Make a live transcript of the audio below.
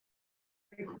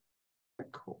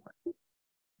Cool.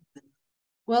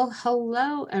 Well,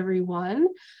 hello, everyone.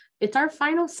 It's our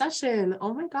final session.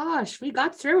 Oh my gosh, we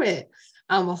got through it.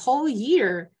 A whole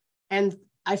year. And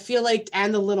I feel like,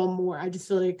 and a little more. I just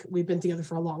feel like we've been together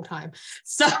for a long time.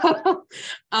 So,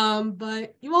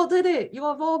 but you all did it. You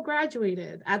have all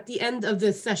graduated. At the end of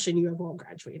this session, you have all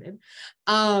graduated.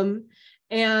 As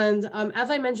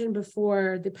I mentioned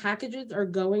before, the packages are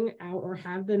going out or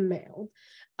have been mailed.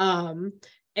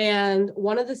 And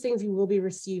one of the things you will be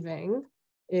receiving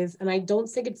is, and I don't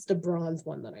think it's the bronze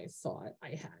one that I thought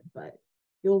I had, but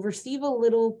you'll receive a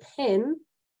little pin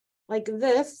like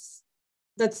this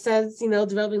that says,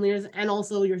 developing leaders, and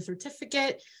also your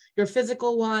certificate, your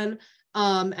physical one,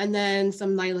 and then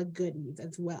some NYLA goodies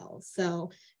as well.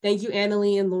 So thank you,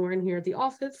 Annalie and Lauren here at the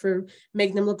office for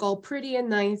making them look all pretty and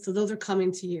nice. So those are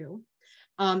coming to you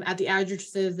at the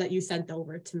addresses that you sent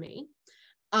over to me.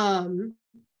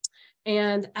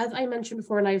 And as I mentioned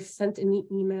before, and I've sent in the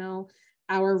email,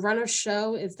 our runner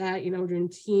show is that, we're doing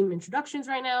team introductions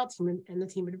right now, and the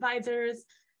team advisors.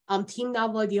 Team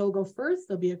NYLA DLP will go first.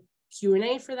 There'll be a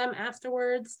Q&A for them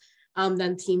afterwards.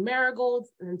 Then Team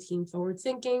Marigolds, and then Team Forward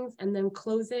Thinkings, and then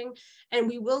closing. And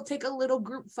we will take a little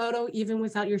group photo, even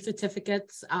without your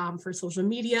certificates, for social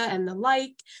media and the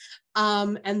like.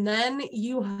 And then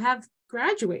you have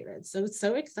graduated. So it's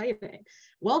so exciting.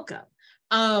 Welcome.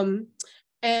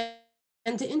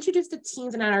 And to introduce the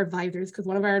teams and our advisors, because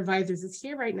one of our advisors is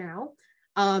here right now,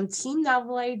 Team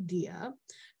NYLA Idea,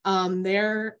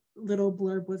 their little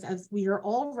blurb was, as we are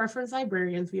all reference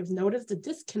librarians, we have noticed a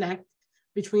disconnect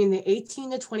between the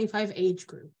 18 to 25 age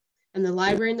group, and the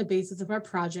library and the basis of our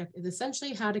project is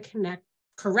essentially how to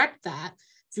correct that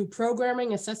through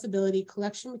programming, accessibility,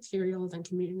 collection materials, and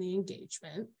community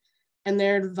engagement. And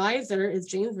their advisor is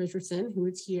James Richardson, who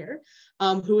is here,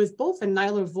 who is both a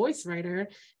NYLA voice writer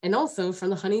and also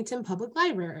from the Huntington Public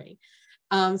Library.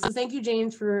 So thank you,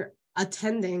 James, for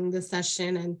attending the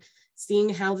session and seeing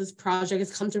how this project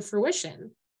has come to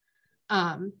fruition.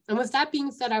 And with that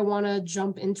being said, I want to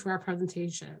jump into our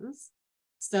presentations.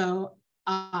 So,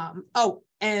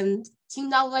 and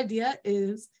Team NYLA Idea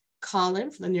is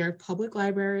Colin from the New York Public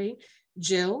Library,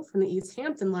 Jill from the East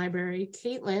Hampton Library,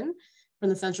 Caitlin from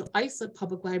the Central Islip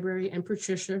Public Library, and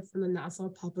Patricia from the Nassau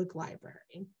Public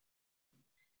Library.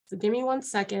 So give me 1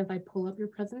 second if I pull up your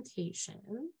presentation.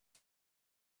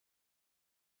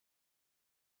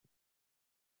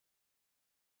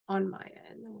 On my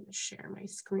end, I'm going to share my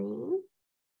screen.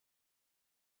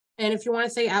 And if you want to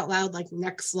say out loud, like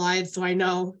next slide, so I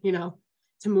know,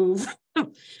 to move,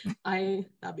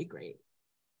 that'd be great.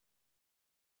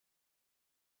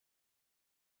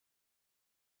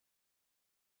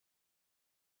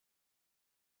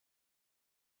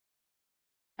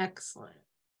 Excellent.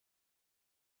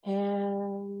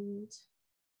 And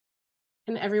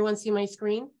can everyone see my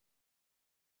screen?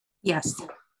 Yes.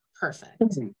 Perfect.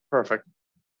 Perfect.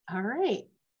 All right.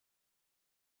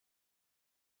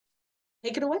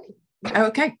 Take it away.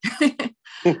 Okay.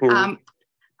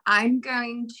 I'm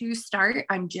going to start.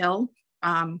 I'm Jill,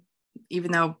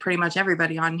 even though pretty much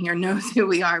everybody on here knows who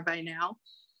we are by now.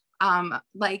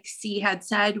 Like C had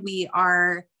said, we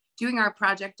are doing our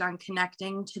project on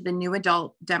connecting to the new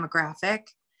adult demographic.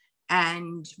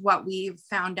 And what we've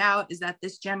found out is that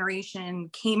this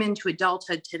generation came into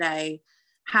adulthood today,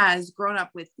 has grown up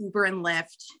with Uber and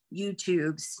Lyft,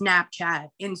 YouTube, Snapchat,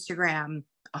 Instagram,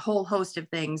 a whole host of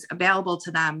things available to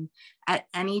them at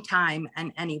any time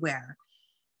and anywhere.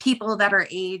 People that are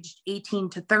aged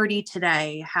 18 to 30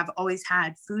 today have always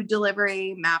had food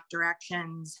delivery, map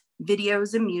directions,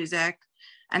 videos and music,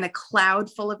 and a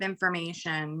cloud full of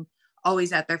information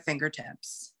always at their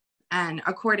fingertips. And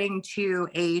according to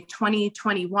a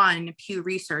 2021 Pew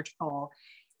Research poll,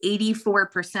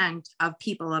 84% of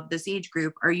people of this age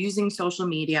group are using social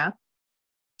media,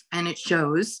 and it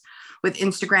shows, with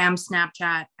Instagram,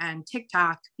 Snapchat, and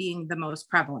TikTok being the most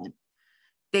prevalent.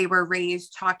 They were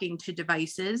raised talking to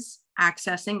devices,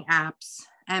 accessing apps,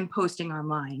 and posting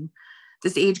online.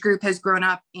 This age group has grown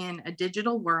up in a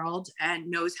digital world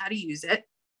and knows how to use it.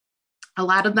 A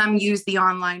lot of them use the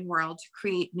online world to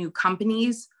create new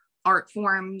companies, art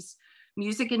forms,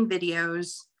 music and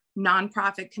videos,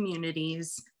 nonprofit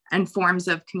communities, and forms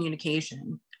of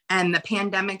communication. And the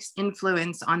pandemic's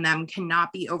influence on them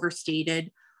cannot be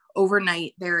overstated.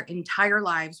 Overnight, their entire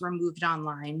lives were moved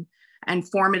online, and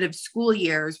formative school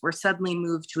years were suddenly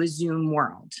moved to a Zoom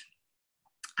world.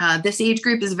 This age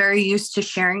group is very used to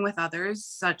sharing with others,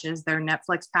 such as their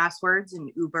Netflix passwords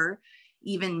and Uber,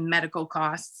 even medical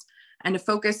costs. And to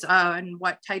focus on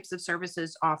what types of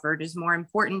services offered is more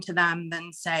important to them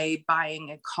than, say, buying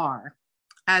a car.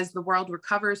 as the world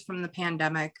recovers from the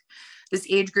pandemic, this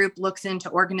age group looks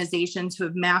into organizations who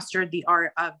have mastered the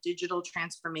art of digital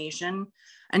transformation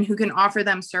and who can offer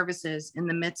them services in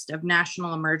the midst of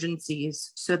national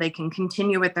emergencies so they can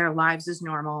continue with their lives as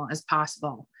normal as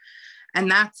possible. And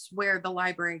that's where the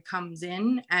library comes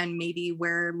in, and maybe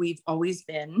where we've always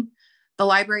been. The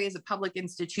library as a public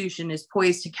institution is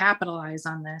poised to capitalize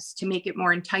on this to make it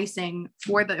more enticing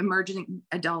for the emerging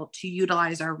adult to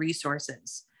utilize our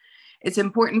resources. It's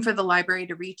important for the library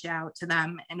to reach out to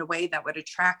them in a way that would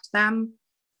attract them.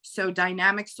 So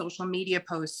dynamic social media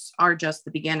posts are just the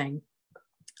beginning.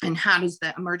 And how does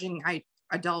the emerging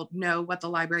adult know what the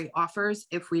library offers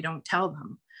if we don't tell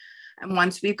them? And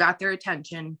once we've got their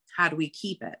attention, how do we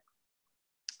keep it?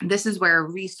 This is where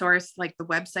a resource like the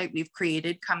website we've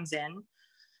created comes in.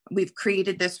 We've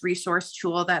created this resource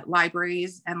tool that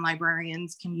libraries and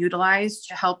librarians can utilize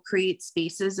to help create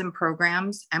spaces and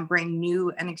programs and bring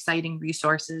new and exciting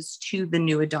resources to the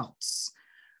new adults.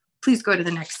 Please go to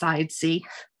the next slide, C.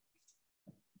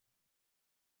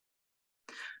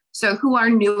 So who are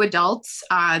new adults?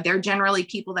 They're generally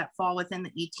people that fall within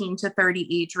the 18 to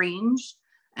 30 age range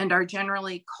and are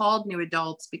generally called new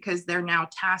adults because they're now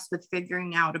tasked with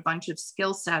figuring out a bunch of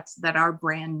skill sets that are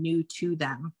brand new to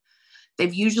them.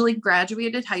 They've usually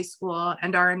graduated high school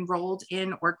and are enrolled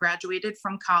in or graduated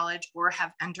from college or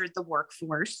have entered the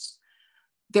workforce.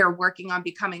 They're working on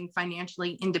becoming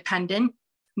financially independent,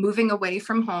 moving away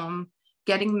from home,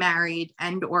 getting married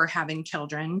and or having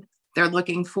children. They're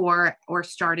looking for or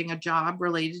starting a job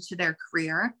related to their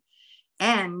career,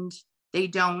 and they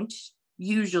don't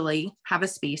usually have a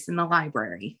space in the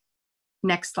library.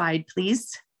 Next slide,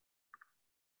 please.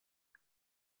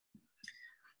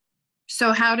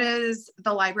 So how does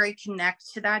the library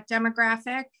connect to that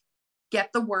demographic?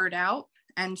 Get the word out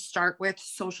and start with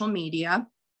social media.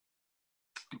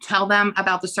 Tell them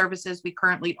about the services we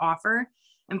currently offer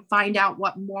and find out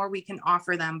what more we can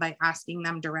offer them by asking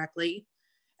them directly.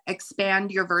 Expand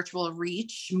your virtual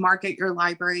reach, market your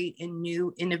library in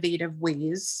new, innovative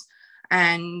ways.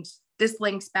 And this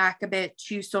links back a bit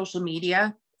to social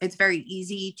media. It's very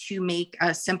easy to make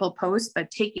a simple post,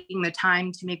 but taking the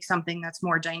time to make something that's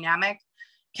more dynamic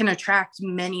can attract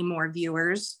many more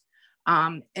viewers.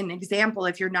 An example,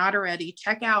 if you're not already,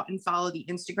 check out and follow the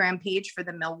Instagram page for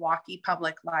the Milwaukee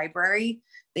Public Library.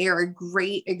 They are a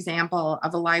great example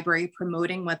of a library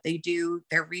promoting what they do,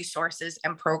 their resources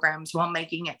and programs while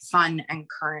making it fun and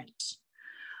current.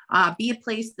 Be a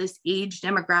place this age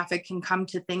demographic can come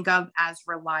to think of as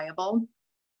reliable.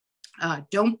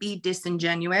 Don't be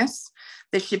disingenuous.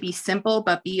 This should be simple,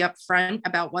 but be upfront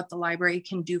about what the library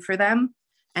can do for them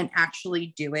and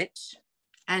actually do it,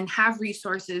 and have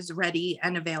resources ready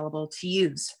and available to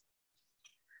use.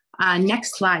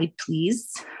 Next slide,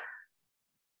 please.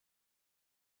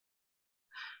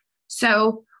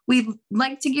 So we'd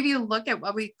like to give you a look at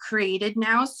what we created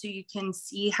now so you can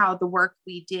see how the work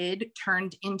we did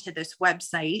turned into this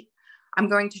website. I'm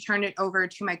going to turn it over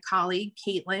to my colleague,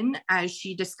 Caitlin, as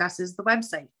she discusses the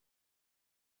website.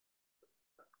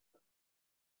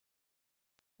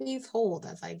 Please hold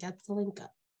as I get the link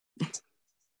up.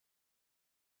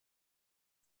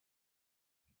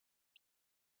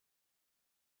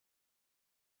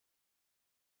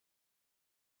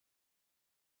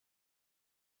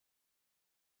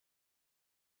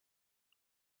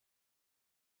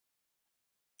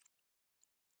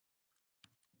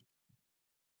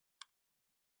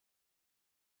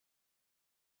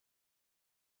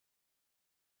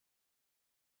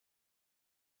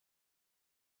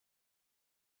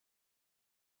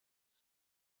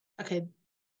 Okay.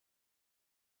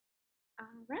 All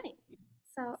right.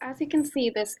 So as you can see,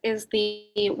 this is the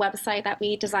website that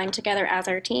we designed together as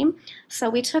our team. So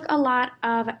we took a lot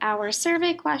of our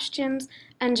survey questions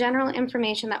and general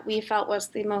information that we felt was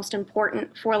the most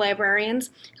important for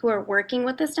librarians who are working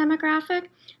with this demographic.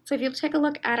 So if you take a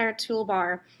look at our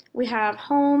toolbar, we have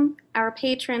home, our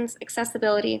patrons,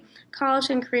 accessibility,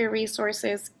 college and career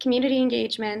resources, community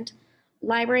engagement,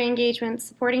 library engagement,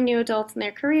 supporting new adults in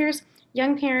their careers,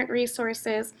 young parent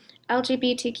resources,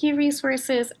 LGBTQ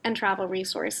resources, and travel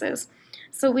resources.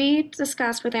 So we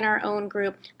discussed within our own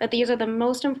group that these are the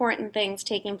most important things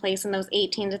taking place in those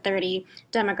 18 to 30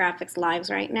 demographics' lives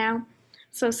right now.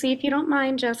 So see if you don't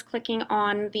mind just clicking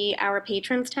on the Our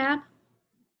Patrons tab.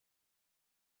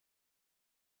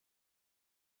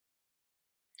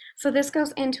 So this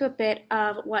goes into a bit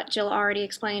of what Jill already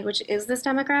explained, which is this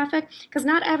demographic, because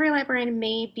not every librarian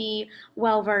may be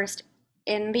well-versed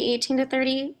in the 18 to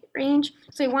 30 range.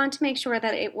 So we wanted to make sure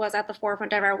that it was at the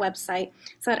forefront of our website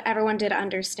so that everyone did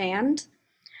understand.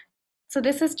 So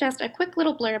this is just a quick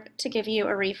little blurb to give you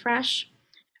a refresh.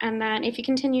 And then if you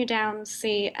continue down,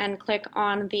 see, and click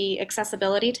on the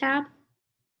accessibility tab,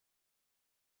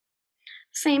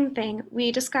 same thing.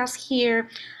 We discuss here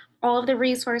all of the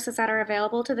resources that are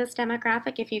available to this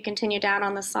demographic if you continue down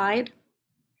on the side.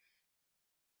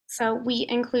 So we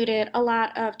included a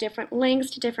lot of different links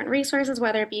to different resources,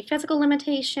 whether it be physical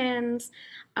limitations,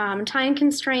 time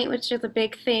constraint, which is a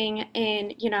big thing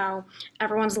in,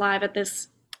 everyone's live at this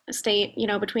state,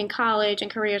 between college and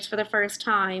careers for the first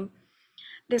time.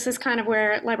 This is kind of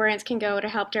where librarians can go to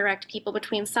help direct people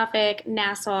between Suffolk,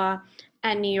 Nassau,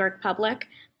 and New York Public,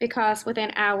 because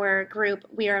within our group,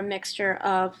 we are a mixture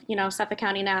of, Suffolk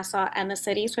County, Nassau, and the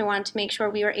city. So we wanted to make sure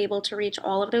we were able to reach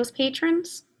all of those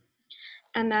patrons.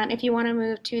 And then if you want to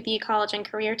move to the college and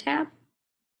career tab.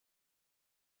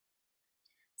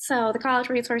 So the college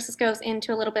resources goes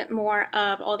into a little bit more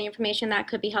of all the information that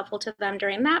could be helpful to them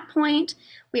during that point.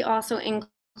 We also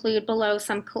include below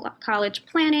some college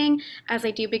planning as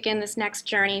they do begin this next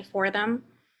journey for them.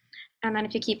 And then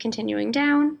if you keep continuing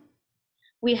down,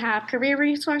 we have career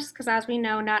resources, because as we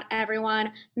know, not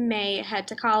everyone may head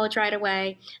to college right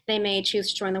away. They may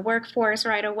choose to join the workforce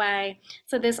right away.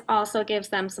 So this also gives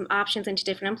them some options into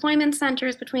different employment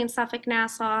centers between Suffolk,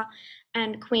 Nassau,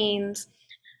 and Queens.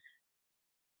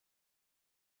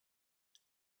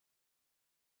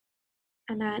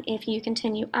 And then if you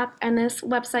continue up, and this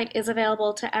website is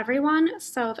available to everyone.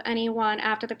 So if anyone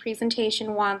after the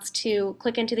presentation wants to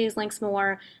click into these links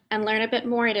more and learn a bit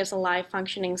more, it is a live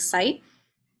functioning site.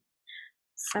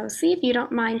 So see if you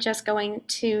don't mind just going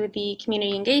to the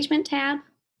community engagement tab.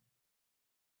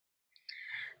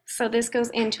 So this goes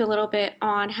into a little bit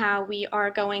on how we are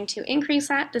going to increase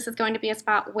that. This is going to be a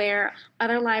spot where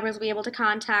other libraries will be able to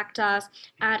contact us,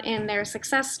 add in their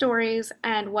success stories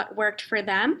and what worked for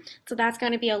them. So that's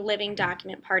going to be a living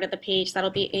document part of the page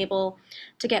that'll be able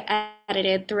to get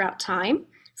edited throughout time.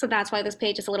 So that's why this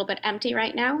page is a little bit empty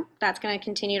right now. That's going to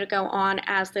continue to go on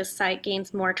as this site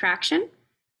gains more traction.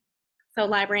 So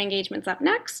library engagement's up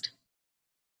next.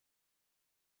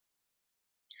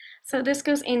 So this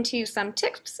goes into some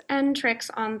tips and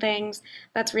tricks on things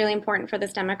that's really important for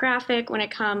this demographic when it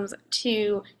comes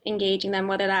to engaging them,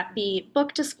 whether that be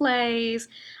book displays,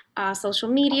 social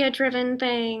media driven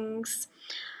things.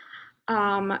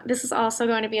 This is also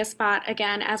going to be a spot,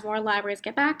 again, as more libraries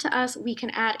get back to us, we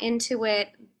can add into it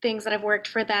things that have worked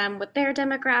for them with their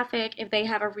demographic if they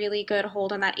have a really good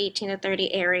hold on that 18 to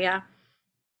 30 area.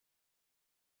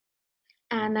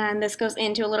 And then this goes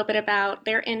into a little bit about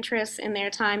their interests in their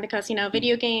time because,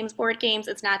 video games, board games,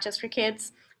 it's not just for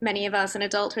kids. Many of us in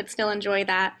adulthood still enjoy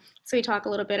that. So we talk a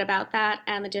little bit about that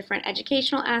and the different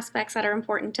educational aspects that are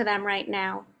important to them right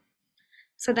now.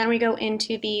 So then we go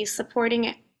into the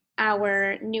supporting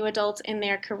our new adults in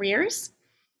their careers.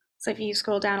 So if you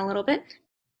scroll down a little bit,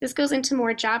 this goes into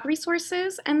more job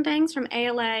resources and things from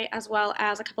ALA, as well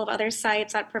as a couple of other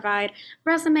sites that provide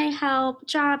resume help,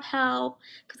 job help,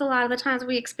 because a lot of the times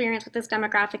we experience with this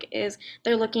demographic is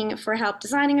they're looking for help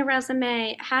designing a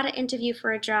resume, how to interview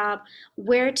for a job,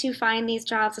 where to find these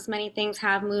jobs, as many things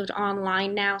have moved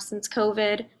online now since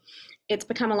COVID. It's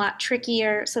become a lot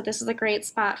trickier, so this is a great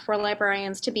spot for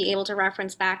librarians to be able to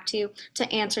reference back to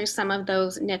answer some of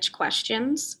those niche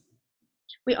questions.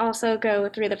 We also go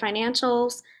through the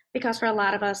financials because for a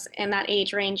lot of us in that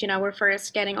age range, we're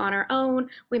first getting on our own.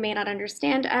 We may not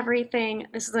understand everything.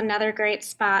 This is another great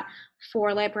spot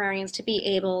for librarians to be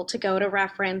able to go to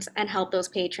reference and help those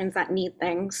patrons that need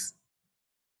things.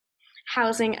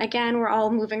 Housing, again, we're all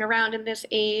moving around in this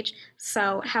age,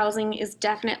 so housing is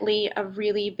definitely a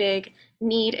really big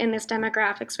need in this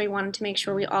demographic, so we wanted to make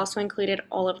sure we also included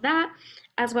all of that,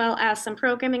 as well as some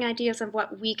programming ideas of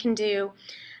what we can do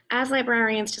as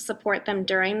librarians to support them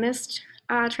during this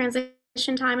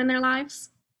transition time in their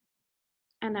lives.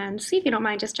 And then see if you don't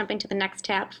mind just jumping to the next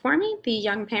tab for me, the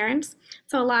young parents.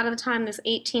 So a lot of the time this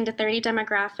 18 to 30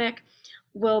 demographic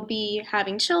will be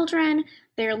having children.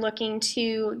 They're looking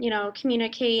to,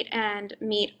 communicate and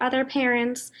meet other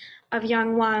parents of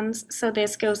young ones. So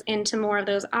this goes into more of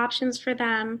those options for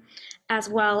them, as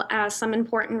well as some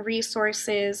important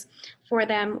resources for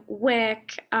them,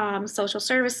 WIC, social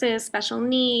services, special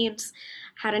needs,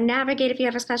 how to navigate if you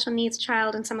have a special needs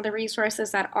child, and some of the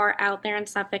resources that are out there in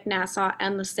Suffolk, Nassau,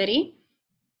 and the city.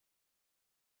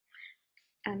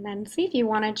 And then see if you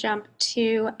want to jump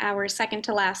to our second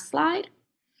to last slide.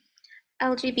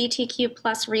 LGBTQ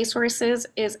plus resources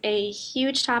is a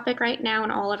huge topic right now in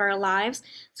all of our lives.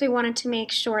 So we wanted to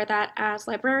make sure that as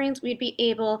librarians, we'd be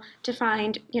able to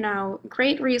find,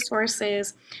 great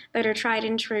resources that are tried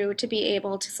and true to be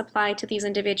able to supply to these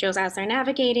individuals as they're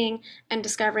navigating and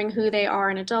discovering who they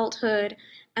are in adulthood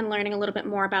and learning a little bit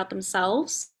more about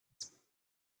themselves.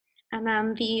 And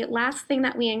then the last thing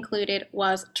that we included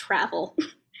was travel.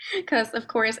 Because, of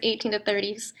course, 18 to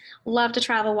 30s love to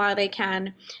travel while they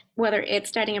can, whether it's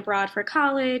studying abroad for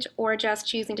college or just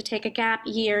choosing to take a gap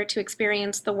year to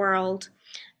experience the world.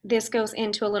 This goes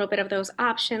into a little bit of those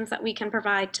options that we can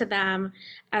provide to them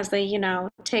as they,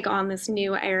 take on this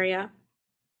new area.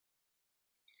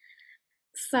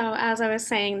 So, as I was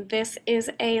saying, this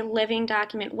is a living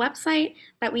document website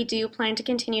that we do plan to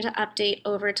continue to update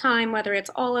over time, whether it's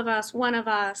all of us, one of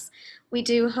us. We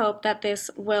do hope that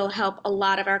this will help a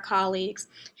lot of our colleagues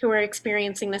who are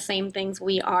experiencing the same things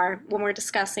we are when we're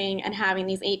discussing and having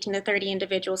these 18 to 30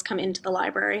 individuals come into the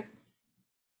library.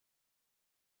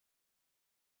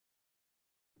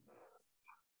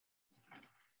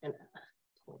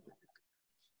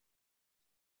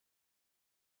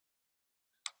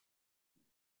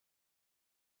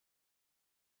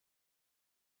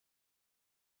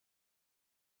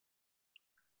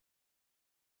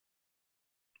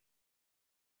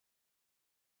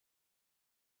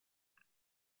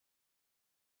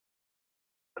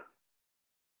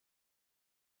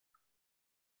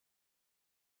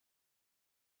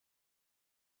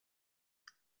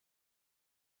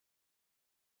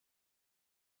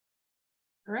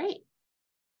 All right.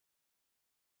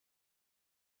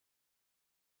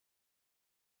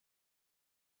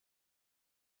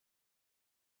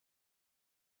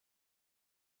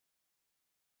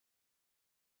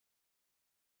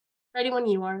 Ready when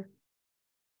you are.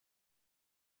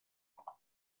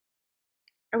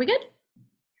 Are we good?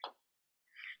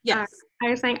 Yes. I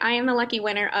was saying I am the lucky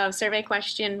winner of survey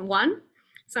question 1.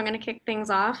 So I'm going to kick things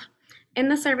off. In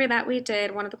the survey that we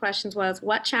did, one of the questions was,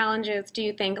 what challenges do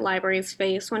you think libraries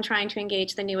face when trying to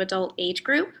engage the new adult age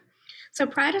group? So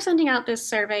prior to sending out this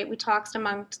survey, we talked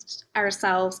amongst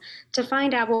ourselves to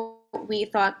find out what we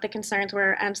thought the concerns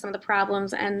were and some of the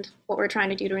problems and what we're trying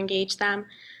to do to engage them.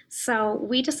 So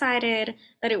we decided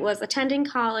that it was attending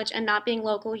college and not being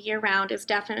local year-round is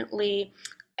definitely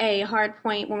a hard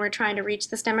point when we're trying to reach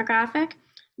this demographic.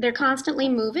 They're constantly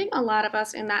moving. A lot of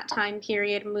us in that time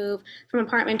period move from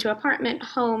apartment to apartment,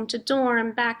 home to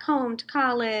dorm, back home to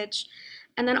college.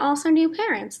 And then also new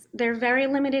parents. They're very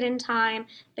limited in time.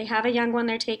 They have a young one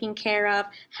they're taking care of.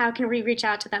 How can we reach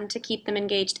out to them to keep them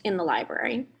engaged in the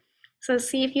library? So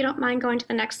see if you don't mind going to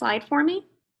the next slide for me.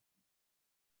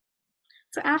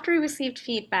 So after we received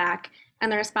feedback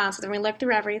and the responses, and we looked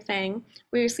through everything,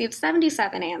 we received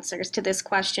 77 answers to this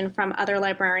question from other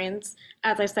librarians,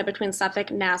 as I said, between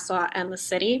Suffolk, Nassau, and the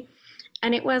city.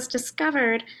 And it was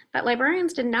discovered that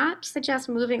librarians did not suggest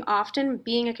moving often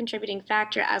being a contributing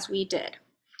factor as we did.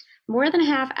 More than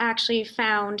half actually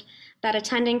found that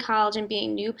attending college and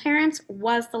being new parents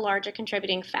was the larger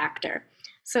contributing factor.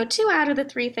 So 2 out of the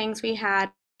 3 things we had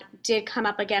did come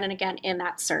up again and again in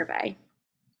that survey.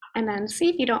 And then see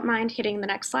if you don't mind hitting the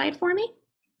next slide for me.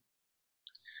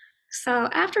 So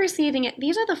after receiving it,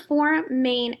 these are the 4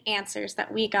 main answers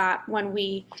that we got when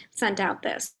we sent out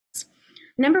this.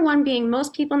 Number 1 being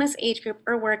most people in this age group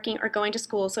are working or going to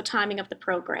school, so timing of the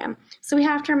program. So we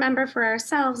have to remember for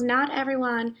ourselves, not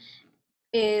everyone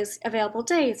is available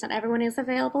days, not everyone is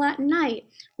available at night.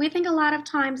 We think a lot of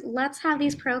times, let's have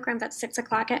these programs at 6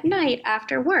 o'clock at night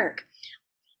after work.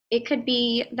 It could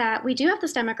be that we do have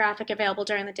this demographic available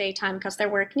during the daytime because they're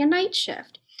working a night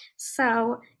shift.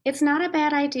 So it's not a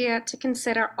bad idea to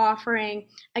consider offering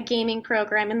a gaming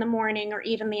program in the morning or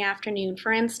even the afternoon.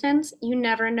 For instance, you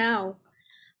never know.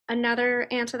 Another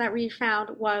answer that we found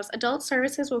was adult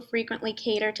services will frequently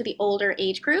cater to the older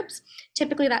age groups,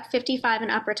 typically that 55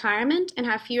 and up retirement, and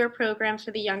have fewer programs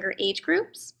for the younger age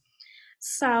groups.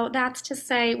 So that's to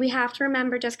say we have to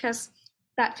remember just because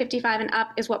that 55 and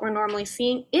up is what we're normally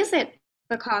seeing, is it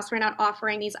because we're not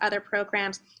offering these other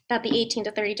programs that the 18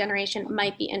 to 30 generation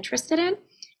might be interested in?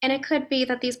 And it could be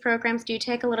that these programs do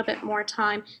take a little bit more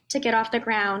time to get off the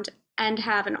ground and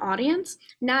have an audience.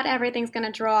 Not everything's going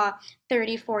to draw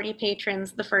 30, 40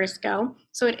 patrons the first go.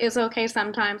 So it is okay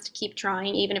sometimes to keep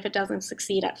trying, even if it doesn't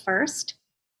succeed at first.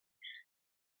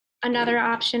 Another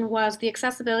option was the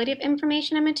accessibility of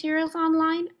information and materials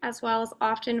online, as well as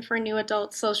often for new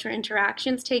adults, social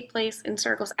interactions take place in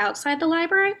circles outside the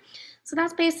library. So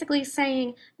that's basically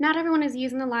saying not everyone is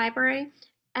using the library,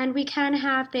 and we can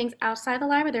have things outside the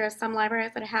library. There are some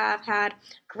libraries that have had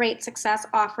great success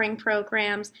offering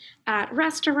programs at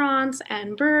restaurants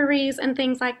and breweries and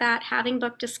things like that, having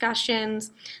book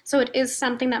discussions. So it is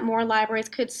something that more libraries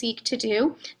could seek to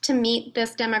do to meet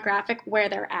this demographic where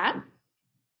they're at.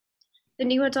 The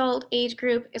new adult age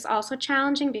group is also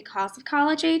challenging because of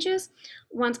college ages.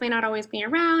 Ones may not always be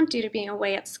around due to being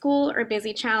away at school or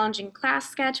busy challenging class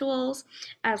schedules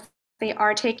as they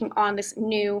are taking on this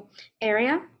new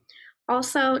area.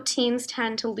 Also, teens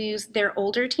tend to lose their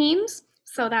older teens.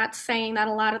 So that's saying that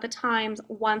a lot of the times,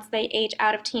 once they age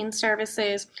out of teen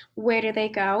services, where do they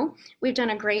go? We've done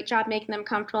a great job making them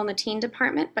comfortable in the teen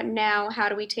department, but now how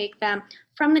do we take them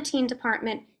from the teen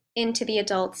department into the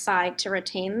adult side to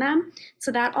retain them?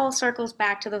 So that all circles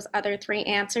back to those other three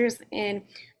answers in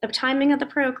the timing of the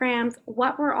programs,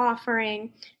 what we're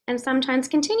offering, and sometimes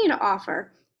continue to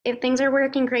offer. If things are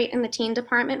working great in the teen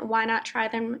department, why not try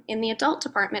them in the adult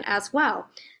department as well?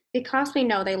 Because we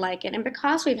know they like it and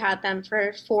because we've had them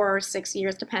for 4 or 6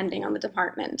 years, depending on the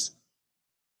department.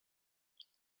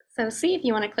 So see if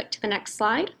you want to click to the next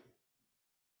slide.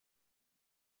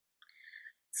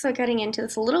 So getting into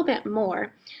this a little bit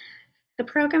more, the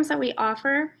programs that we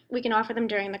can offer them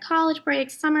during the college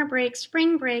break, summer break,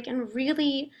 spring break, and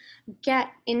really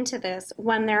get into this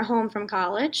when they're home from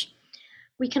college.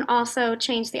 We can also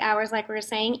change the hours, like we were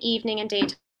saying, evening and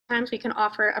daytimes. We can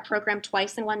offer a program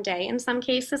twice in one day in some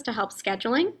cases to help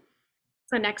scheduling.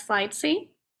 So next slide, see.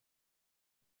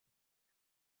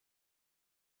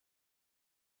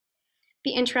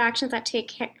 The interactions that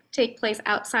take place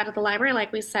outside of the library,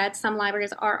 like we said, some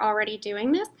libraries are already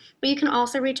doing this, but you can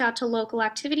also reach out to local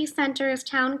activity centers,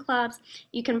 town clubs.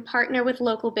 You can partner with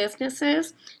local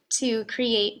businesses to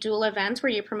create dual events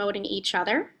where you're promoting each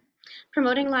other.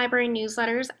 Promoting library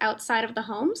newsletters outside of the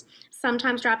homes,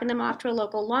 sometimes dropping them off to a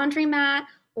local laundromat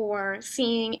or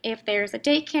seeing if there's a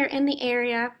daycare in the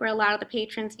area where a lot of the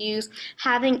patrons use.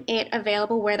 Having it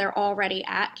available where they're already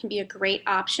at can be a great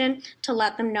option to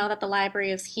let them know that the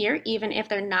library is here, even if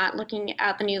they're not looking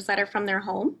at the newsletter from their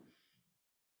home.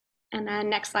 And then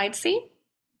next slide, see.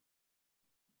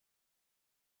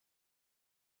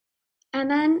 And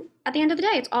then at the end of the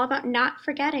day, it's all about not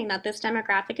forgetting that this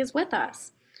demographic is with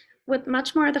us. With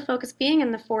much more of the focus being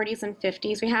in the 40s and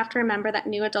 50s, we have to remember that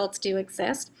new adults do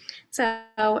exist. So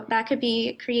that could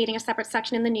be creating a separate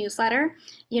section in the newsletter,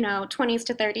 20s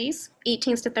to 30s,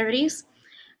 18s to 30s.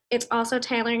 It's also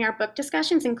tailoring our book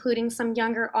discussions, including some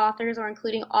younger authors or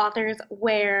including authors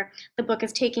where the book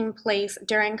is taking place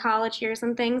during college years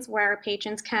and things where our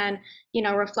patrons can,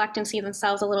 reflect and see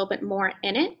themselves a little bit more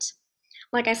in it.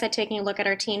 Like I said, taking a look at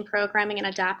our teen programming and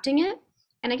adapting it.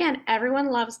 And again, everyone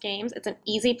loves games. It's an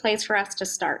easy place for us to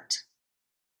start.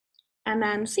 And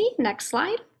then see, next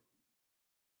slide.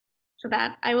 For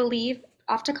that, I will leave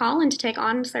off to Colin to take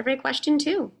on survey question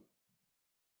 2.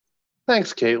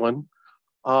 Thanks, Caitlin.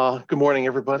 Good morning,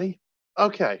 everybody.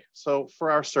 Okay, so for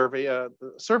our survey,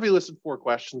 the survey listed 4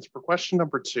 questions. For question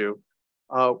number 2,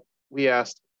 we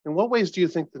asked, in what ways do you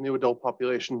think the new adult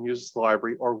population uses the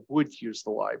library or would use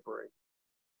the library?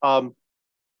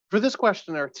 For this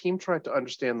question, our team tried to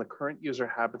understand the current user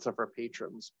habits of our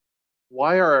patrons.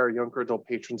 Why are our younger adult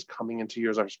patrons coming in to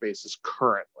use our spaces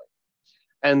currently?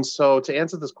 And so to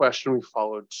answer this question, we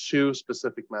followed 2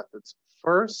 specific methods.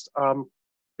 First,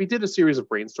 we did a series of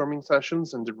brainstorming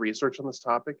sessions and did research on this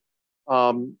topic,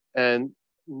 and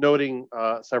noting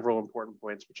several important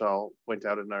points, which I'll point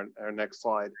out in our next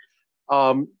slide.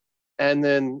 And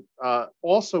then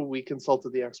also we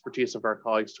consulted the expertise of our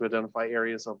colleagues to identify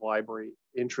areas of library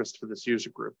interest for this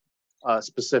user group,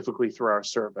 specifically through our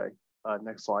survey.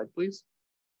 Next slide, please.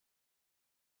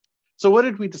 So what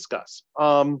did we discuss?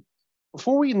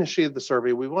 Before we initiated the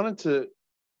survey, we wanted to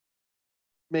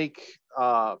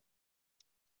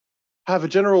have a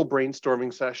general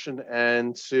brainstorming session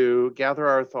and to gather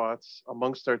our thoughts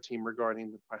amongst our team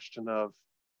regarding the question of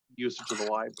usage of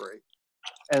the library.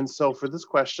 And so for this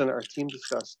question, our team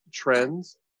discussed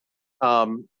trends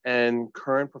and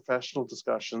current professional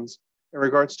discussions in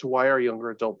regards to why our younger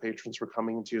adult patrons were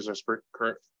coming in to use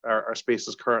our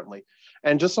spaces currently.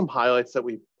 And just some highlights that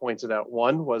we pointed out.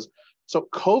 One was, so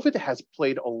COVID has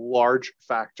played a large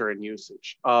factor in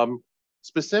usage.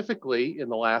 Specifically, in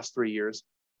the last 3 years,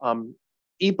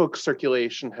 ebook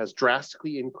circulation has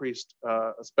drastically increased,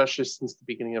 especially since the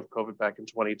beginning of COVID back in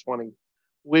 2020,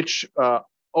 which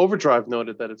Overdrive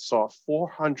noted that it saw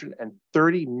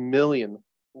 430 million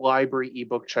library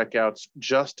ebook checkouts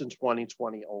just in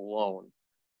 2020 alone.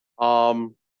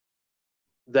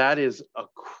 That is a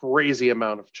crazy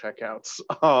amount of checkouts.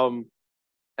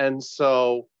 And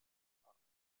so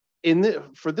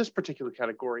for this particular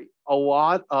category, a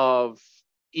lot of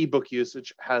ebook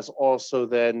usage has also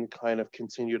then kind of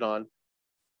continued on,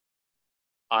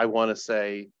 I want to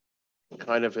say,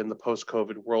 kind of in the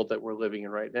post-COVID world that we're living in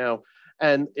right now.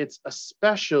 And it's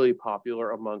especially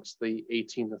popular amongst the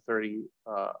 18 to 30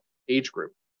 age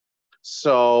group.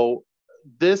 So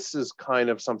this is kind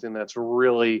of something that's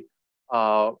really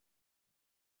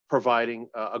providing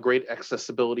a great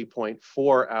accessibility point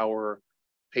for our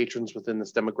patrons within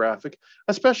this demographic,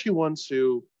 especially ones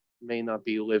who may not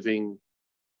be living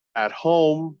at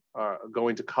home,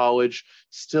 going to college,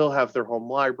 still have their home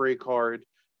library card,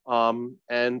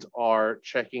 and are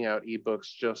checking out ebooks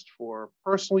just for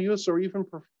personal use or even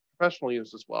professional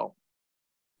use as well.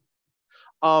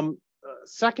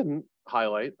 Second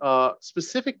highlight,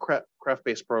 specific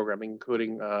craft-based programming,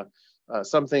 including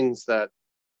some things that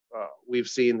we've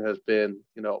seen has been,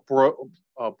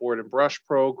 board and brush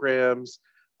programs,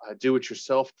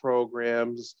 do-it-yourself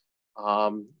programs.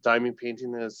 Diamond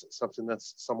painting is something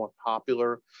that's somewhat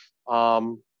popular,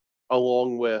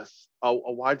 along with a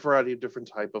wide variety of different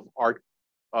type of art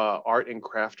and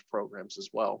craft programs as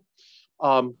well.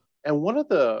 And one of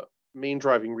the main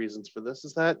driving reasons for this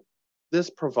is that this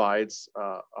provides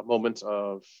a moment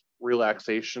of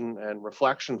relaxation and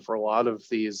reflection for a lot of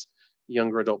these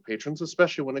younger adult patrons,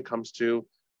 especially when it comes to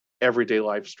everyday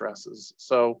life stresses.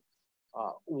 So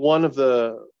one of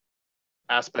the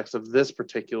aspects of this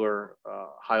particular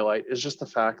highlight is just the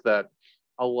fact that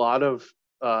a lot of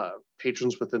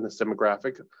patrons within this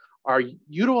demographic are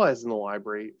utilizing the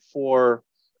library for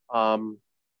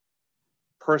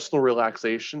personal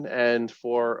relaxation and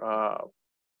for,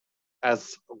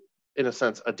 as in a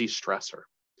sense, a de-stressor.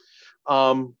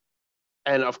 And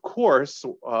of course,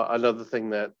 another thing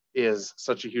that is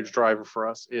such a huge driver for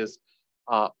us is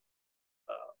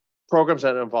programs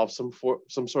that involve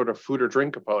some sort of food or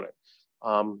drink component,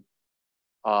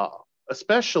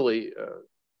 especially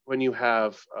when you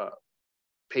have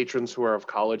patrons who are of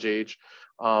college age,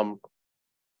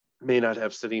 may not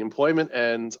have steady employment,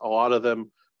 and a lot of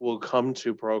them will come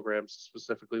to programs,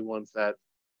 specifically ones that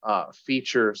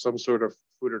feature some sort of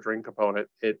food or drink component.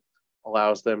 It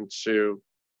allows them to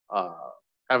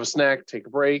have a snack, take a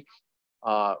break,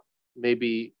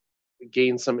 maybe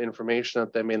gain some information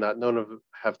that they may not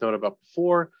have known about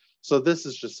before. So this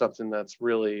is just something that's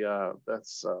really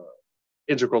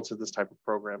integral to this type of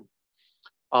program.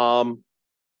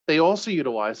 They also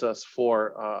utilize us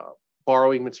for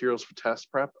borrowing materials for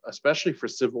test prep, especially for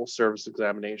civil service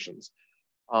examinations.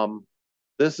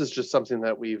 This is just something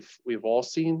that we've all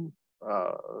seen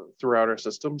throughout our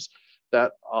systems,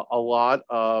 that a lot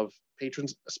of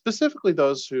patrons, specifically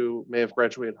those who may have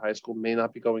graduated high school, may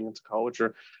not be going into college,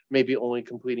 or maybe only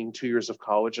completing 2 years of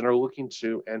college and are looking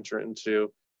to enter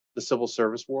into the civil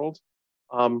service world.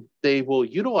 They will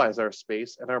utilize our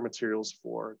space and our materials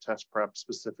for test prep,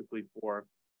 specifically for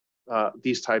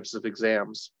these types of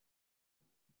exams.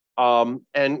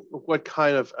 And what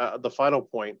kind of the final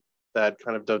point that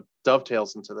kind of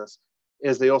dovetails into this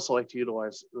is they also like to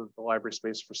utilize the library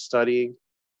space for studying,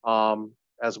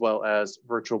 as well as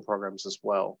virtual programs as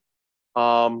well.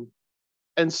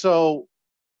 And so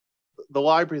the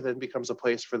library then becomes a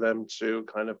place for them to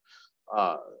kind of,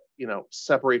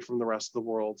 separate from the rest of the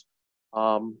world.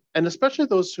 And especially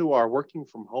those who are working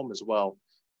from home as well.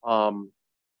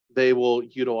 They will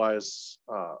utilize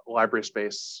library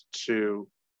space to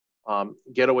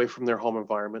get away from their home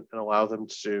environment and allow them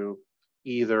to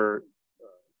either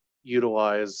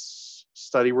utilize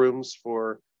study rooms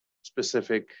for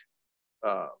specific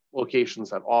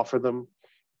locations that offer them,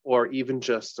 or even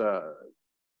just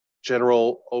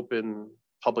general open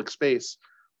public space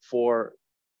for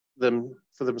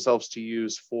themselves to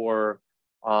use for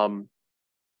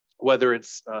whether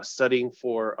it's studying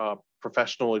for a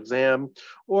professional exam,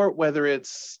 or whether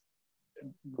it's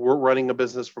we're running a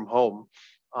business from home,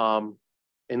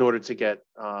 in order to get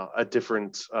a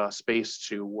different space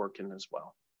to work in as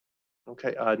well.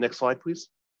 Okay, next slide, please.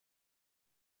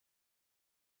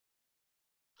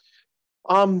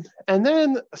 And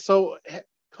then, so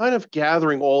kind of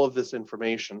gathering all of this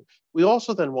information, we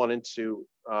also then wanted to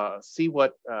see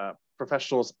what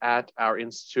professionals at our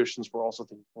institutions were also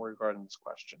thinking regarding this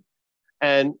question.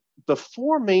 And the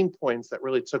 4 main points that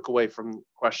really took away from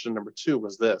question number 2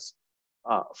 was this.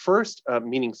 First,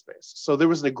 meeting space. So there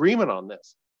was an agreement on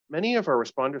this. Many of our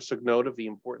responders took note of the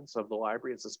importance of the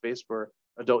library as a space where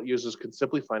adult users could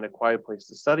simply find a quiet place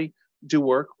to study, do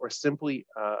work, or simply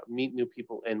meet new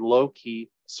people in low-key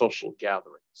social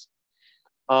gatherings.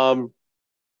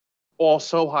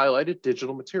 Also highlighted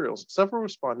digital materials. Several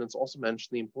respondents also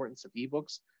mentioned the importance of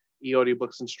ebooks,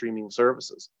 e-audiobooks, and streaming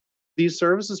services. These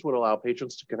services would allow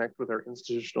patrons to connect with our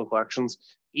institutional collections,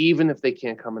 even if they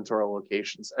can't come into our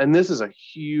locations. And this is a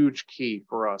huge key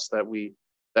for us that we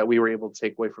were able to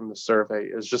take away from the survey,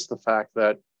 is just the fact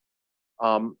that,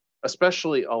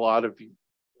 especially a lot of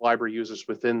library users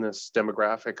within this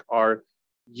demographic are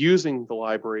using the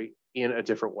library in a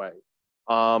different way.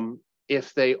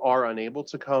 If they are unable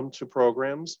to come to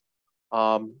programs,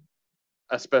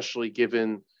 especially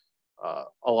given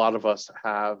a lot of us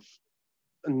have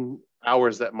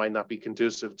hours that might not be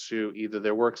conducive to either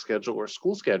their work schedule or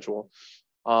school schedule,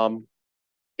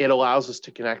 it allows us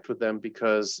to connect with them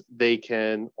because they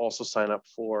can also sign up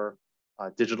for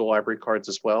digital library cards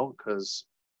as well, because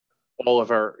all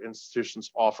of our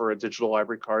institutions offer a digital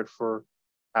library card for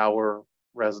our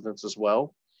residents as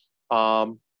well.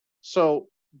 So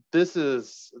this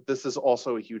is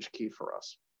also a huge key for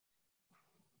us.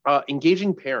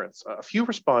 Engaging parents. A few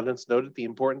respondents noted the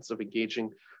importance of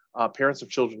engaging parents of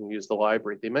children who use the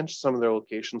library. They mentioned some of their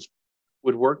locations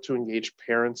would work to engage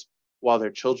parents while their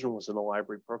children was in a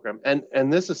library program.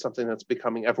 And this is something that's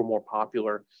becoming ever more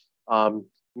popular,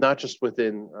 not just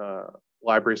within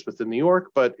libraries within New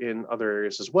York, but in other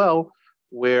areas as well,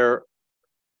 where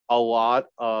a lot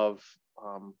of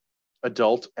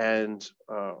adult and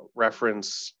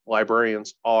reference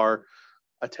librarians are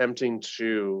attempting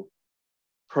to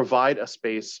provide a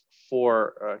space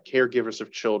for caregivers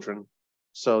of children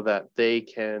so that they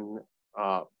can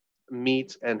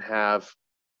meet and have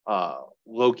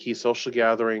low-key social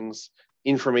gatherings,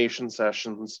 information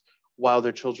sessions, while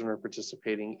their children are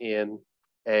participating in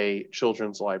a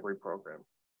children's library program.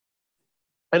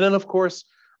 And then, of course,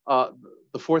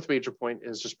 the fourth major point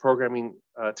is just programming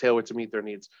tailored to meet their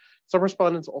needs. Some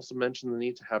respondents also mentioned the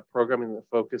need to have programming that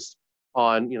focused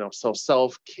on,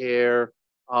 self-care,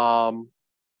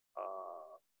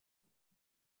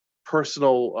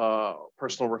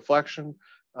 personal reflection,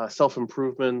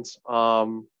 self-improvement,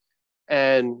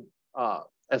 and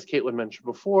as Caitlin mentioned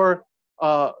before,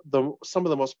 some of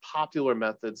the most popular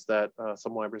methods that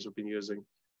some libraries have been using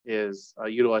is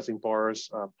utilizing bars,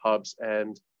 pubs,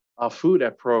 and food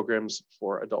at programs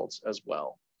for adults as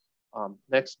well.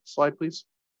 Next slide, please.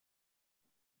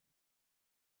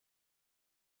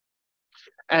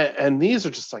 And these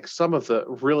are just like some of the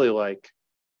really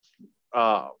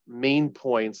main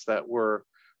points that were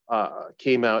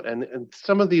came out, and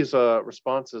some of these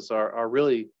responses are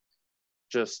really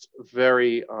just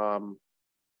very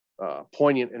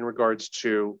poignant in regards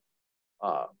to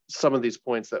some of these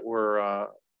points that were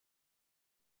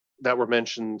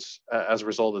mentioned as a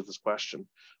result of this question.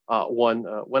 One,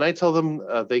 when I tell them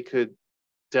they could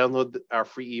download our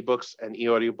free ebooks and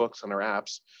e-audiobooks on our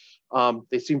apps,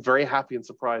 they seem very happy and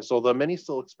surprised. Although many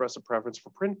still express a preference for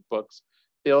print books,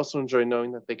 they also enjoy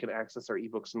knowing that they can access our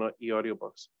ebooks and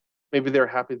e-audiobooks. Maybe they're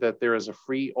happy that there is a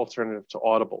free alternative to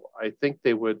Audible. I think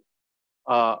they would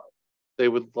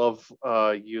love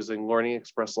using Learning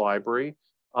Express Library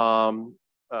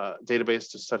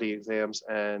database to study exams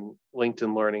and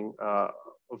LinkedIn Learning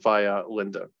via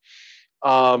Lynda.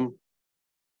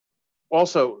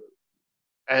 Also,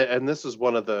 and this is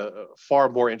one of the far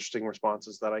more interesting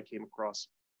responses that I came across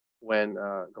when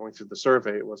going through the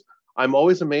survey, it was, I'm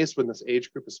always amazed when this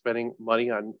age group is spending money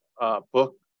on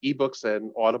ebooks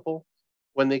and Audible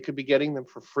when they could be getting them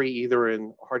for free either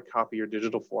in hard copy or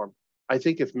digital form. I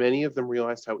think if many of them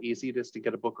realized how easy it is to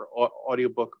get a book or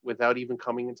audiobook without even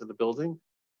coming into the building,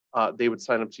 they would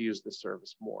sign up to use this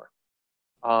service more.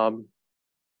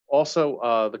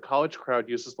 Also, the college crowd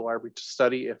uses the library to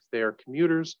study if they're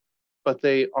commuters, but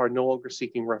they are no longer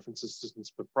seeking reference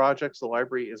assistance with projects. The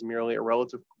library is merely a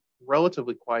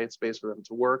relatively quiet space for them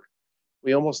to work.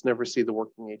 We almost never see the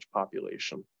working age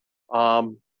population.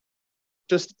 And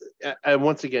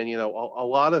once again, a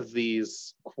lot of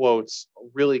these quotes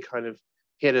really kind of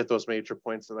hit at those major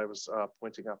points that I was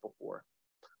pointing out before.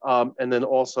 And then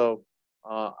also,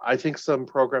 I think some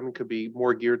programming could be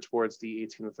more geared towards the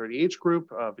 18 to 30 age group,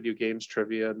 video games,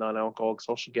 trivia, non-alcoholic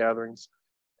social gatherings,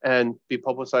 and be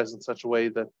publicized in such a way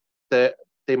that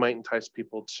they might entice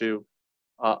people to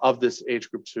of this age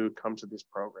group to come to these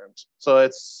programs. So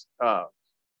it's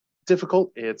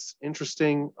difficult, it's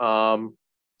interesting,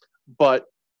 but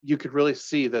you could really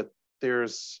see that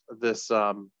there's this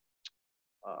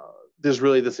there's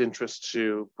really this interest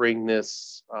to bring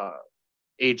this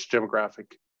age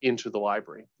demographic into the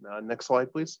library. Next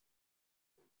slide, please.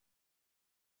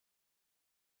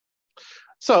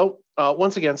 So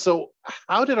once again,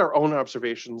 how did our own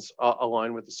observations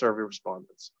align with the survey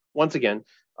respondents? Once again,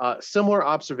 similar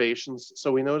observations.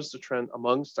 So we noticed a trend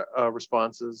amongst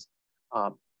responses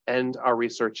and our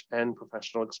research and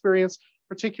professional experience,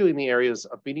 particularly in the areas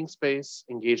of meeting space,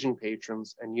 engaging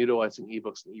patrons, and utilizing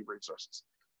ebooks and e-resources.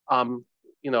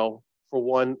 For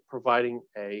one, providing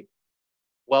a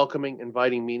welcoming,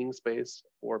 inviting meeting space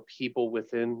for people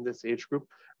within this age group,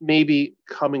 maybe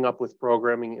coming up with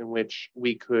programming in which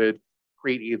we could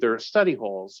create either study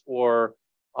halls or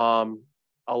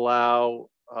allow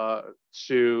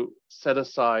to set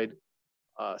aside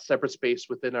separate space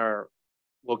within our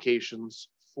locations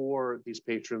for these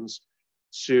patrons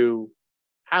to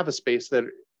have a space that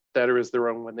better as their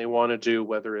own when they want to do,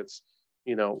 whether it's,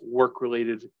 you know,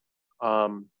 work-related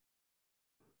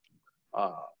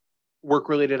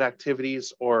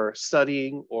activities or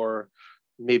studying, or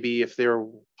maybe if they're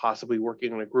possibly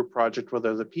working on a group project with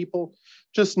other people,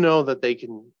 just know that they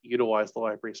can utilize the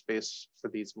library space for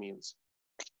these means.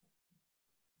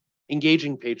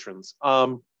 Engaging patrons.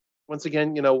 Once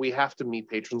again, you know, we have to meet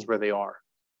patrons where they are.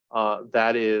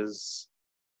 That is,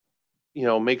 you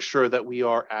know, make sure that we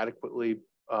are adequately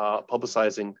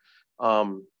publicizing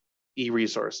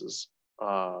e-resources,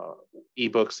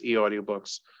 e-books,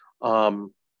 e-audiobooks,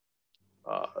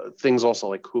 things also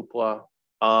like Hoopla,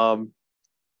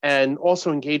 and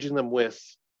also engaging them with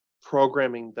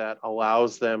programming that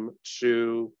allows them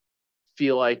to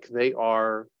feel like they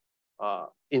are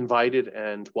invited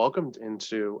and welcomed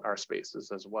into our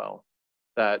spaces as well.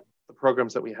 That the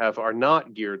programs that we have are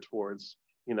not geared towards,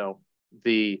 you know,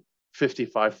 the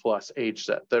 55 plus age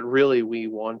set, that really we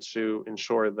want to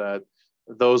ensure that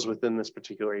those within this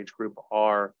particular age group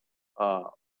are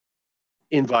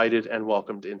invited and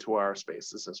welcomed into our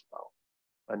spaces as well.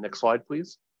 Next slide,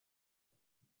 please.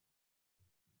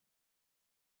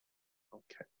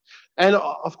 Okay. And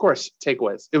of course,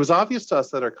 takeaways. It was obvious to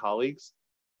us that our colleagues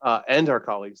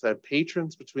that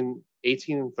patrons between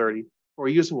 18 and 30 who are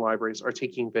using libraries are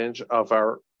taking advantage of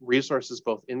our resources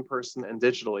both in person and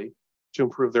digitally to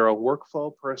improve their own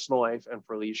workflow, personal life, and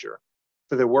for leisure.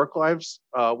 For their work lives,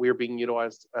 we are being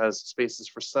utilized as spaces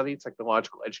for study,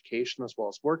 technological education, as well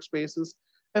as workspaces,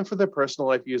 and for their personal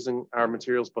life, using our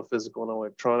materials, both physical and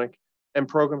electronic, and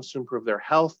programs to improve their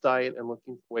health, diet, and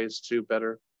looking for ways to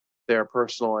better their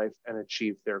personal life and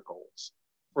achieve their goals.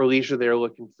 For leisure, they are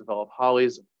looking to develop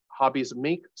hobbies,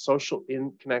 make social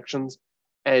connections,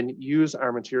 and use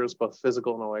our materials, both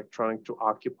physical and electronic, to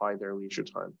occupy their leisure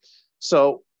time.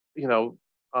 So, you know,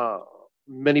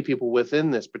 many people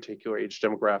within this particular age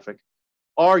demographic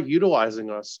are utilizing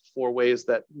us for ways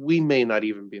that we may not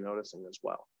even be noticing as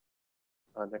well.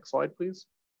 Next slide, please.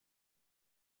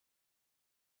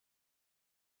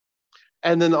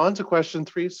 And then on to question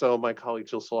 3. So my colleague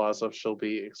Jill Salazzo, she'll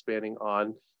be expanding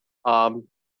on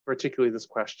particularly this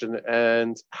question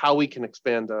and how we can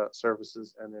expand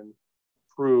services and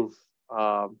improve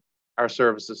our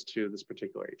services to this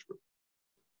particular age group.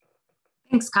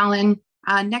 Thanks, Colin.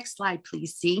 Next slide,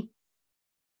 please, C.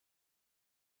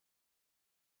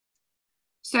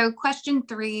 So question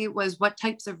 3 was, what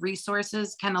types of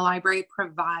resources can a library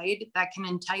provide that can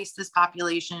entice this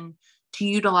population to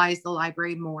utilize the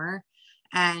library more?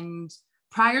 And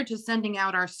prior to sending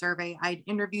out our survey, I'd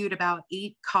interviewed about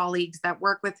 8 colleagues that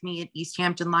work with me at East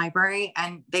Hampton Library,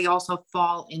 and they also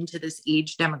fall into this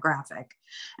age demographic.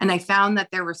 And I found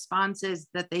that their responses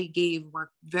that they gave were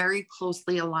very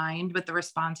closely aligned with the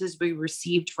responses we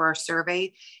received for our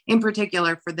survey, in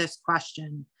particular for this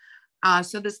question.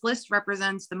 So this list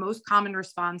represents the most common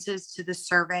responses to the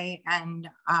survey, and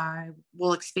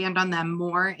we'll expand on them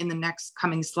more in the next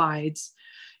coming slides.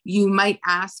 You might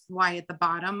ask why at the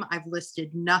bottom I've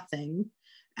listed nothing,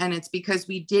 and it's because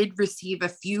we did receive a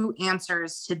few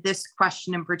answers to this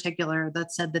question in particular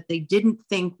that said that they didn't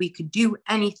think we could do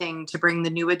anything to bring the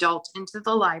new adult into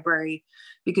the library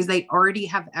because they already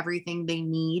have everything they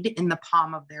need in the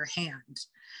palm of their hand.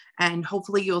 And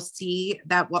hopefully you'll see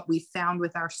that what we found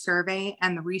with our survey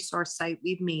and the resource site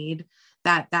we've made,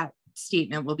 that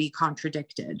statement will be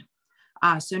contradicted.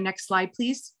 So next slide,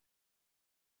 please.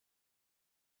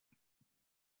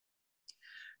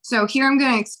 So here I'm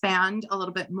going to expand a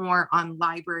little bit more on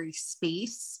library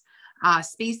space.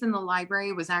 Space in the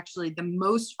library was actually the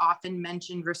most often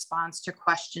mentioned response to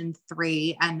question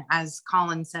 3. And as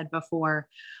Colin said before,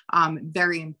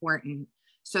 very important.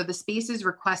 So the spaces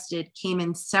requested came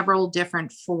in several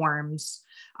different forms.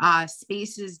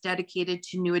 Spaces dedicated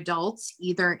to new adults,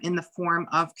 either in the form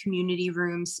of community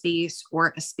room space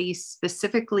or a space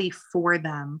specifically for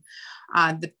them.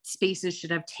 The spaces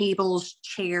should have tables,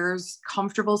 chairs,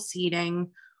 comfortable seating,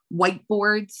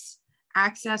 whiteboards,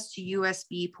 access to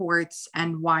USB ports,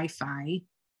 and Wi-Fi.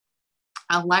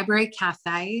 A library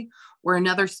cafe, or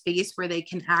another space where they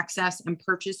can access and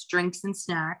purchase drinks and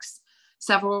snacks.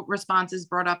 Several responses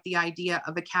brought up the idea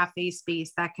of a cafe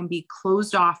space that can be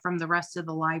closed off from the rest of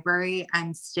the library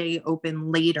and stay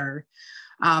open later.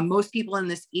 Most people in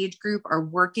this age group are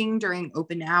working during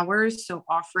open hours, so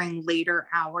offering later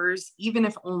hours, even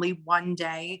if only one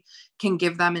day, can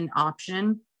give them an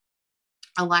option.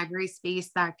 A library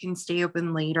space that can stay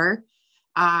open later.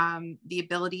 the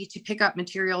ability to pick up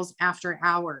materials after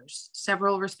hours.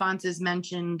 Several responses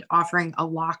mentioned offering a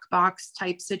lockbox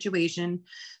type situation,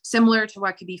 similar to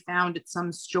what could be found at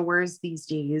some stores these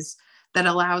days, that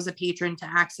allows a patron to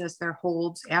access their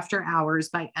holds after hours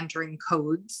by entering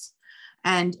codes,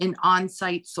 and an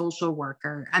on-site social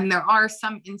worker. And there are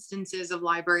some instances of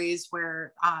libraries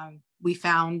where we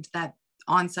found that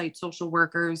on-site social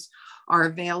workers are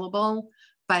available,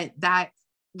 but that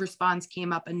response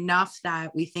came up enough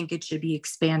that we think it should be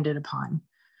expanded upon.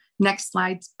 Next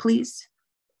slides, please.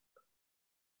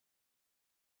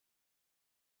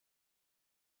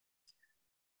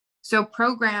 So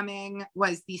programming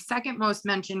was the second most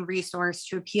mentioned resource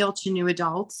to appeal to new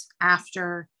adults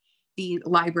after the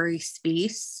library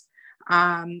space.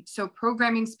 So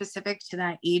programming specific to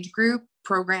that age group,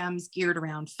 programs geared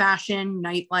around fashion,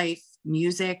 nightlife,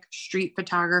 music, street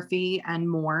photography, and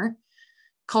more.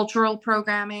 Cultural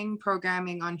programming,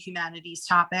 programming on humanities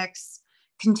topics,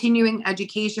 continuing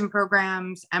education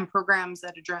programs, and programs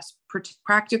that address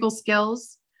practical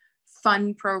skills,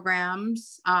 fun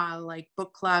programs like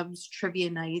book clubs, trivia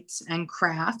nights, and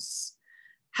crafts,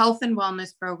 health and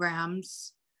wellness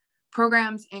programs,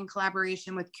 programs in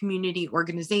collaboration with community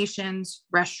organizations,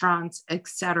 restaurants,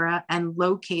 etc., and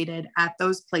located at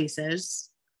those places.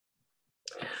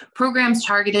 Programs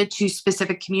targeted to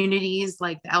specific communities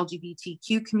like the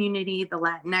LGBTQ community, the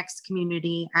Latinx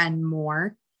community, and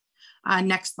more.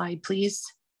 Next slide, please.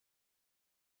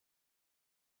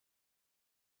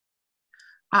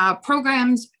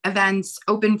 Programs, events,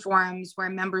 open forums where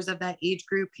members of that age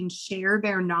group can share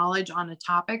their knowledge on a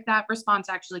topic. That response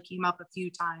actually came up a few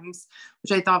times,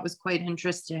 which I thought was quite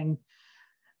interesting.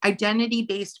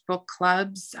 Identity-based book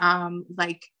clubs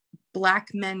like Black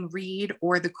Men Read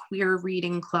or the Queer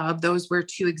Reading Club. Those were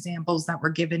two examples that were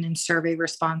given in survey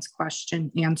response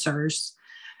question answers.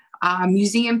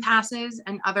 Museum passes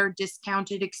and other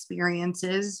discounted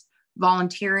experiences,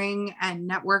 volunteering and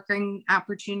networking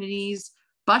opportunities,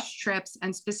 bus trips,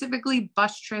 and specifically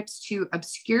bus trips to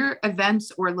obscure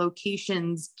events or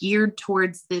locations geared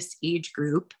towards this age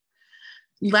group.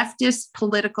 Leftist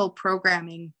political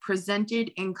programming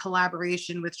presented in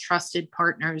collaboration with trusted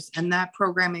partners, and that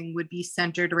programming would be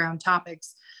centered around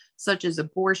topics such as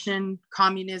abortion,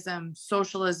 communism,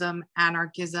 socialism,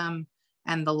 anarchism,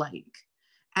 and the like.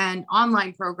 And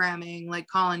online programming, like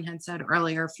Colin had said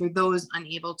earlier, for those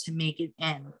unable to make it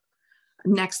in.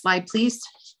 Next slide, please.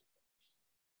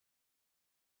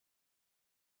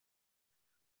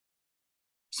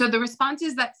 So the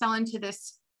responses that fell into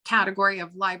this category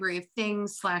of library of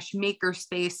things /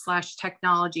 makerspace /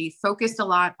 technology focused a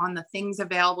lot on the things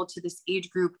available to this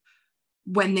age group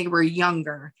when they were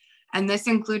younger. And this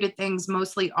included things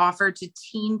mostly offered to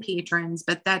teen patrons,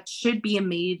 but that should be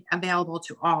made available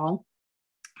to all.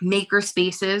 Maker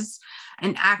spaces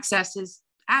and access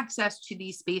to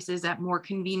these spaces at more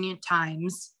convenient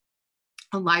times.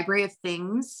 A library of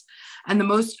things. And the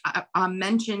most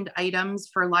mentioned items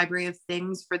for library of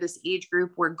things for this age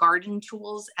group were garden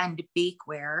tools and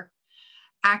bakeware,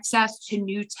 access to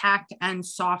new tech and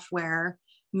software,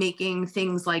 making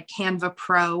things like Canva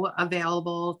Pro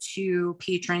available to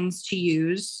patrons to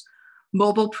use,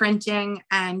 mobile printing,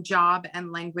 and job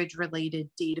and language related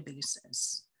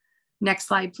databases. Next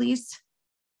slide, please.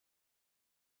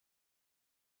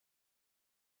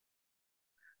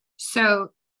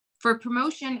 So for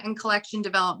promotion and collection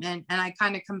development, and I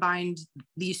kind of combined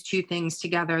these two things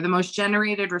together, the most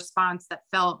generated response that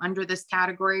fell under this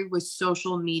category was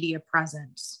social media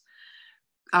presence.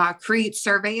 Create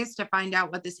surveys to find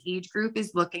out what this age group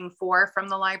is looking for from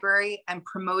the library and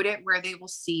promote it where they will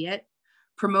see it.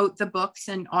 Promote the books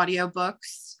and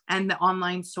audiobooks and the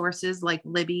online sources like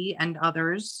Libby and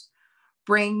others.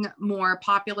 Bring more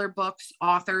popular books,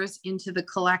 authors into the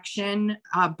collection,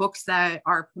 books that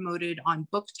are promoted on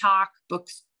Book Talk,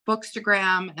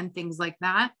 Bookstagram, and things like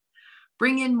that.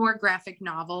 Bring in more graphic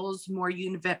novels, more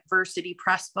university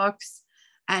press books,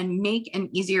 and make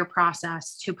an easier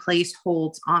process to place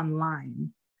holds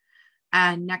online.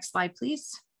 And next slide,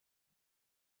 please.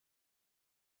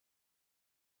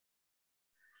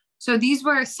 So these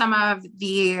were some of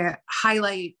the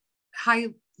highlights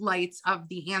of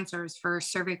the answers for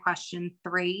survey question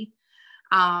 3.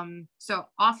 So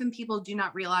often people do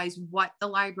not realize what the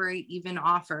library even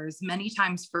offers, many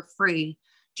times for free,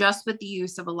 just with the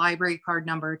use of a library card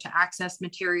number to access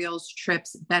materials,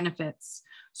 trips, benefits.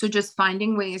 So just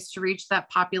finding ways to reach that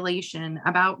population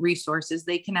about resources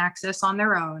they can access on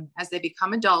their own as they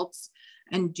become adults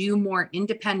and do more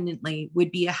independently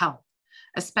would be a help,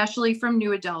 especially from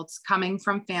new adults coming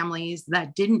from families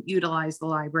that didn't utilize the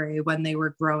library when they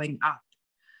were growing up.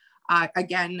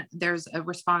 Again, there's a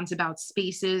response about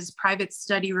spaces, private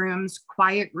study rooms,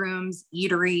 quiet rooms,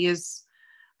 eateries,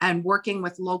 and working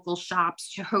with local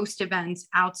shops to host events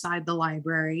outside the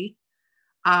library.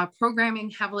 Programming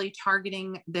heavily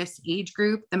targeting this age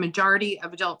group. The majority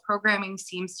of adult programming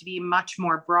seems to be much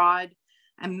more broad,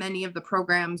 and many of the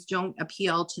programs don't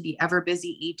appeal to the ever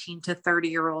busy 18 to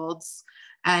 30-year-olds.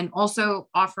 And also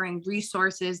offering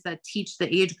resources that teach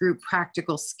the age group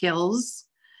practical skills,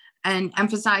 and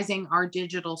emphasizing our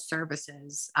digital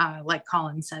services, like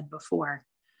Colin said before.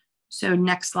 So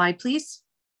next slide, please.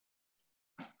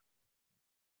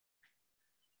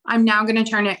 I'm now going to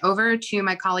turn it over to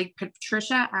my colleague,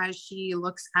 Patricia, as she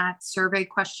looks at survey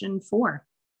question 4.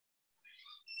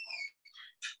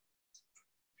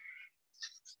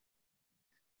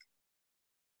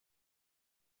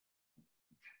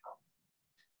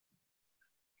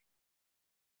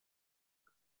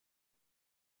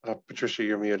 Patricia,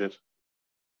 you're muted.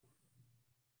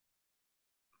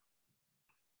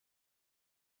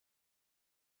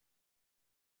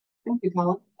 Thank you,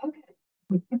 Colin. Okay.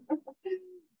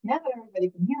 Now that everybody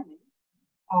can hear me,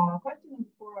 question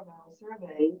 4 of our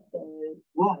survey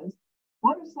was,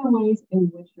 what are some ways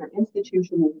in which your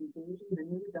institution is engaging the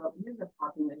new adult user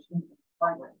population in the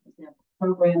library? For example,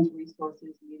 programs,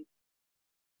 resources, meetings.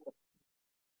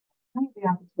 I had the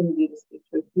opportunity to speak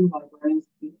to a few librarians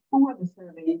before the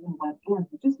survey even went in,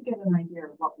 just to get an idea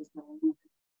of what was going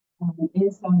on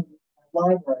in some of the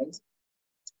libraries.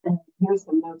 And here's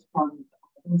some notes from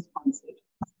those conversations.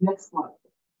 Next slide.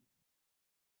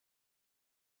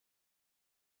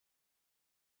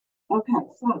 Okay,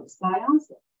 so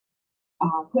SciAsset.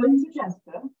 According to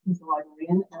Jessica, who's a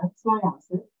librarian at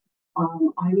SciAsset,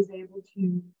 I was able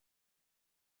to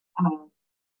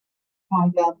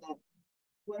find out that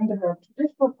one of her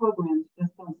traditional programs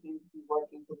just don't seem to be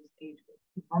working for this age group.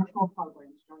 The virtual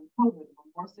programs during COVID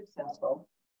were more successful.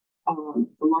 The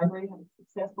library had a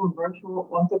successful virtual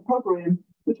author program,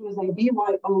 which was a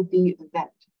BYOB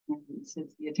event. And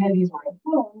since the attendees were at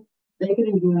home, they could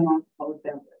enjoy an alcoholic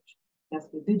beverage.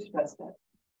 Jessica did stress that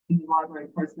the library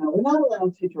personnel were not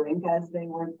allowed to drink as they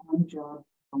were on the job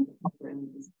on the program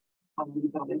the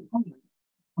building program.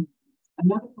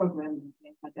 Another program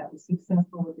that was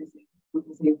successful with this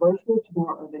was a virtual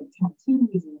tour of a tattoo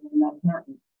museum in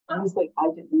Manhattan. Honestly, I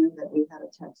didn't know that we had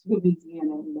a tattoo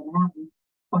museum in Manhattan,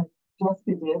 but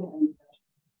Jessica did, and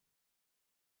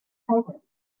program.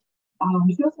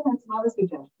 She also had some other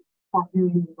suggestions,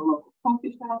 partnering with a local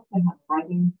coffee shop. They have a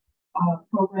writing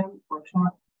program,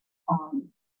 workshop,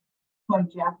 play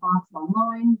Jackbox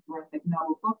online, graphic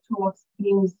novel book talks,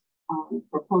 themes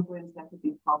for programs that could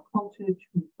be pop culture,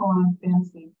 true crime,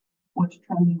 fantasy, what's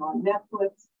trending on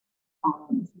Netflix.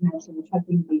 She mentioned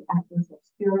checking the actors'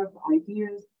 obscure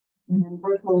ideas, and then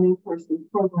virtual and in-person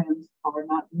programs are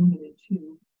not limited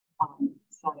to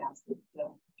SciAsset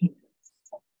patrons.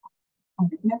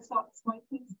 Next slide,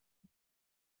 please.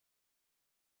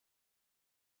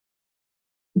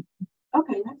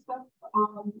 Okay, next up,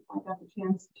 I got the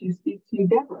chance to speak to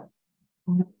Deborah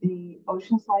at the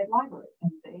Oceanside Library,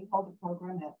 and they held a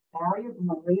program at Barrier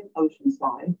Brewery in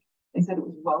Oceanside. They said it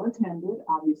was well attended,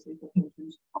 obviously for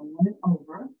patrons 21 and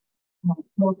over. The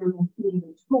program included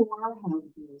a tour, how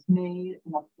the beer is made,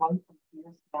 and a flight of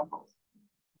beer samples.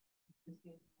 This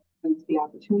gave us the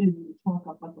opportunity to talk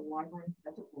about the library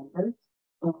had to offer.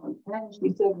 And she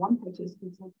said one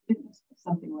participant said, "Goodness,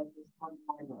 something like this on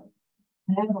the library."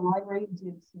 And the library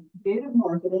did some creative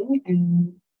marketing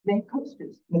and made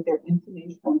posters with their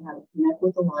information on how to connect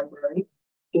with the library,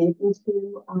 gave them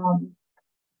to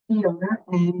the owner,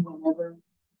 and whenever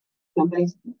somebody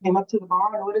came up to the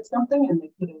bar and ordered something and they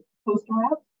put a poster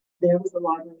out, there was the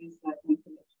library's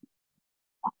information.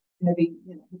 Maybe,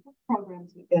 put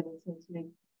programs together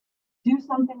to do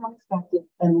something unexpected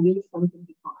and leave something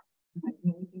behind. And I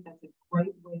really think that's a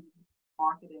great way to do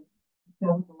marketing to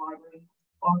show what the library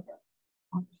offer.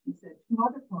 She said 2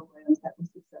 other programs that were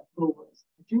successful was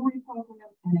a jewelry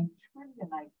program and a trivia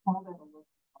night called at a local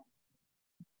time.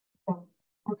 So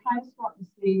we're kind of starting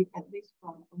to see, at least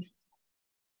from Oceanside,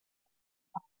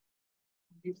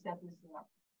 you've set this up,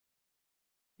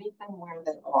 meet them where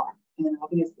they are. And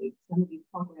obviously, some of these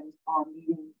programs are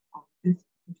meeting this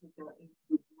particular age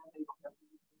group where they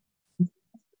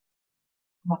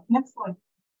are. Next slide.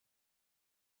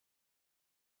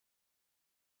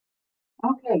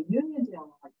 Okay,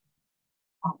 Uniondale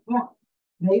Library. Well,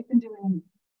 they've been doing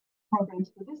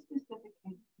programs for this specific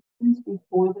age since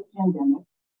before the pandemic.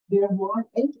 Their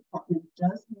age department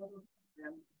does have a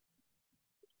program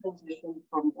transition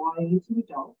from YA to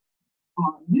adult.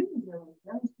 Uniondale is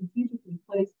very strategically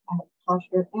placed at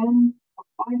Posher and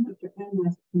Findhunter and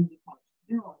West Community College.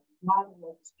 There are lot of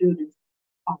local students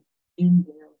in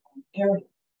their area.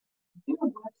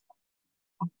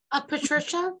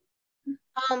 Patricia,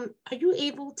 are you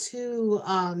able to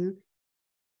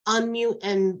unmute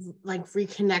and like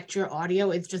reconnect your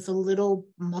audio? It's just a little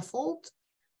muffled.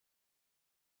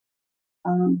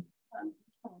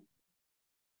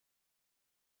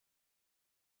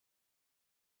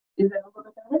 Is that a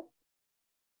little better?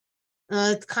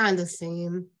 It's kind of the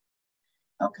same.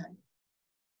 Okay.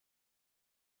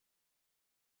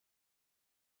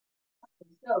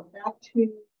 So back to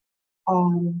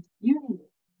Union.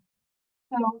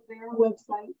 So their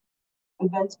website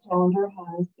events calendar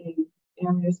has a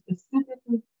area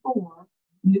specifically for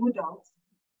new adults.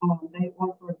 They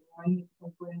offer a variety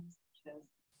of programs such as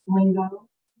lingo,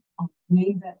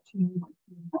 name that tune,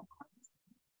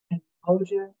 and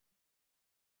Moja,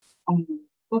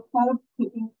 book club,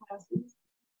 cooking classes,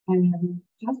 and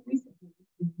just recently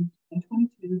in 2022,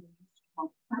 they used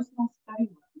personal study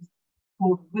rooms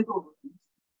called wiggle rooms.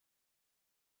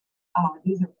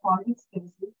 These are private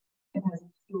spaces. It has a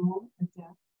stool, a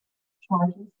desk,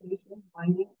 charging station,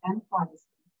 lighting, and privacy.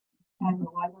 And the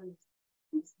library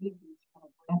received these from a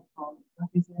grant from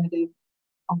Representative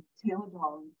Taylor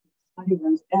Darling study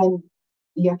rooms and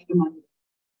the extra money.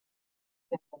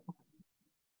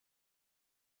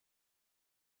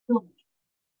 So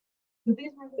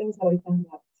these were things that I found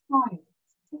out trying.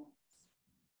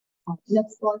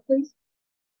 Next slide, please.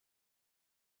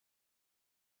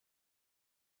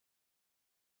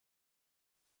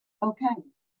 Okay,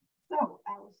 so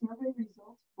our survey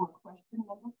results for question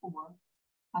number 4.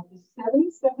 Of the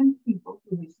 77 people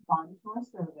who responded to our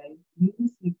survey, we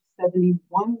received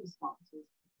 71 responses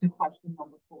to question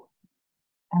number 4.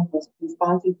 And those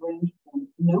responses ranged from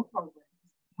no programs,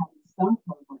 having some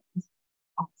programs.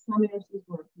 Some answers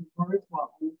were converted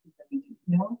while others that we didn't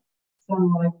know.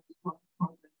 Some libraries taught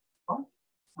programs that worked,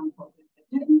 some programs that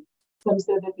didn't. Some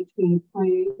said that between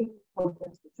creating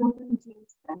programs for children,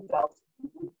 teens, and adults,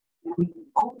 and even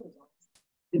older adults,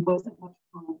 there wasn't much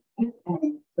time, if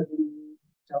any, for the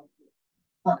adult group.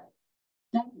 But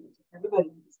thank you to everybody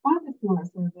who responded to our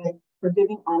survey for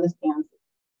giving honest answers.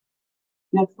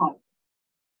 Next slide.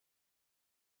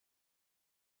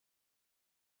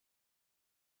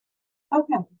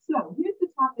 Okay, so here's the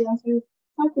top answers,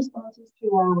 top responses to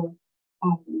our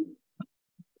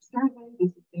survey.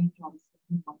 This is based on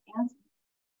 71 answers.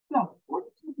 So 42%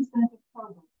 of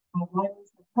programs,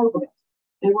 libraries have programs.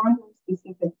 They weren't very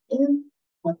specific in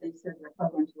what they said their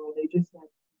programs were. They just said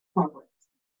programs.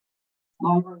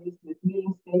 Libraries with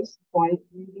meeting space, quiet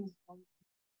reading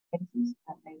spaces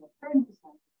that made up 30%.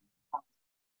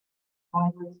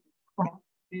 Libraries with craft,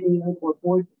 video, or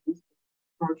board games,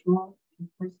 virtual,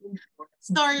 in-person.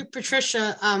 Sorry,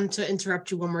 Patricia, to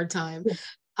interrupt you one more time.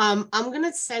 I'm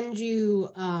gonna send you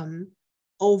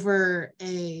over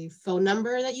a phone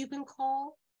number that you can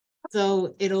call.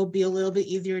 So it'll be a little bit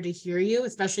easier to hear you,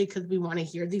 especially because we want to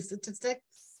hear these statistics.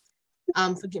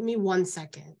 So give me 1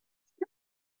 second.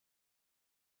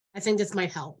 I think this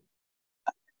might help.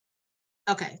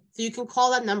 Okay, so you can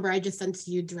call that number I just sent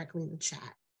to you directly in the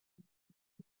chat.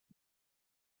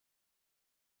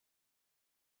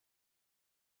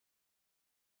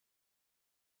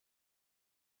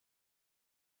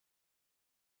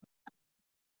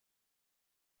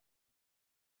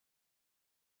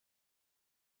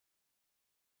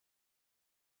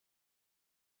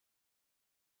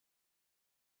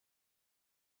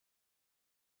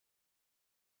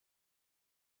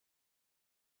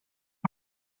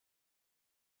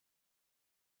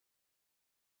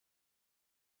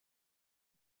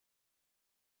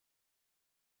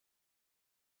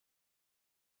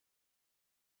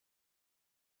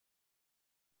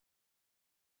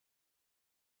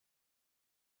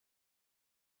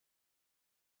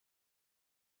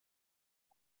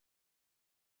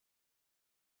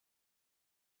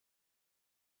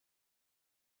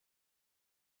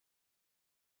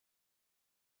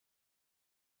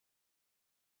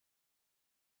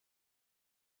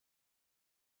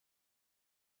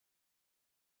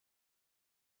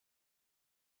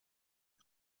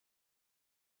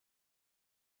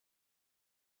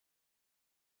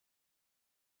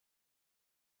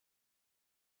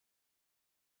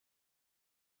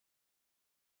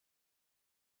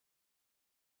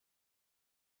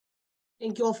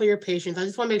 Thank you all for your patience. I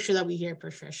just want to make sure that we hear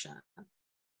Patricia.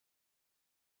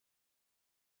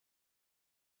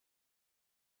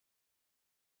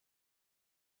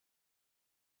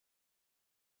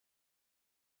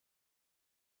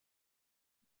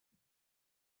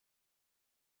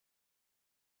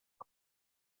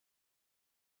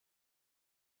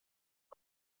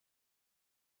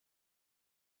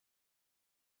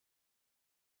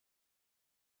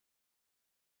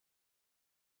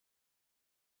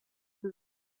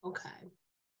 Okay.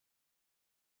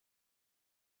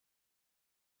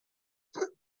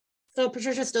 So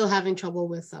Patricia's still having trouble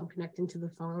with connecting to the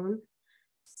phone.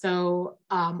 So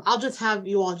I'll just have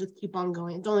you all just keep on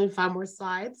going. It's only 5 more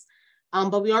slides,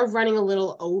 but we are running a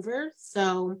little over.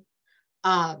 So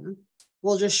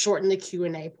we'll just shorten the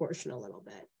Q&A portion a little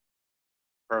bit.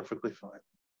 Perfectly fine.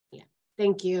 Yeah,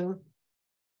 thank you.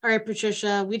 All right,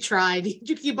 Patricia, we tried.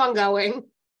 You keep on going.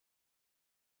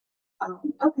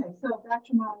 Okay, so back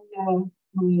to my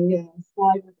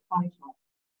slide with the pie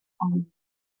chart.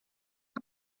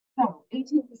 So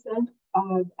 18%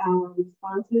 of our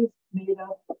responses made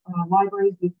up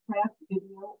libraries with craft,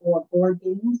 video, or board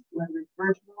games, whether it's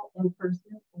virtual, in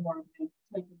person, or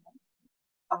taken.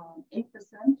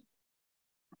 8%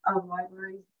 of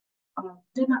libraries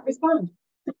did not respond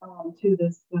to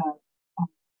this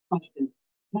question.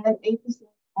 And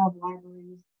 8% of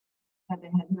libraries said they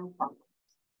had no programs.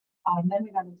 Then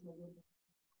we got into a little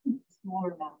bit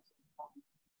smaller amounts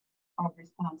of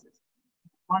responses.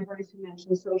 Libraries who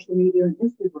mentioned social media and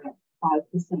Instagram,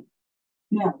 5%.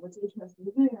 Now, what's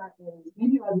interesting there is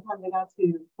maybe by the time they got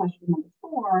to question number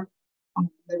 4,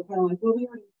 they were kind of like, well, we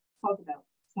already talked about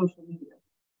social media.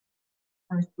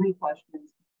 First 3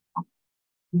 questions,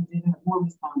 we did have more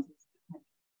responses.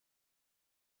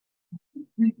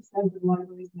 3% of the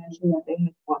libraries mentioned that they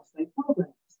had website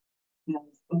programs. Now,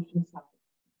 the social side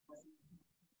was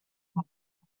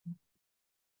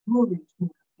moving to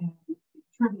and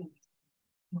trivia.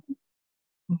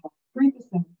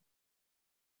 3%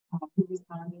 who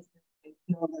responded that they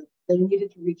feel that they needed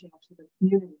to reach out to the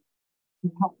community to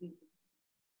help people.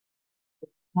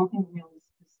 Nothing really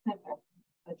specific,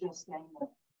 but just saying that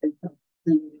they felt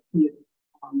they needed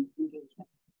community engagement.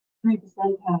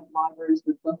 3% had libraries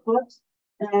with book clubs,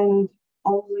 and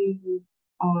only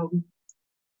 1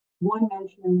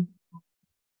 mentioned,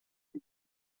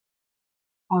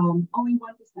 only 1%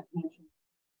 mentioned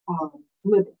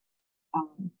living.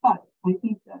 But I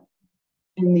think that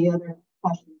in the other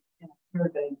questions in a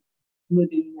survey,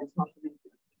 living and social media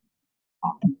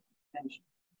mentioned.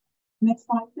 Next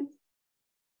slide, please.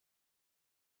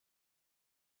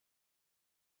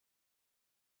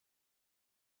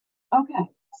 Okay,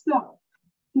 so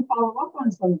to follow up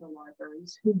on some of the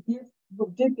libraries who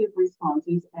did give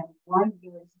responses and weren't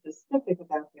very specific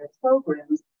about their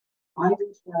programs, I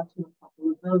reached out to a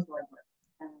couple of those libraries.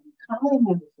 And Colleen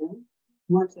Henderson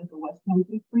works at the West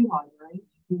County Free Library.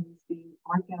 She's the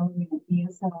art gallery and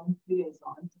ESL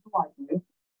liaison to the library.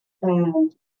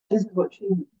 And this is what she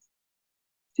means.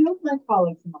 2 of my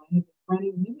colleagues and I have been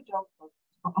running new adult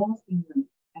programs for almost a year,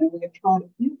 and we have tried a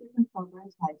few different program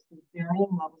types with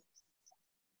varying levels of success.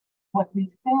 What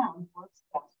we found works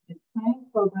best is planning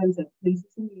programs at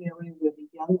places in the area where the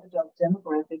young adult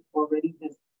demographic already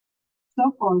visits.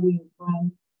 So far, we have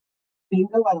run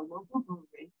bingo at a local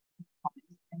brewery,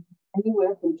 and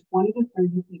anywhere from 20 to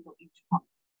 30 people each time.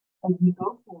 As we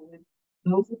go forward,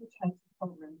 those are the types of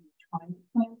programs we're trying to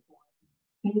plan for.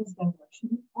 Things that are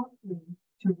cheap or free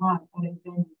to run at a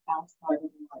venue outside of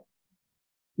the library.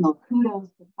 Now, kudos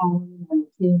to Colleen and the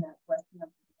team at West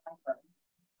Hampton Library.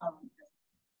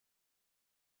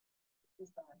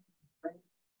 Right?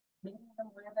 Meeting them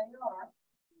where they are.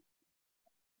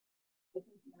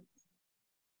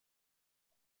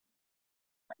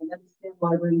 I understand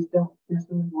libraries don't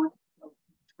necessarily want to go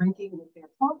drinking with their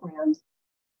programs,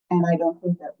 and I don't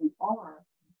think that we are,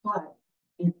 but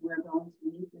if we're going to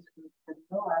meet this group that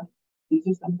we are, these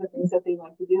are some of the things that they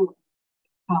like to do.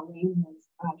 Colleen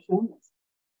has shown us.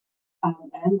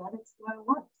 And that it's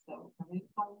works. So I think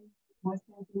Colleen was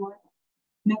going to work.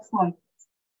 Next slide, please.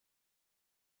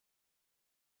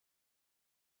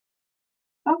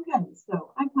 Okay,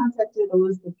 so I contacted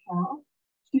Elizabeth Carroll.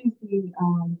 She's the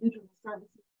digital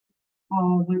services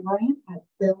librarian at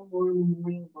Belmore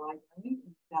Memorial Library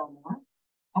in Belmore.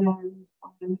 And on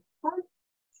her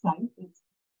site,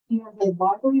 she has a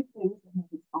library of things that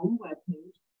has its own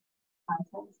webpage,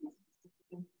 contents and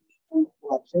specific information on the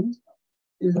collections.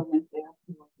 There's a link there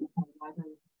to the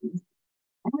library of things.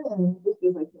 And this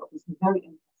is, I thought, was very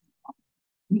interesting.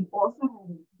 We also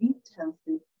have a deep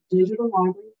tested digital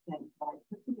library of things that I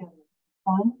put together a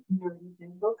fun, nerdy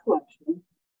digital collection.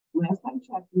 Last I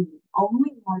checked, we the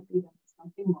only library that has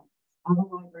something like this. Other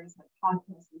libraries have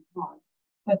podcasts and blogs,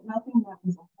 but nothing that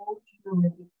was a whole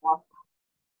curated walk.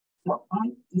 So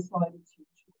I decided to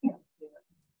share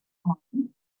their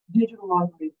digital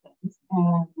library of things,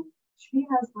 and she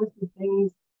has listed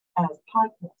things as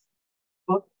podcasts,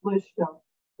 book list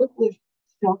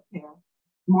shelf care,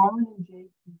 Marlon and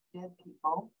Jake Dead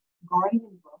People,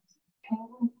 Guardian Books,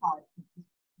 Penguin Podcasts,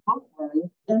 Book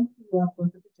Worry, NPR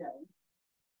Book of the Day.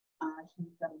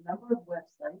 She's got a number of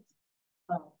websites,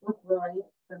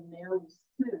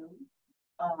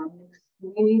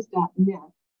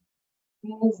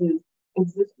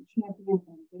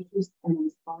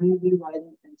 review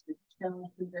writing and to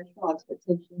challenge conventional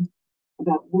expectations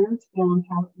about where it's found,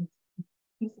 how it makes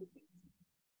piece of things.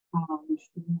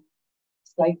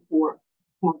 Site for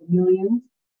millions,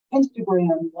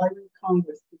 Instagram, Library of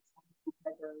Congress,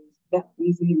 libraries, Vet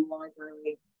Museum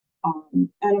Library, and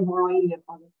a variety of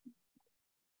other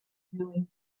really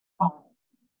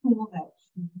cool that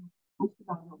she posted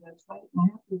on her website. And I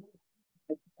have to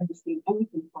I've never seen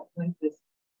anything quite like this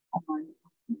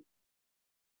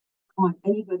on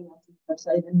anybody else's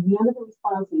website. And none of the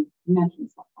responses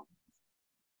mentioned something.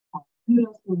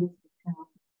 Kudos to Mr.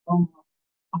 Town,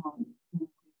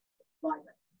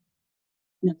 library.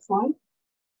 Next slide.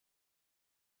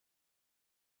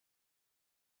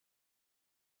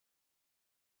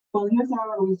 Well, here's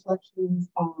our reflections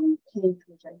page,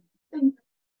 which I think,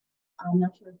 I'm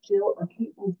not sure if Jill or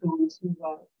Caitlin's going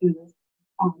to do this,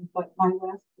 but my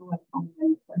last thought on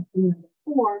question number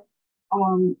 4,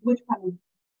 which kind of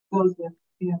goes with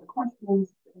the other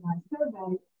questions in my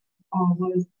survey,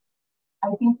 was I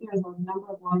think there's a number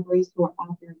of libraries who are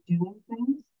out there doing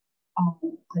things. I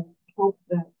hope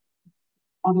that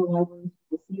other libraries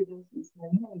will see this and say,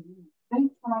 hey, they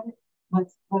tried it, let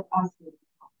us do it.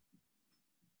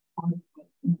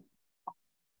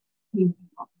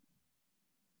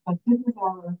 But this is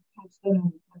our capstone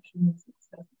and reflection and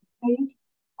success page.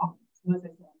 So as I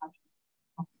said, I'm not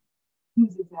sure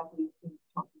who's exactly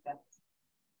talking about this.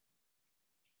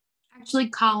 Actually,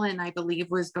 Colin, I believe,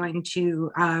 was going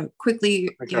to quickly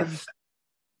give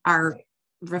our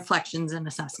reflections and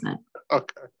assessment.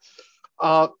 Okay.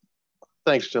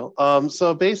 Thanks, Jill.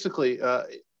 So basically,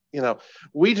 you know,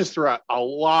 we just threw out a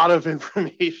lot of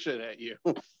information at you.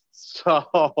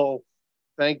 So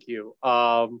thank you.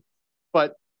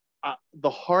 But the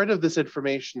heart of this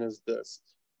information is this.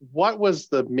 What was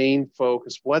the main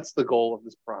focus? What's the goal of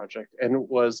this project? And it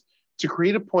was to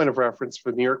create a point of reference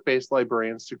for New York-based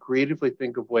librarians to creatively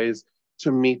think of ways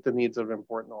to meet the needs of an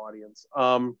important audience.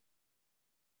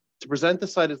 To present the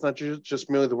site is not just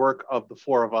merely the work of the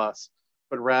 4 of us,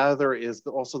 but rather is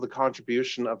also the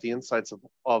contribution of the insights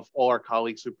of all our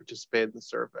colleagues who participated in the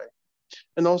survey.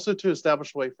 And also to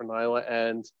establish a way for NYLA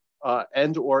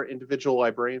and or individual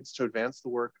librarians to advance the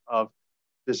work of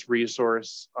this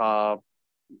resource,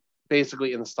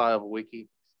 basically in the style of a wiki,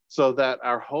 so that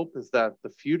our hope is that the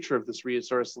future of this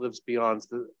resource lives beyond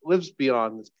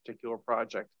this particular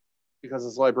project. Because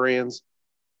as librarians,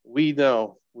 we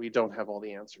know we don't have all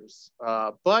the answers.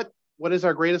 But what is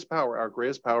our greatest power? Our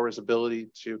greatest power is ability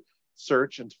to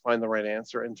search and to find the right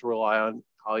answer and to rely on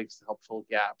colleagues to help fill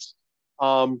gaps.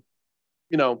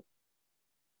 You know,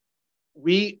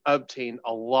 we obtained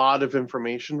a lot of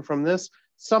information from this,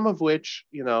 some of which,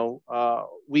 you know,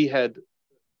 we had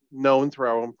known through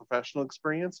our own professional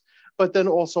experience, but then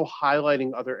also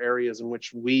highlighting other areas in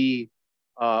which we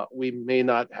may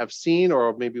not have seen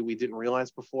or maybe we didn't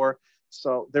realize before.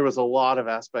 So there was a lot of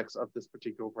aspects of this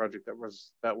particular project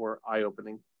that were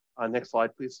eye-opening. Next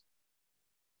slide, please.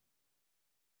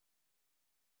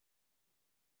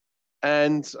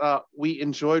 And we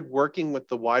enjoyed working with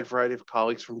the wide variety of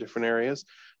colleagues from different areas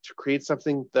to create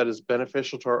something that is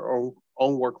beneficial to our own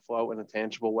workflow in a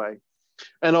tangible way.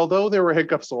 And although there were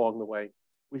hiccups along the way,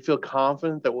 we feel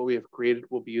confident that what we have created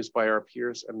will be used by our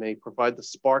peers and may provide the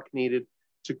spark needed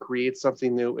to create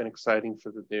something new and exciting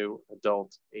for the new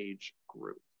adult age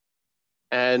group.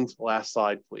 And last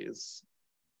slide, please.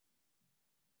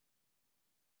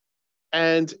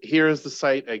 And here's the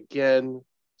site again.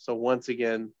 So once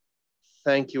again,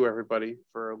 thank you everybody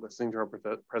for listening to our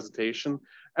presentation.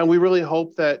 And we really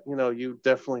hope that, you know, you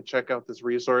definitely check out this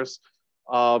resource.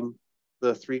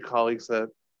 The 3 colleagues that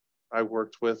I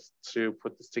worked with to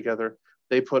put this together,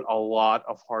 they put a lot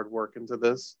of hard work into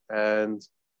this, and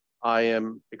I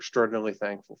am extraordinarily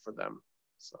thankful for them.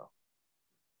 So.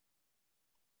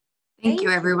 Thank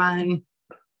you, everyone.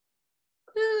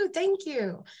 Ooh, thank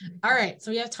you. All right,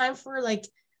 so we have time for like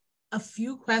a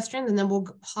few questions, and then we'll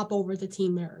hop over to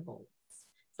Team Marigolds.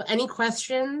 So any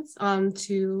questions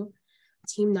to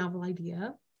Team Novel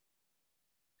Idea?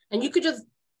 And you could just,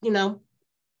 you know,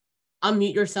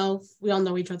 unmute yourself. We all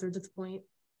know each other at this point.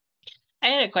 I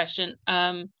had a question.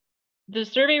 The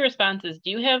survey responses,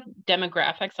 do you have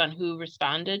demographics on who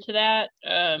responded to that?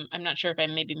 I'm not sure if I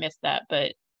maybe missed that,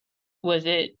 but was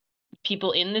it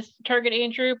people in this target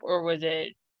age group, or was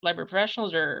it library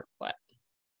professionals, or what?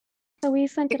 So we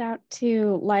sent it out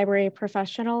to library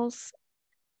professionals,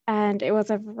 and it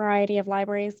was a variety of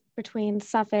libraries between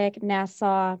Suffolk,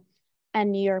 Nassau,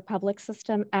 and New York Public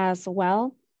System as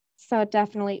well. So it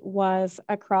definitely was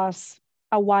across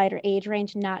a wider age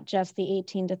range, not just the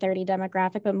 18 to 30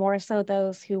 demographic, but more so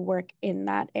those who work in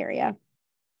that area.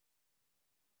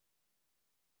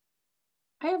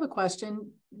 I have a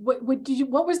question. What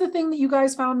was the thing that you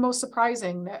guys found most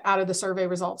surprising out of the survey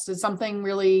results? Did something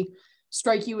really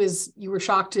strike you as you were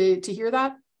shocked to hear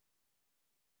that?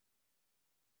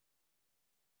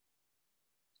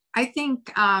 I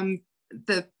think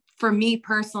for me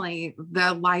personally,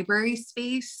 the library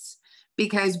space,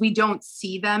 because we don't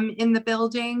see them in the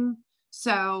building.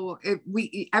 So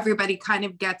everybody kind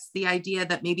of gets the idea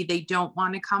that maybe they don't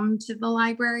want to come to the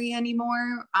library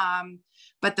anymore.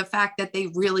 But the fact that they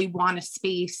really want a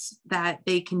space that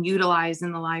they can utilize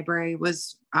in the library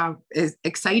is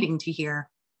exciting to hear.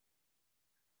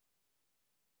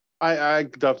 I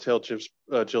dovetail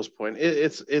Jill's point.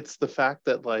 It's the fact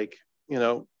that, like, you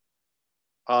know,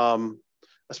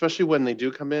 especially when they do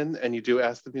come in and you do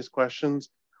ask them these questions,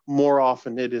 more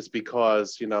often it is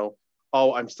because, you know,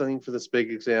 oh, I'm studying for this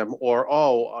big exam, or,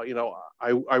 oh, you know,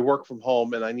 I work from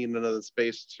home and I need another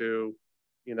space to,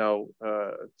 you know,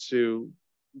 do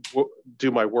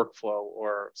my workflow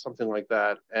or something like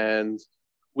that. And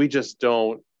we just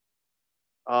don't,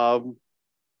 at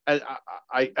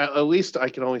least I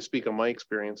can only speak on my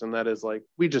experience, and that is, like,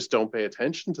 we just don't pay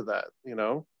attention to that, you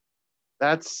know.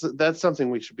 That's something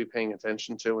we should be paying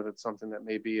attention to, and it's something that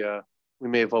maybe we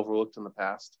may have overlooked in the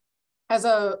past. As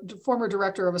a former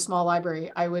director of a small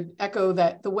library, I would echo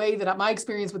that the way that my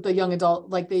experience with the young adult,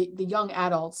 like the young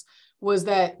adults, was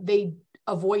that they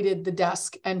avoided the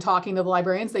desk and talking to the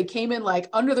librarians. They came in like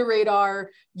under the radar,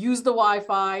 used the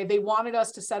Wi-Fi. They wanted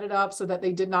us to set it up so that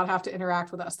they did not have to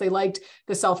interact with us. They liked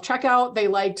the self-checkout. They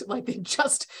liked, like,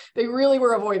 they really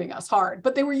were avoiding us hard,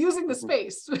 but they were using the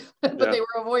space, but yeah, they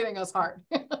were avoiding us hard.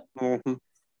 Mm-hmm.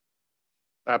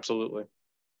 Absolutely.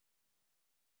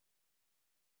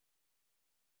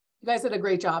 You guys did a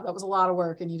great job. That was a lot of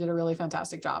work, and you did a really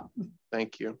fantastic job.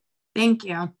 Thank you. Thank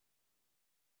you.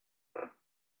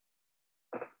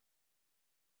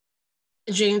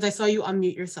 James, I saw you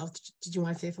unmute yourself. Did you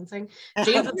want to say something?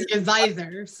 James is the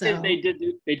advisor. So they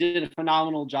did a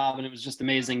phenomenal job, and it was just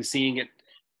amazing seeing it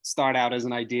start out as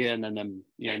an idea and then them,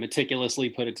 you know, meticulously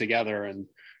put it together. And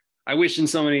I wish in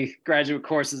so many graduate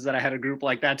courses that I had a group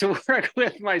like that to work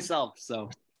with myself. So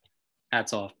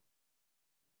hats off.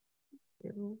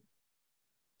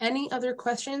 Any other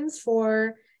questions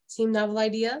for Team Novel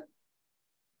Idea?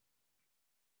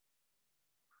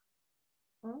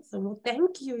 Awesome. Well,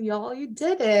 thank you, y'all. You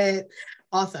did it.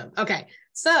 Awesome. Okay.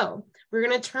 So we're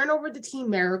going to turn over to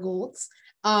Team Marigolds.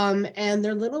 And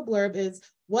their little blurb is,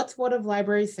 what's one of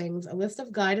library things? A list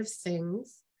of guide of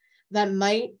things that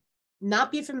might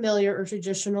not be familiar or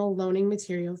traditional loaning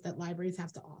materials that libraries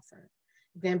have to offer.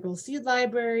 Example, seed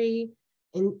library,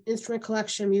 instrument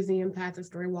collection, museum packs,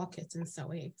 story wall kits, and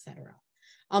sewing, etc.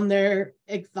 Their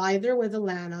advisor was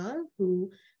Alana, who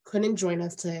couldn't join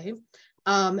us today.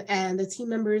 And the team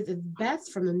members is Beth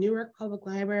from the Newark Public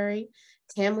Library,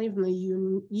 Tamley from the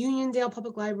Uniondale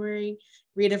Public Library,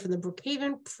 Rita from the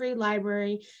Brookhaven Free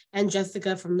Library, and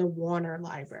Jessica from the Warner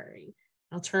Library.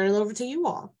 I'll turn it over to you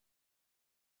all.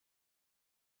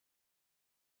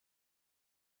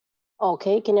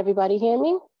 Okay, can everybody hear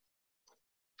me?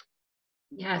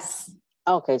 Yes.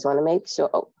 Okay, so I want to make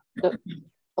sure.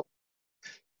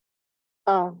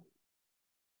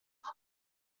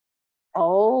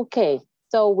 Okay,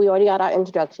 so we already got our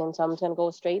introduction, so I'm just going to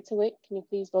go straight to it. Can you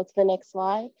please go to the next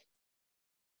slide?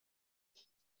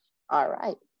 All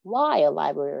right, why a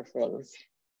library of things?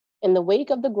 In the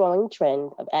wake of the growing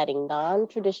trend of adding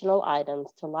non-traditional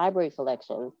items to library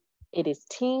collections, it is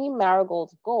Team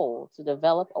Marigold's goal to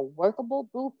develop a workable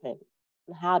blueprint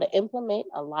on how to implement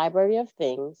a library of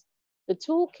things. The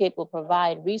toolkit will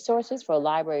provide resources for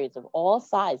libraries of all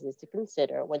sizes to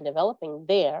consider when developing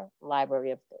their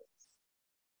library of things.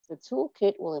 The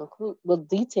toolkit will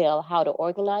detail how to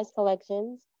organize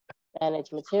collections,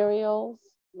 manage materials,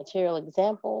 material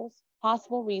examples,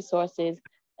 possible resources,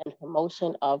 and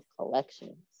promotion of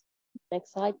collections.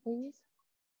 Next slide, please.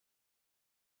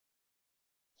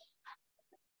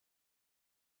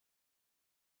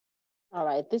 All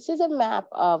right, this is a map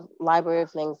of library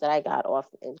of things that I got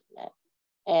off the internet.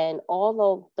 And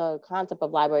although the concept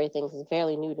of library of things is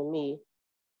fairly new to me,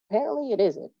 apparently it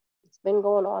isn't. It's been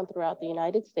going on throughout the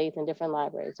United States in different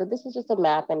libraries. So this is just a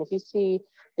map, and if you see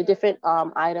the different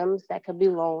items that could be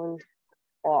loaned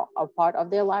or a part of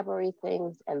their library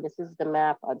things, and this is the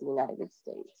map of the United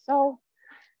States. So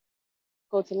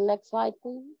go to the next slide,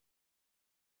 please.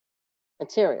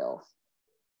 Materials.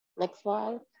 Next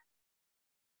slide.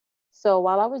 So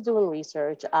while I was doing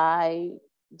research, I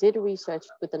did research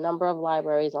with a number of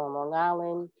libraries on Long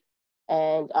Island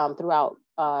and throughout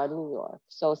New York.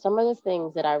 So some of the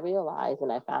things that I realized,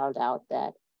 and I found out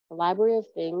that the library of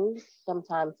things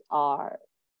sometimes are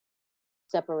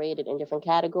separated in different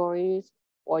categories,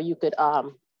 or you could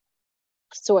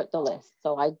sort the list.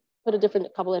 So I put a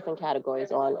couple of different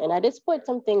categories on, and I just put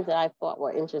some things that I thought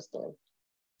were interesting.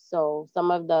 So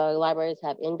some of the libraries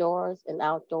have indoors and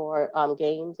outdoor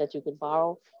games that you could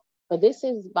borrow, but this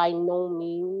is by no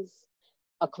means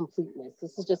a completeness.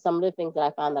 This is just some of the things that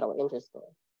I found that were interesting.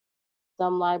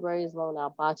 Some libraries loan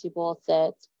out bocce ball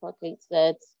sets, croquet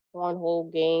sets,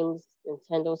 cornhole games,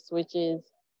 Nintendo Switches,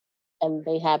 and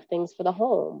they have things for the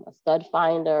home, a stud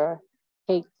finder,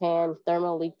 cake pan,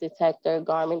 thermal leak detector,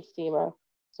 garment steamer.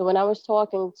 So when I was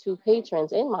talking to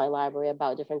patrons in my library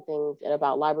about different things and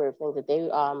about library of things that they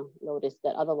noticed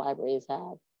that other libraries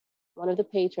have, one of the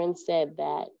patrons said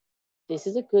that this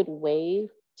is a good way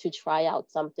to try out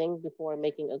something before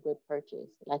making a good purchase.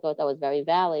 And I thought that was very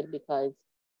valid because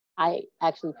I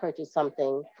actually purchased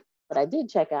something that I did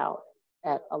check out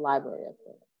at a library of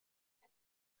things.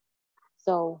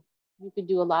 So you could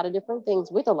do a lot of different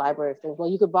things with a library of things. Well,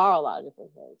 you could borrow a lot of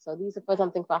different things. So these are for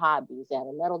something for hobbies. They have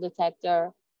a metal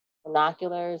detector,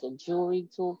 binoculars, a jewelry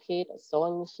toolkit, a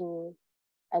sewing machine,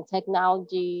 and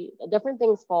technology. Different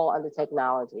things fall under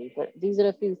technology, but these are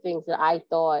the few things that I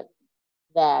thought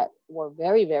that were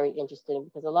very, very interesting,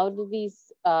 because a lot of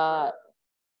these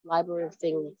library of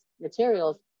things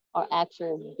materials are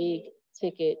actual big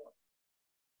ticket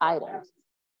items.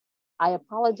 I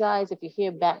apologize if you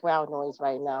hear background noise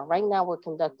right now. Right now we're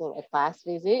conducting a class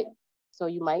visit, so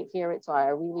you might hear it. So I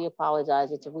really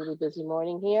apologize. It's a really busy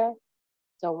morning here.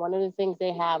 So one of the things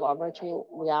they have are virtual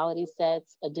reality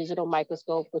sets, a digital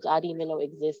microscope, which I didn't even know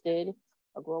existed,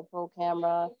 a GoPro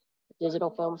camera, a digital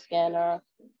film scanner.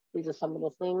 These are some of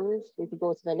the things. We could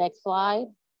go to the next slide.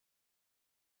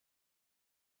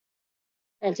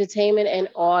 Entertainment and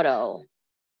auto.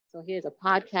 So here's a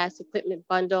podcast equipment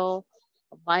bundle,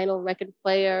 a vinyl record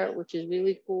player, which is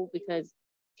really cool because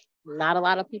not a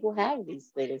lot of people have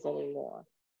these things anymore.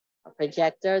 A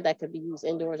projector that could be used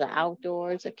indoors or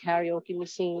outdoors, a karaoke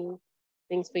machine,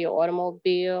 things for your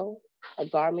automobile, a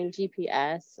Garmin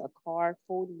GPS, a car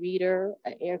code reader,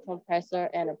 an air compressor,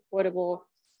 and a portable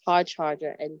car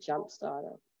charger and jump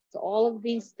starter. So all of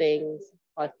these things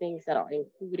are things that are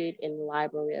included in the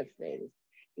library of things.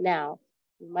 Now,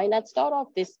 you might not start off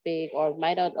this big, or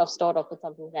might not have started off with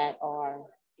something that are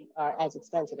as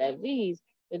expensive as these,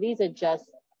 but these are just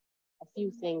a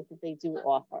few things that they do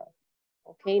offer.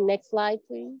 Okay, next slide,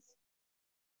 please.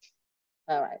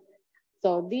 All right.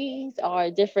 So these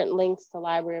are different links to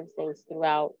library of things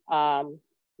throughout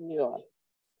New York.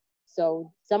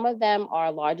 So some of them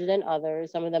are larger than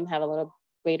others. Some of them have a little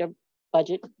greater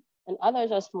budget, and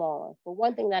others are smaller. But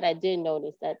one thing that I did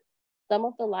notice that some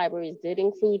of the libraries did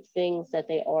include things that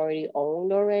they already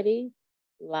owned already.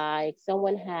 Like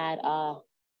someone had a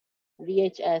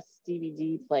VHS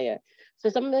DVD player. So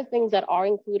some of the things that are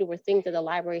included were things that the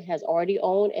library has already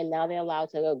owned, and now they're allowed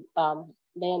to,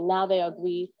 they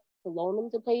agree to loan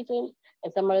them to patrons,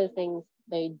 and some of the things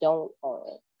they don't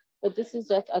own. But this is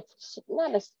just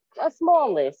a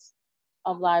small list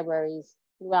of libraries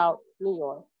throughout New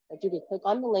York that you can click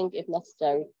on the link if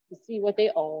necessary to see what they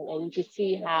own, and you can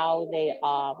see how they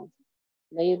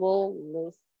label,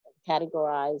 list,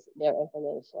 categorize their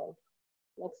information.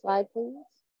 Next slide, please.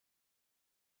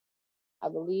 I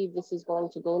believe this is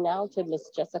going to go now to Miss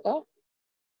Jessica.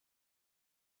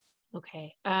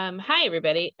 Okay. Hi,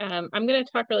 everybody. I'm going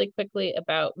to talk really quickly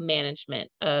about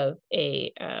management of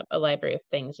a library of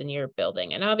things in your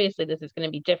building. And obviously, this is going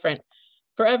to be different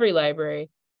for every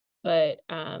library, but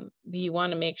you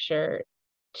want to make sure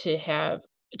to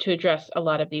address a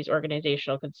lot of these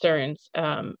organizational concerns.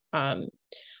 A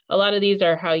lot of these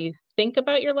are how you think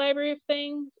about your library of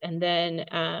things, and then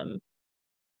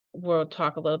we'll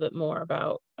talk a little bit more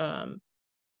about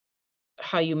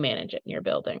how you manage it in your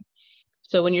building.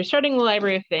 So when you're starting the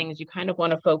library of things, you kind of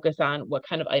want to focus on what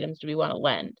kind of items do we want to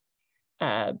lend.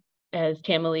 As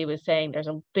Tamalee was saying, there's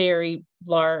a very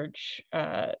large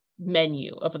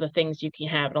menu of the things you can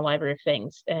have in a library of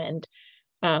things. And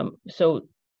so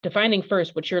defining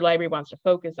first what your library wants to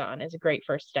focus on is a great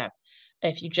first step.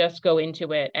 If you just go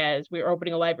into it as we're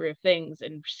opening a library of things,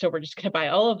 and so we're just going to buy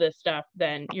all of this stuff,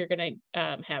 then you're going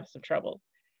to have some trouble.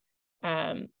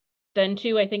 Then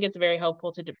too, I think it's very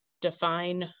helpful to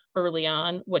define early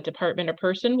on what department or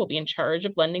person will be in charge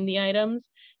of lending the items.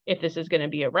 If this is going to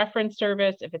be a reference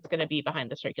service, if it's going to be behind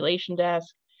the circulation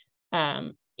desk,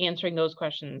 answering those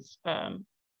questions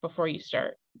before you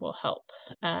start will help.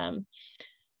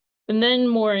 And then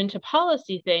more into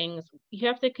policy things, you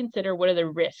have to consider what are the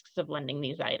risks of lending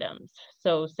these items.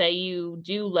 So say you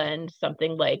do lend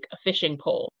something like a fishing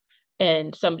pole,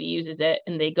 and somebody uses it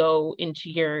and they go into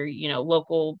your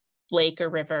local lake or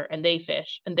river and they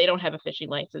fish and they don't have a fishing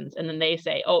license, and then they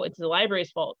say, oh, it's the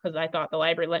library's fault because I thought the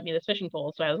library lent me this fishing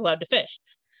pole, so I was allowed to fish.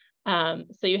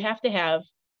 So you have to have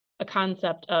a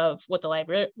concept of what the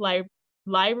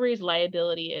library's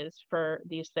liability is for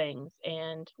these things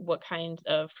and what kinds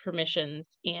of permissions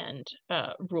and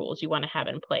rules you want to have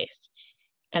in place.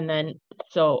 And then,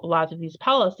 so lots of these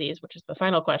policies, which is the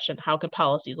final question, how could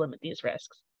policies limit these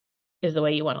risks, is the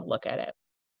way you want to look at it.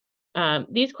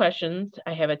 These questions,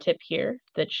 I have a tip here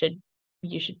that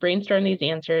you should brainstorm these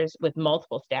answers with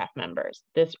multiple staff members.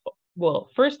 This will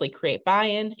firstly create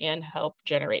buy-in and help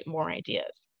generate more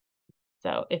ideas.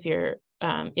 So if you're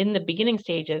in the beginning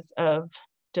stages of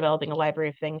developing a library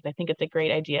of things, I think it's a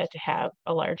great idea to have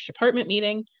a large department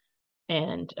meeting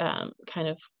and kind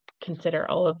of consider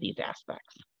all of these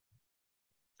aspects.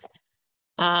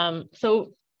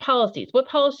 So policies, what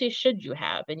policies should you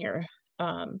have in your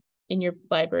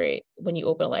library when you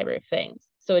open a library of things?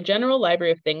 So a general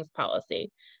library of things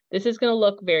policy. This is going to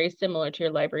look very similar to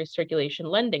your library circulation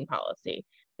lending policy.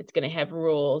 It's going to have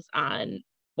rules on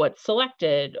what's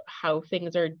selected, how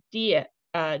things are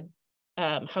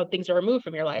how things are removed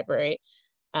from your library.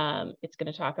 It's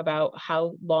going to talk about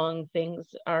how long things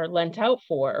are lent out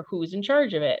for, who's in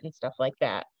charge of it, and stuff like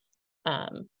that.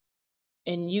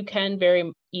 And you can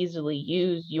very easily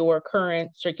use your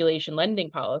current circulation lending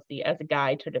policy as a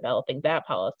guide to developing that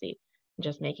policy, and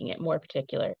just making it more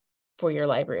particular for your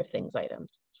library of things items.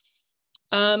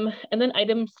 And then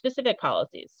item-specific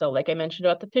policies. So like I mentioned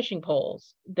about the fishing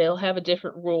poles, they'll have a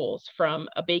different rules from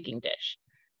a baking dish.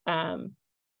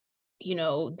 You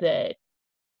know, that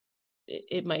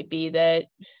it might be that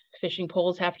fishing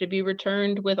poles have to be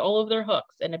returned with all of their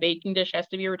hooks, and a baking dish has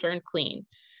to be returned clean.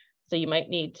 So you might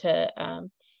need to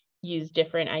use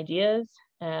different ideas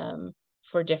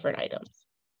for different items.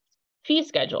 Fee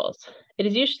schedules. It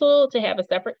is useful to have a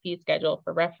separate fee schedule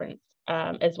for reference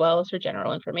as well as for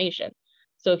general information.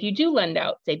 So if you do lend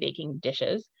out, say, baking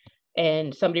dishes,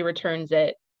 and somebody returns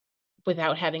it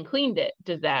without having cleaned it,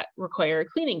 does that require a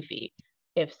cleaning fee?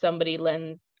 If somebody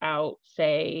lends out,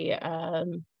 say,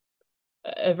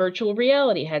 a virtual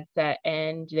reality headset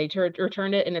and they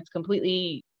return it and it's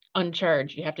completely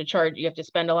uncharged, you have to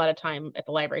spend a lot of time at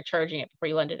the library charging it before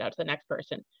you lend it out to the next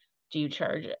person. Do you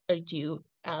charge, or do you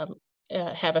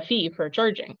have a fee for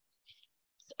charging?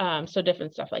 So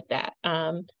different stuff like that.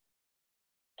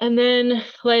 And then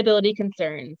liability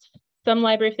concerns. Some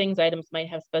library of things items might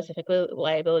have specific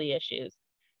liability issues,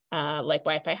 like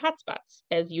Wi-Fi hotspots.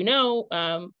 As you know,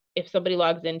 if somebody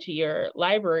logs into your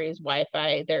library's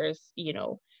Wi-Fi, there's, you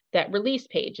know, that release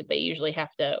page that they usually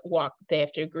have to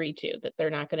agree to, that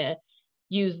they're not going to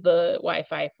use the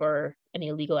Wi-Fi for any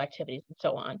illegal activities and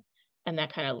so on. And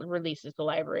that kind of releases the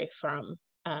library from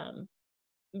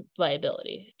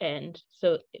liability. And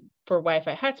so for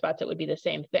Wi-Fi hotspots, it would be the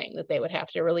same thing, that they would have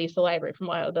to release the library from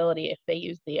liability if they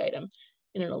use the item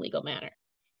in an illegal manner.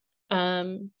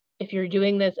 If you're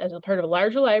doing this as a part of a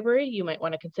larger library, you might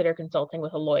want to consider consulting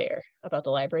with a lawyer about the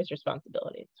library's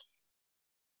responsibilities.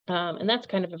 And that's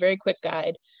kind of a very quick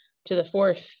guide to the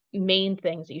 4 main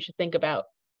things that you should think about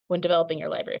when developing your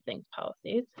library of things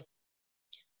policies.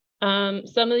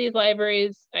 Some of these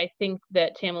libraries, I think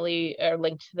that Tamily are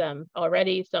linked to them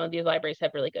already. Some of these libraries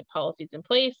have really good policies in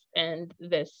place, and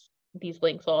these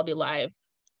links will all be live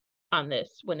on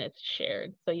this when it's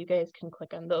shared. So you guys can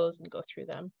click on those and go through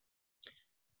them.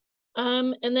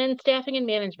 And then staffing and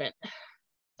management.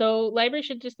 So libraries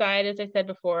should decide, as I said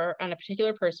before, on a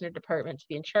particular person or department to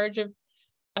be in charge of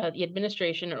the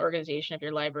administration and organization of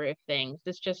your library of things.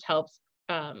 This just helps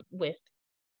with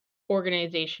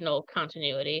organizational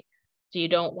continuity. So you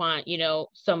don't want, you know,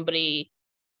 somebody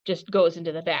just goes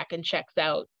into the back and checks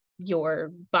out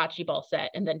your bocce ball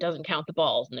set and then doesn't count the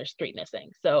balls and there's 3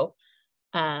 missing. So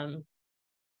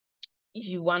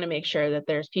you want to make sure that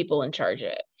there's people in charge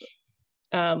of it.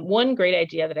 One great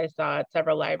idea that I saw at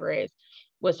several libraries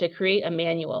was to create a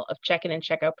manual of check-in and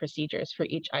check-out procedures for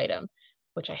each item,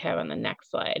 which I have on the next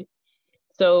slide.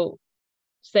 So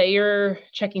say you're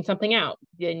checking something out,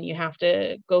 then you have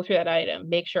to go through that item,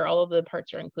 make sure all of the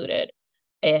parts are included.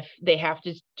 If they have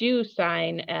to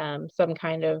sign some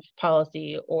kind of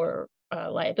policy or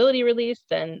liability release,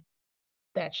 then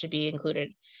that should be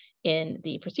included in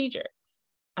the procedure.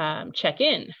 Check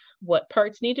in. What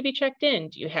parts need to be checked in?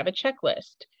 Do you have a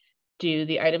checklist? Do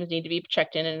the items need to be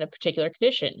checked in a particular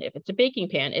condition? If it's a baking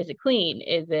pan, is it clean?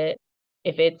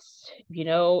 If it's, you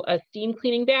know, a steam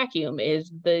cleaning vacuum,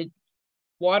 is the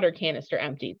water canister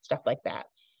emptied? Stuff like that.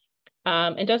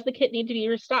 And does the kit need to be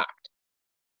restocked?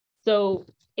 So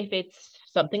if it's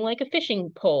something like a fishing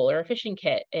pole or a fishing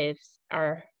kit,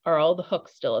 are all the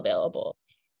hooks still available?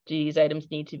 Do these items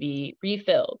need to be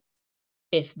refilled?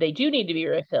 If they do need to be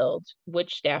refilled,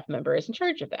 which staff member is in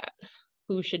charge of that?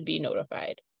 Who should be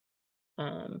notified?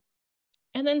 And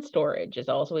then storage is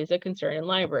always a concern in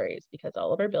libraries because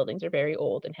all of our buildings are very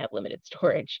old and have limited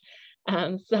storage.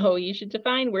 So you should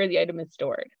define where the item is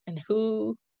stored and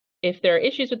who, if there are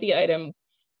issues with the item,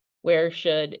 where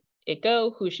should it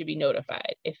go? Who should be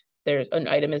notified? If there's an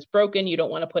item is broken, you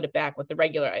don't want to put it back with the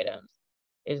regular items.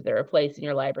 Is there a place in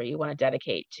your library you want to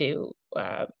dedicate to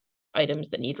items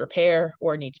that need repair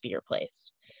or need to be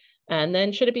replaced? And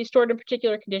then should it be stored in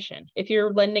particular condition? If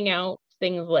you're lending out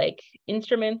things like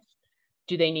instruments,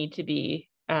 do they need to be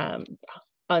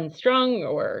unstrung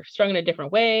or strung in a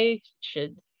different way?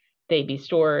 Should they be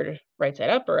stored right side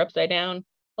up or upside down?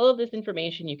 All of this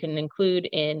information you can include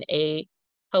in a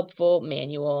helpful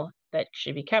manual that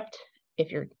should be kept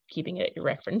if you're keeping it at your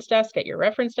reference desk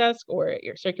or at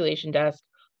your circulation desk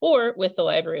or with the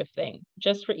Library of Things,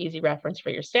 just for easy reference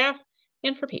for your staff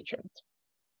and for patrons.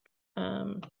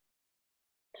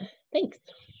 Thanks.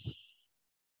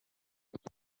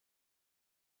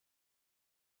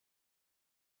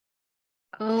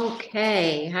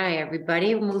 Okay, hi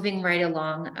everybody. Moving right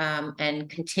along and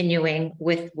continuing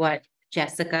with what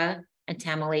Jessica and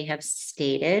Tamale have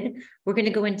stated, we're going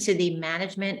to go into the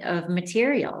management of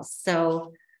materials.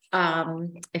 So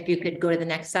if you could go to the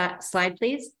next slide,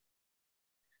 please.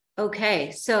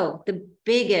 Okay, so the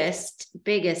biggest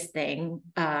thing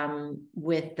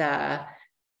with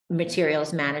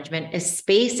materials management is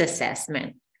space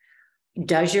assessment.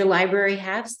 Does your library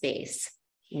have space?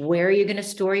 Where are you going to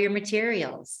store your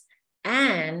materials?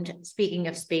 And speaking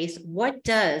of space, what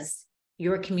does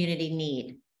your community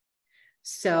need?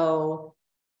 So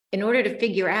in order to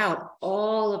figure out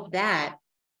all of that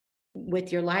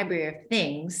with your Library of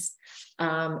Things,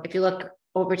 if you look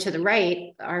over to the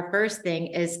right, our first thing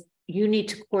is you need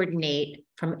to coordinate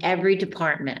with every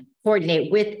department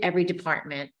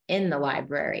in the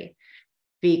library,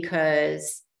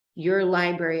 because your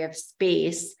library of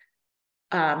space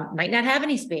might not have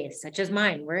any space, such as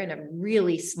mine. We're in a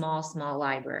really small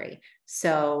library.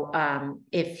 So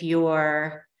if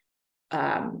you're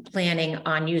planning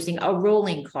on using a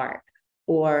rolling cart,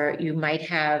 or you might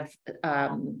have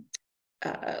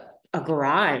a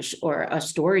garage or a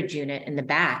storage unit in the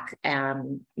back,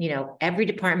 every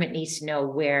department needs to know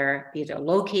where these are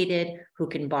located, who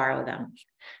can borrow them.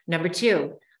 Number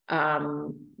two,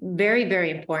 very, very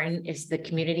important is the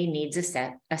community needs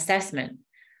assessment.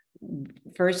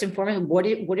 First and foremost,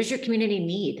 what does your community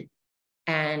need?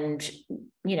 And,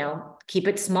 keep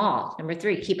it small. Number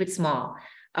three, keep it small.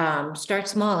 Start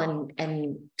small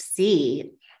and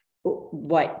see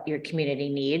what your community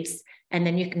needs. And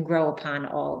then you can grow upon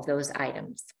all of those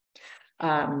items.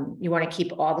 You want to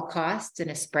keep all the costs in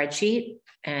a spreadsheet,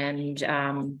 and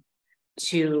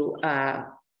to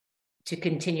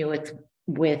continue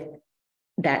with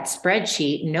that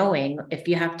spreadsheet, knowing if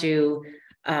you have to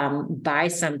buy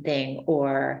something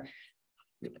or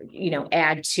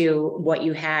add to what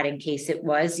you had in case it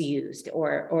was used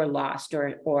or lost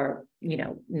or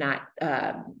not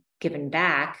given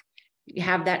back. You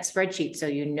have that spreadsheet so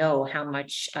you know how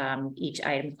much each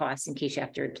item costs in case you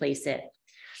have to replace it.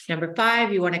 Number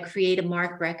five, you want to create a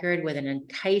MARC record with an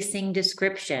enticing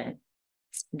description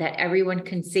that everyone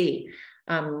can see.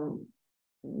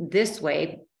 This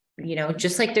way,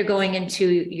 just like they're going into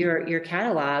your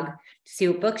catalog to see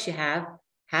what books you have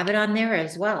it on there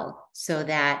as well, so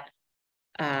that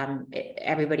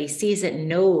everybody sees it and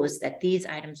knows that these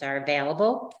items are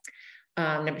available.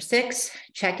 Number six,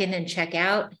 check in and check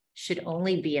out should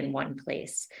only be in one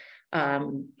place,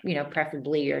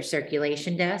 preferably your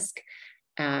circulation desk,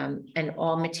 and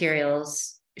all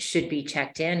materials should be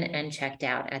checked in and checked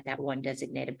out at that one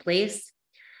designated place.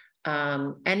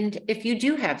 And if you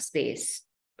do have space,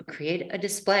 create a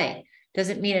display.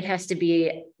 Doesn't mean it has to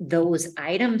be those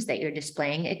items that you're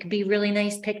displaying. It could be really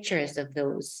nice pictures of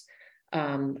those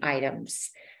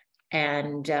items,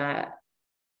 and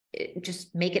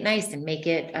just make it nice and make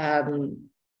it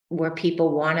where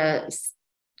people want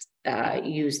to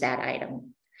use that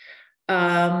item.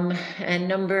 And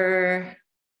number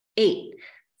 8,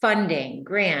 funding,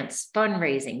 grants,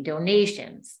 fundraising,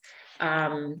 donations.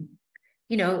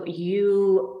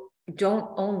 You don't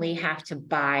only have to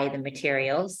buy the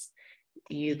materials.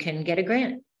 You can get a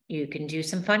grant. You can do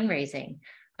some fundraising.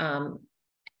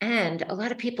 And a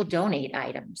lot of people donate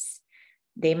items.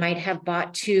 They might have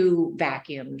bought 2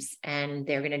 vacuums and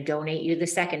they're going to donate you the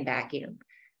second vacuum.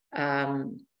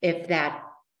 If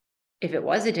it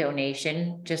was a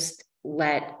donation, just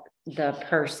let the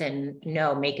person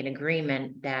know, make an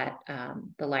agreement that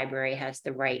the library has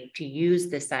the right to use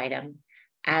this item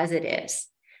as it is.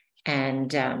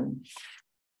 Yeah,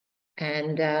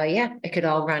 it could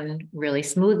all run really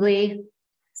smoothly.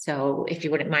 So if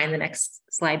you wouldn't mind the next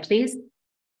slide, please.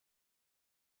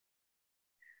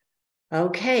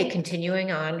 Okay,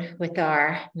 continuing on with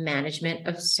our management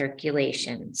of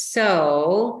circulation.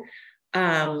 So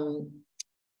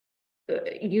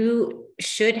you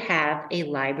should have a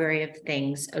Library of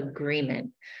Things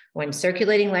agreement. When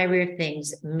circulating Library of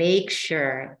Things, make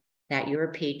sure that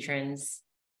your patrons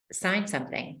sign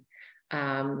something.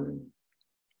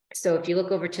 So if you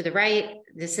look over to the right,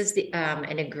 this is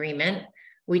an agreement.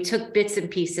 We took bits and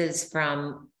pieces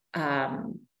from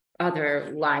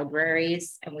other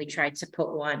libraries, and we tried to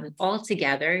put one all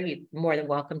together. You're more than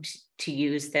welcome to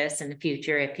use this in the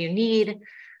future if you need.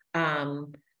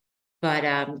 But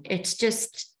it's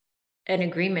just an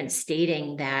agreement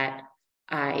stating that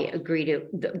I agree to,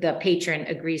 the patron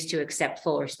agrees to accept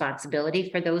full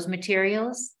responsibility for those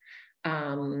materials.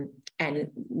 And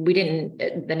we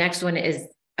didn't, the next one is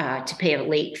to pay a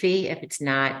late fee if it's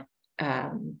not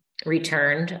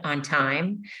returned on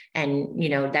time. And, you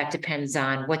know, that depends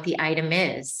on what the item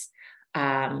is.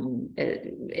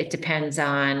 It depends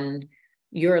on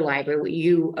your library, what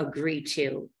you agree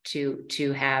to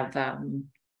have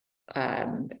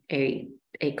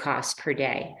a cost per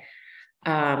day.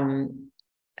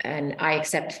 And I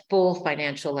accept full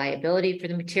financial liability for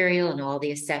the material and all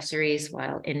the accessories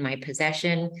while in my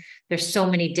possession. There's so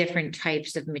many different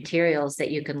types of materials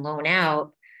that you can loan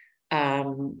out,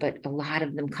 but a lot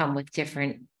of them come with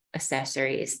different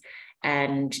accessories.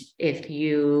 And if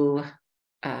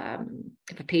a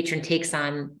patron takes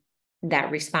on that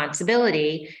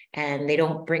responsibility and they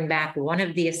don't bring back one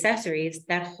of the accessories,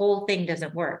 that whole thing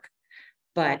doesn't work.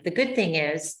 But the good thing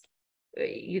is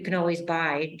you can always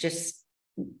buy just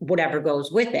whatever goes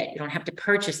with it. You don't have to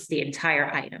purchase the entire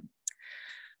item.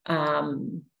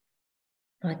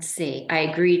 Let's see. I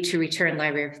agreed to return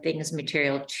Library of Things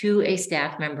material to a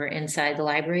staff member inside the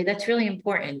library. That's really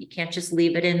important. You can't just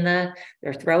leave it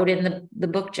or throw it in the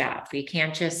book job. You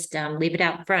can't just leave it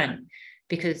out front,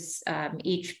 because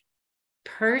each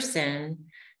person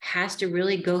has to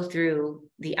really go through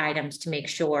the items to make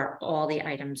sure all the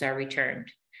items are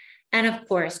returned. And of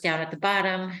course, down at the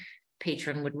bottom,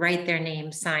 patron would write their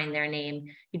name, sign their name.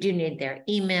 You do need their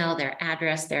email, their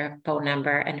address, their phone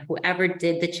number, and whoever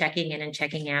did the checking in and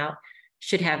checking out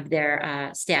should have their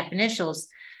staff initials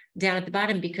down at the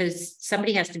bottom, because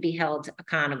somebody has to be held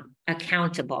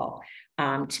accountable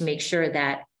to make sure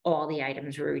that all the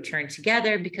items were returned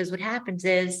together. Because what happens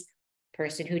is,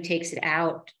 person who takes it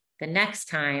out the next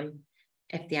time,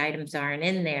 if the items aren't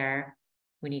in there,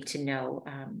 we need to know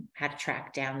how to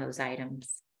track down those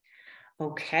items.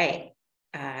 Okay,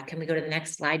 can we go to the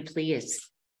next slide, please?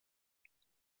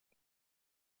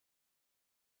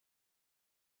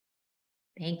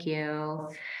 Thank you.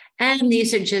 And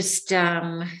these are just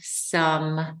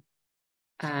some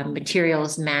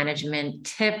materials management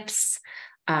tips.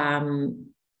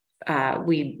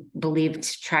 We believe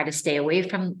to try to stay away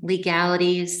from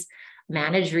legalities,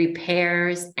 manage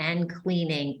repairs and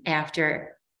cleaning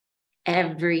after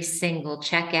every single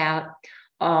checkout.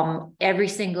 Every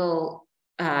single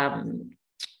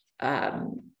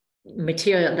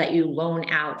material that you loan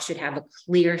out should have a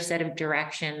clear set of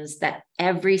directions that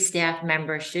every staff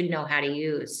member should know how to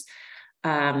use,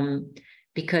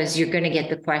 because you're going to get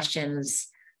the questions,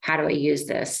 how do I use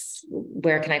this?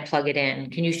 Where can I plug it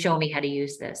in? Can you show me how to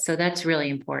use this? So that's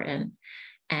really important.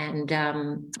 And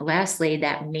lastly,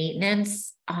 that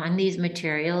maintenance on these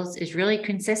materials is really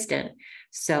consistent.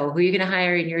 So who are you going to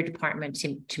hire in your department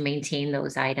to maintain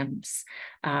those items?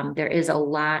 There is a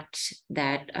lot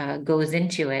that goes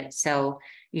into it. So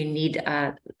you need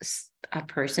a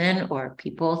person or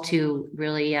people to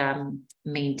really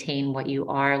maintain what you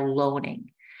are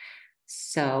loaning.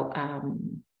 So,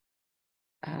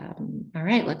 all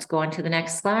right, let's go on to the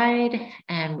next slide.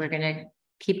 And we're going to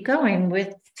keep going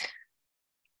with,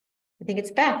 I think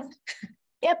it's Beth.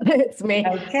 Yep, it's me.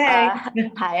 Okay.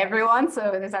 Hi, everyone. So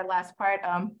this is our last part,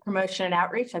 promotion and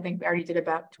outreach. I think we already did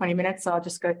about 20 minutes, so I'll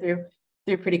just go through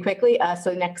pretty quickly.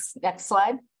 So next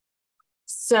slide.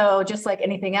 So just like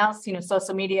anything else, you know,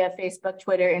 social media, Facebook,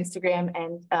 Twitter, Instagram,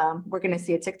 and we're going to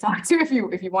see a TikTok too.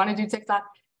 If you want to do TikTok,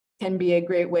 can be a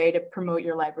great way to promote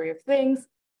your Library of Things.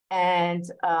 And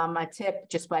a tip,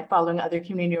 just by following other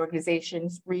community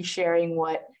organizations, resharing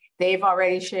what they've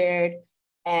already shared,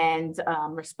 and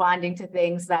responding to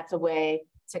things. That's a way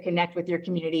to connect with your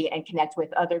community and connect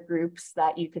with other groups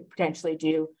that you could potentially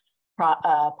do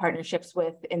partnerships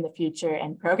with in the future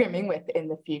and programming with in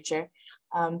the future.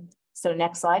 So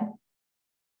next slide.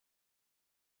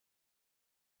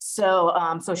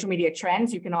 So social media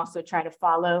trends, you can also try to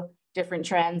follow different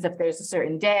trends. If there's a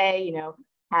certain day, you know,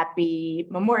 happy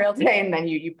Memorial Day, and then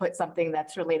you put something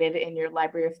that's related in your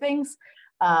library of things.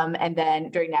 And then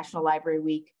during National Library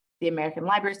Week, the American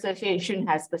Library Association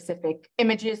has specific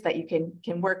images that you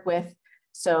can work with.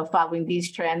 So following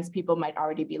these trends, people might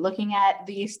already be looking at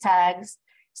these tags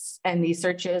and these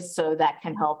searches, so that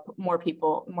can help more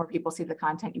people see the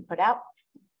content you put out.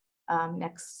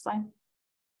 Next slide.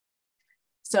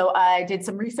 So I did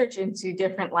some research into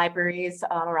different libraries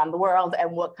around the world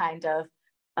and what kind of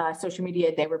social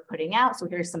media they were putting out. So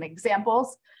here's some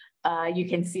examples. You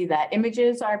can see that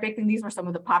images are a big thing. These were some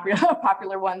of the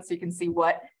popular ones. So you can see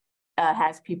what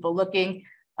has people looking.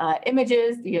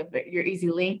 Images, you have your easy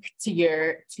link to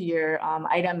your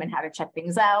item and how to check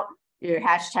things out, your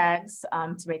hashtags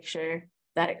to make sure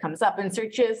that it comes up in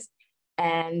searches,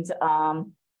 and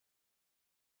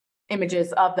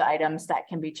images of the items that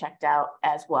can be checked out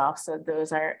as well. So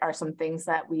those are some things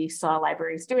that we saw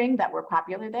libraries doing that were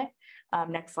popular there.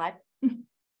 Next slide.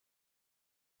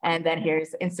 And then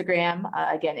here's Instagram,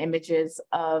 again, images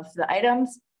of the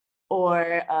items,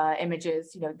 or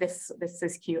images, you know, this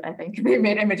is cute. I think they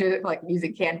made images like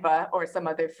using Canva or some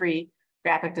other free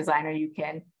graphic designer. You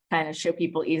can kind of show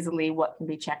people easily what can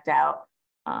be checked out.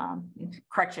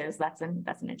 Crutches, that's an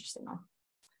interesting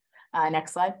one.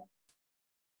 Next slide.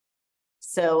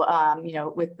 So, you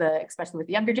know, especially with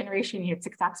the younger generation, you know,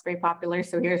 TikTok's very popular.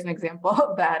 So here's an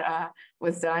example that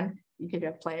was done. You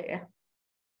could play.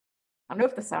 I don't know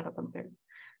if the sound will come through.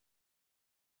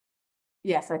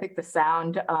 Yes, I think the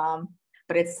sound,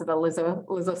 but it's the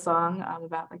Lizzo song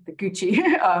about like the Gucci.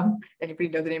 Anybody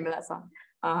know the name of that song?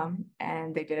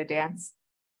 And they did a dance.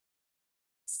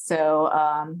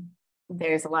 So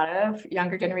there's a lot of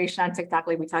younger generation on TikTok,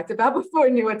 like we talked about before,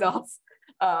 new adults.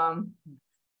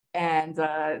 And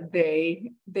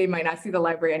they might not see the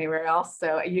library anywhere else.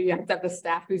 So you have to have the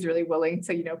staff who's really willing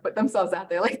to, you know, put themselves out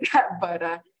there like that.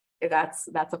 But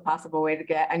that's a possible way to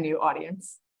get a new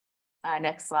audience.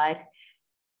 Next slide.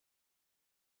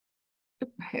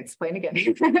 It's playing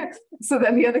again. So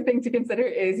then the other thing to consider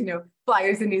is, you know,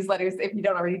 flyers and newsletters. If you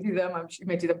don't already do them, I'm sure you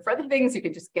might do them for other things. You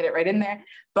can just get it right in there.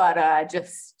 But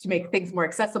just to make things more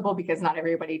accessible, because not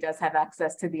everybody does have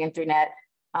access to the internet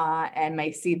and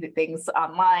may see the things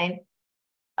online.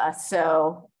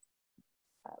 So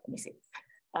let me see.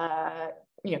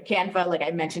 You know, Canva, like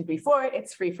I mentioned before,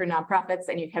 it's free for nonprofits,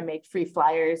 and you can make free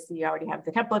flyers. You already have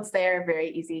the templates there. Very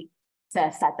easy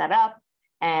to set that up.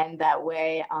 And that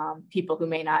way, people who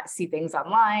may not see things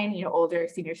online, you know, older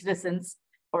senior citizens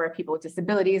or people with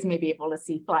disabilities may be able to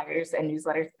see flyers and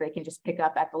newsletters that they can just pick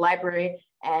up at the library.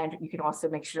 And you can also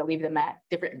make sure to leave them at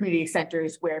different community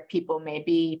centers where people may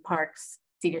be, parks,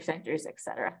 senior centers,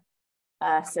 etc.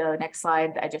 So next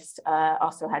slide, I just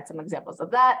also had some examples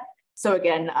of that. So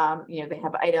again, you know, they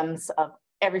have items of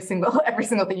every single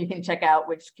thing you can check out,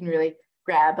 which can really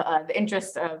grab the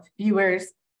interest of viewers.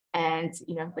 And,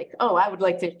 you know, like, oh, I would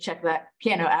like to check that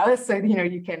piano out. So, you know,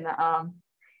 you can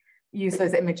use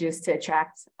those images to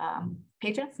attract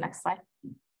patrons. Next slide.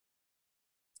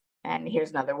 And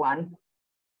here's another one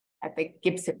at the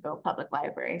Gibsonville Public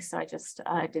Library. So I just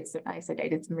did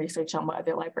some research on what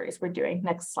other libraries were doing.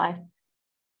 Next slide.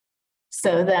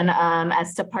 So then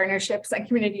as to partnerships and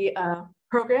community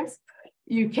programs,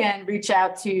 you can reach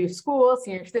out to schools,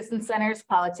 senior citizen centers,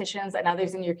 politicians, and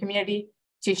others in your community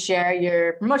to share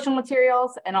your promotional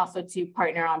materials, and also to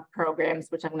partner on programs,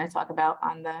 which I'm going to talk about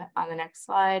on the next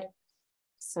slide.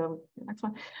 So next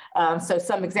one. So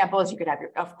some examples, you could have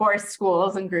of course,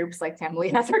 schools and groups like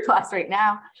Tamily has her class right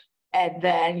now. And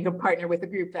then you can partner with a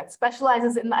group that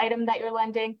specializes in the item that you're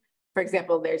lending. For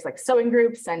example, there's like sewing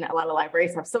groups, and a lot of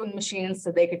libraries have sewing machines,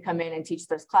 so they could come in and teach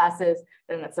those classes.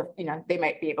 And that's you know, they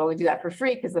might be able to do that for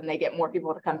free, because then they get more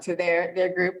people to come to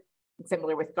their group.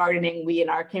 Similar with gardening, we in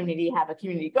our community have a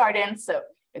community garden, so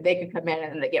they could come in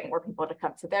and they get more people to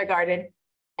come to their garden.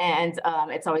 And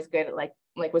it's always good, like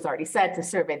was already said, to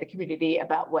survey the community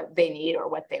about what they need or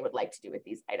what they would like to do with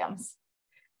these items.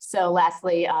 So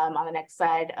lastly, on the next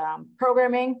slide,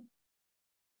 programming.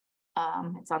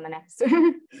 It's on the next,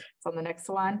 it's on the next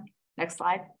one. Next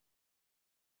slide.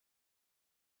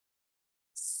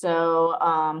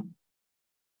 So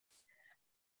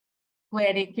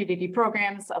planning community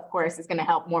programs, of course, is going to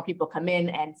help more people come in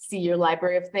and see your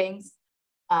library of things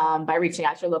by reaching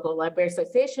out to your local library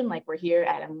association, like we're here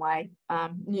at NY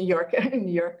New York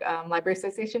Library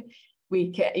Association.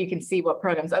 You can see what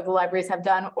programs other libraries have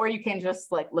done, or you can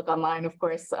just like look online. Of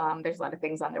course, there's a lot of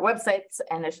things on their websites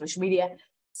and their social media.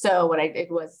 So what I did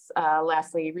was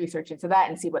lastly research into that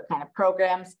and see what kind of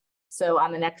programs. So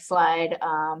on the next slide,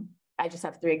 I just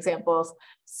have 3 examples.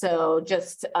 So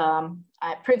just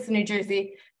at Princeton, New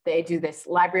Jersey, they do this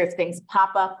Library of Things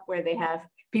pop-up where they have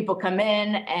people come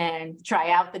in and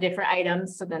try out the different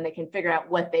items so then they can figure out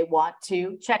what they want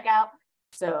to check out.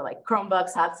 So like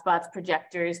Chromebooks, hotspots,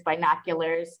 projectors,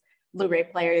 binoculars, Blu-ray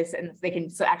players, and they can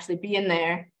actually be in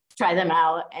there, try them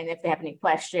out. And if they have any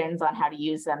questions on how to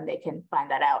use them, they can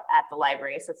find that out at the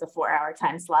library. So it's a 4-hour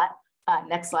time slot.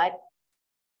 Next slide.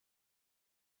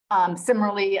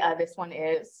 Similarly, this one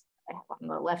is on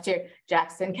the left here,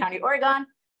 Jackson County, Oregon.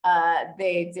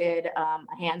 They did a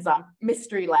hands-on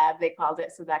mystery lab, they called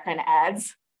it. So that kind of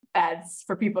adds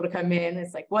for people to come in.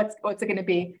 It's like, what's it going to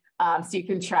be? So you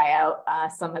can try out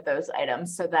some of those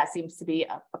items. So that seems to be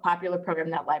a popular program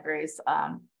that libraries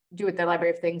do with their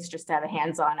Library of Things, just to have a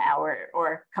hands-on hour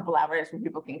or a couple hours when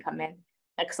people can come in.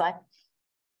 Next slide.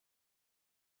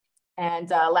 And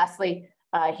lastly,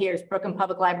 here's Brooklyn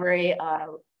Public Library.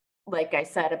 Like I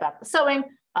said about the sewing,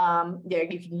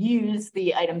 you can use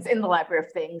the items in the Library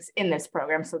of Things in this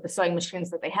program. So the sewing machines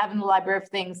that they have in the Library of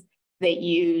Things, they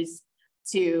use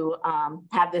to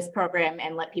have this program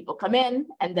and let people come in.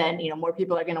 And then, more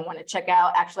people are going to want to check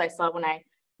out. Actually, I saw when I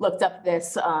looked up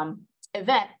this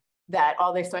event that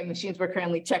all their sewing machines were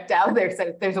currently checked out.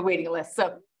 There's a waiting list.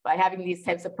 So by having these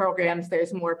types of programs,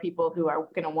 there's more people who are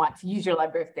going to want to use your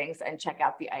Library of Things and check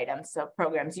out the items. So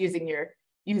programs using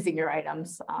your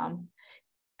items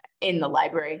in the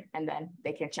library, and then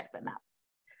they can check them out.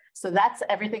 So that's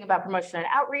everything about promotion and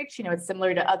outreach. It's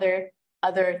similar to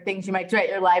other things you might do at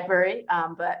your library,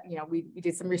 but we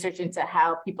did some research into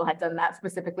how people had done that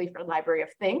specifically for Library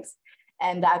of Things.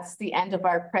 And that's the end of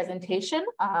our presentation.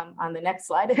 On the next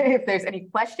slide, if there's any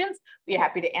questions, we're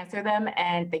happy to answer them.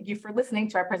 And thank you for listening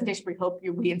to our presentation. We hope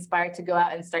you'll be inspired to go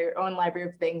out and start your own Library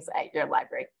of Things at your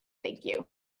library. Thank you.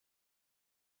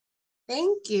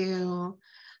 Thank you.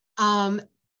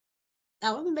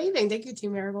 That was amazing. Thank you,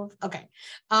 Team Marigolds. Okay.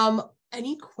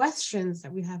 Any questions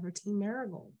that we have for Team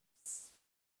Marigolds?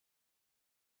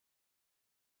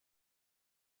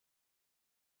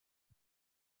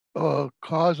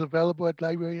 Cars available at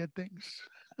library and things?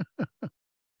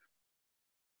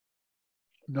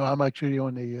 No, I'm actually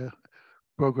on the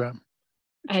program.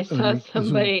 I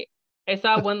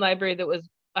saw one library that was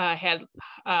had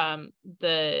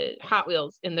the Hot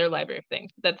Wheels in their Library of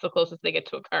Things. That's the closest they get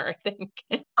to a car, I think.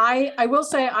 I will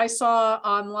say I saw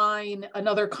online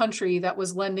another country that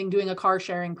was doing a car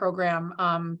sharing program,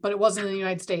 but it wasn't in the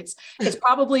United States. It's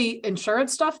probably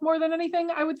insurance stuff more than anything.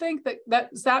 I would think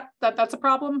that's a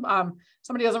problem.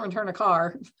 Somebody doesn't return a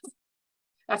car.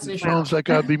 That's an issue. Sounds like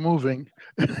I'll be moving.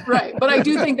 Right, but I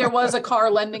do think there was a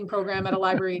car lending program at a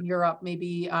library in Europe.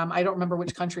 Maybe I don't remember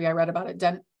which country I read about it.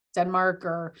 Denmark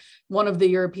or one of the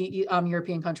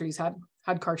European countries had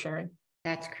car sharing.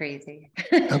 That's crazy.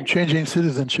 I'm changing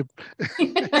citizenship.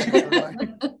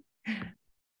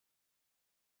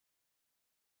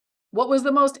 What was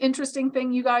the most interesting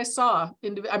thing you guys saw?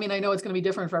 I mean, I know it's going to be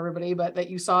different for everybody, but that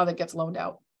you saw that gets loaned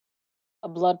out. A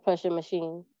blood pressure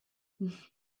machine.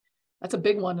 That's a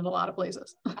big one in a lot of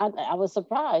places. I was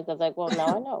surprised. I was like, well, now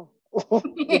I know.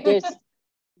 There's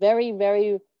very,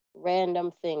 very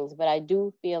random things, but I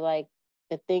do feel like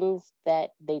the things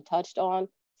that they touched on,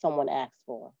 someone asked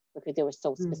for, because they were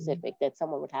so specific that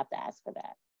someone would have to ask for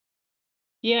that.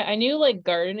 Yeah, I knew like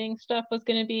gardening stuff was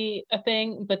going to be a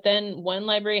thing, but then one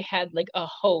library had like a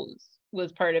hose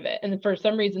was part of it. And for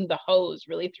some reason, the hose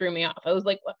really threw me off. I was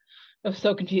like, what? I was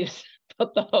so confused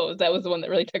about the hose. That was the one that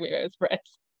really took me by surprise.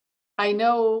 I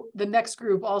know the next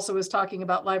group also is talking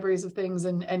about libraries of things,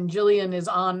 and Jillian is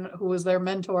on, who was their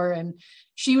mentor, and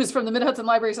she was from the Mid-Hudson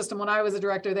Library System when I was a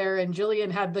director there, and Jillian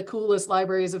had the coolest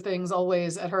libraries of things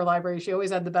always at her library. She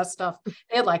always had the best stuff.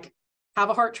 They had like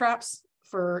have-a-heart traps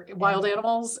for wild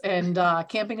animals and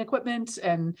camping equipment,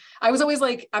 and I was always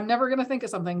like, I'm never going to think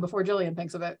of something before Jillian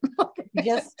thinks of it.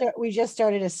 We just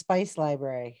started a spice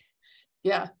library.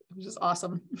 Yeah, it was just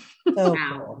awesome. So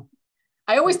cool.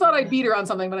 I always thought I'd beat her on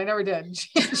something, but I never did.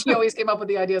 She always came up with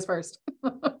the ideas first.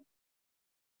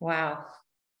 Wow.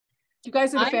 You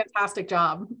guys did a fantastic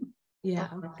job. Yeah.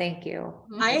 Oh, thank you.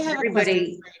 I have a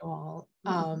question for you all,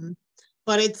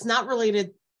 but it's not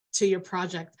related to your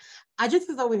project. I just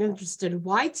was always interested,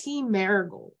 why Team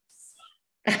Marigolds?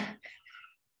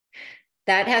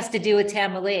 That has to do with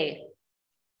Tamalee.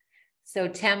 So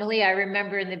Tamalee, I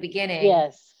remember in the beginning.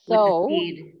 Yes. So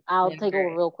I'll take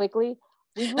over real quickly.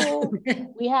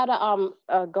 We had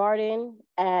a garden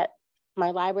at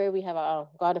my library. We have a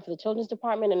garden for the children's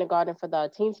department and a garden for the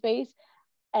teen space.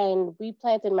 And we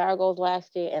planted marigolds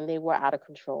last year and they were out of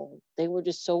control. They were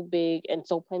just so big and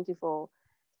so plentiful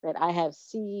that I have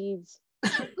seeds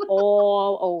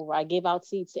all over. I give out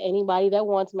seeds to anybody that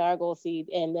wants marigold seeds.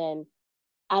 And then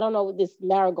I don't know this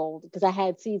marigold, because I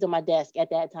had seeds on my desk at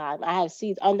that time. I have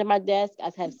seeds under my desk.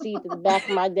 I have seeds at the back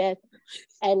of my desk.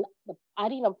 And I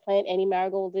didn't even plant any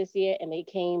marigolds this year, and they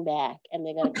came back, and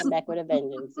they're going to come back with a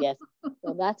vengeance. Yes.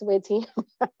 So that's where Team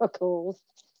Marigolds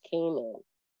came in.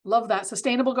 Love that.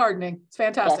 Sustainable gardening. It's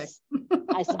fantastic.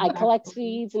 Yes. I collect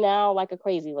seeds now like a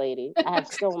crazy lady. I have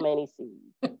so many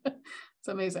seeds. It's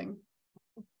amazing.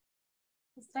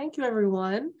 Thank you,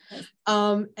 everyone.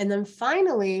 And then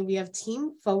finally, we have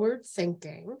Team Forward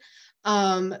Thinking.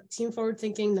 Team Forward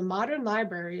Thinking, the modern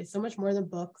library is so much more than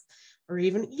books or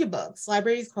even ebooks.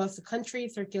 Libraries across the country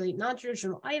circulate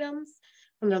non-traditional items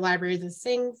from their libraries as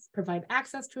things, provide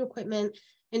access to equipment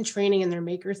and training in their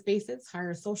maker spaces,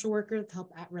 hire social workers to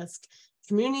help at-risk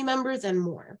community members, and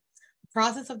more. The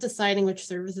process of deciding which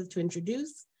services to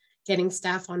introduce, getting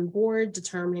staff on board,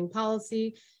 determining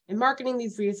policy, and marketing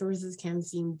these resources can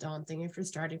seem daunting if you're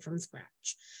starting from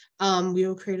scratch. We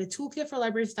will create a toolkit for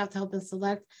library staff to help them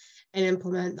select and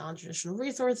implement non-traditional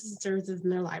resources and services in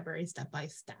their library step by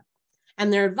step.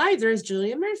 And their advisor is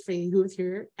Julia Murphy, who is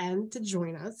here and to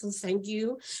join us. So thank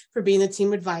you for being the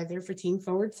team advisor for Team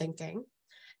Forward Thinking.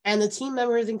 And the team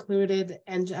members included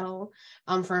Angel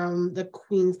from the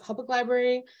Queens Public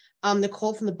Library,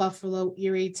 Nicole from the Buffalo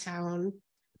Erie Town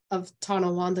of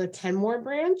Tonawanda Kenmore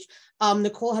branch.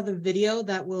 Nicole has a video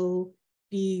that will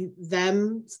be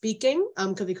them speaking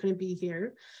because they couldn't be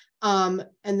here. And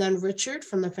then Richard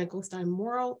from the Finkelstein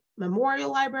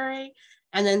Memorial Library,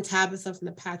 and then Tabitha from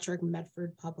the Patrick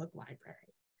Medford Public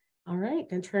Library. All right,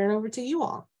 then turn it over to you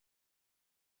all.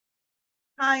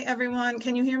 Hi, everyone.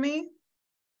 Can you hear me?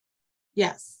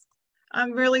 Yes.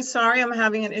 I'm really sorry. I'm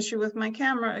having an issue with my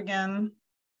camera again.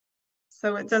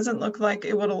 So it doesn't look like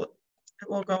it will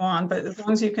go on, but as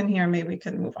long as you can hear me, we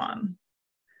can move on.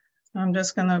 I'm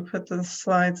just going to put the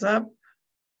slides up.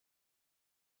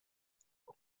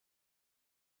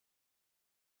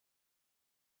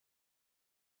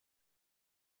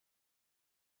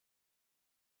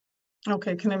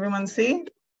 Okay, can everyone see?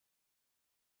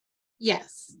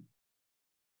 Yes.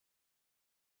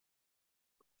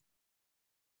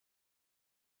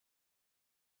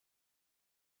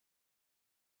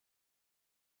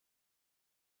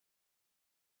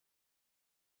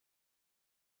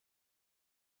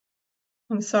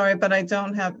 I'm sorry, but I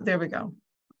don't have, there we go.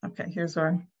 Okay, here's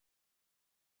our.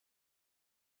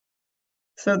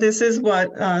 So this is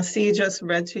what C just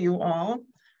read to you all.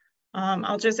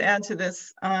 I'll just add to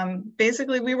this.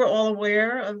 Basically, we were all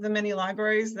aware of the many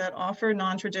libraries that offer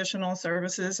non-traditional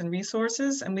services and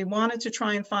resources, and we wanted to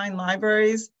try and find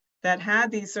libraries that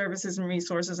had these services and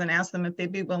resources and ask them if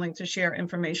they'd be willing to share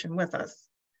information with us.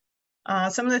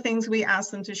 Some of the things we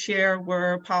asked them to share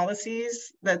were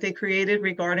policies that they created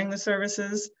regarding the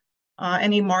services,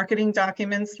 any marketing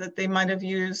documents that they might have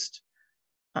used,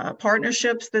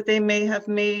 partnerships that they may have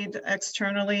made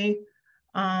externally,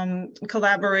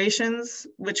 collaborations,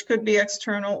 which could be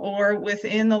external or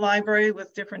within the library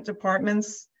with different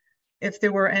departments, if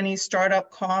there were any startup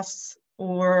costs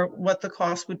or what the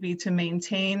cost would be to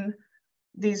maintain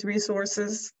these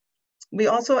resources. We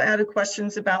also added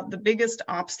questions about the biggest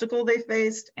obstacle they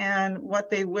faced and what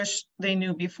they wished they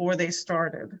knew before they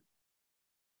started.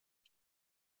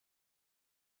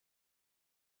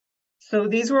 So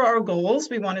these were our goals.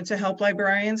 We wanted to help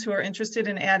librarians who are interested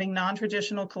in adding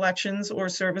non-traditional collections or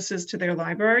services to their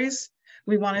libraries.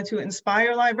 We wanted to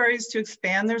inspire libraries to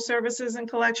expand their services and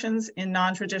collections in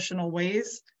non-traditional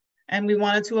ways. And we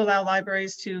wanted to allow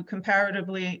libraries to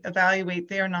comparatively evaluate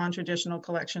their non-traditional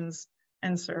collections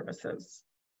and services.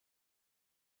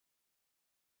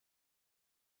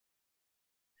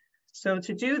 So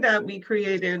to do that, we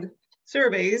created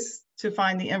surveys to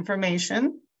find the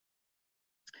information.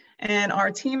 And our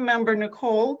team member,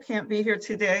 Nicole, can't be here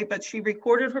today, but she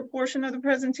recorded her portion of the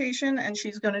presentation and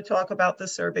she's going to talk about the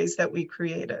surveys that we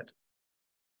created.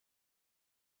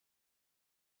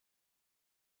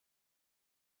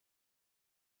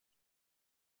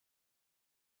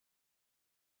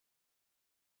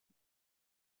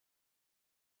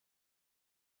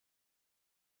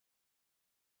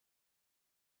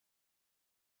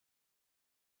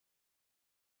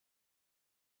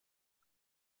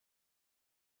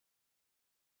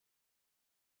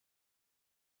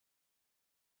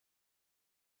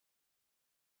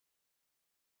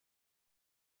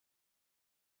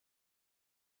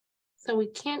 So we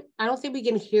can't, I don't think we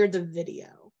can hear the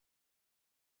video.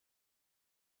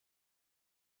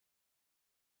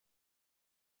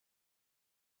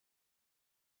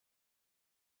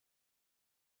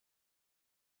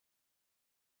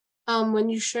 When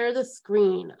you share the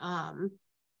screen,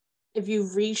 if you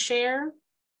reshare,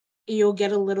 you'll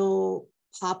get a little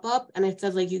pop-up and it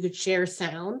says like you could share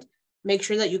sound, make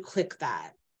sure that you click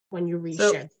that when you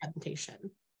reshare the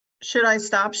presentation. Should I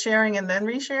stop sharing and then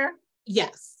reshare?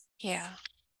 Yes. Yeah.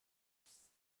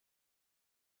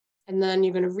 And then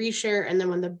you're going to reshare, and then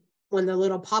when the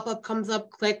little pop-up comes up,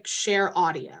 click share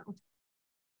audio.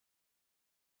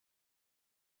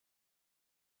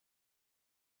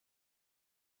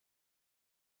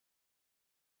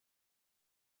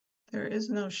 There is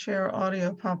no share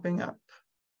audio popping up.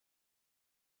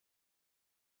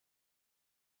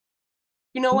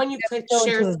 You know, when you click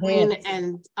share screen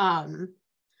and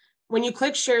when you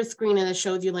click share screen and it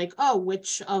shows you like, oh,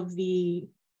 which of the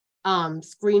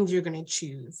screens you're going to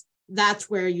choose, that's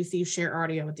where you see share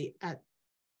audio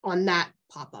on that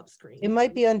pop-up screen. It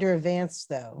might be under advanced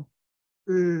though.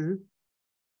 Mm.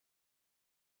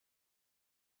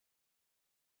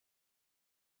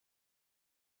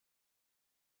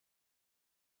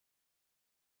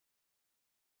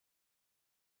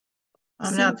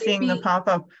 I'm not seeing the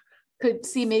pop-up. Could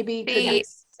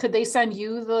they send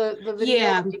you the video?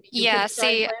 Yeah. Yeah.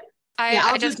 See,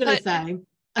 I was just gonna say.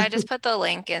 I just put the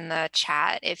link in the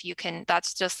chat. If you can,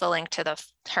 that's just the link to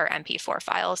her MP4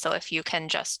 file. So if you can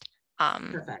just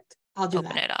perfect. I'll do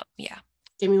open that. it up. Yeah.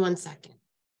 Give me 1 second.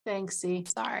 Thanks, C.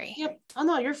 Sorry. Yep. Oh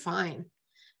no, you're fine.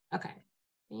 Okay.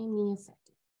 Give me a second.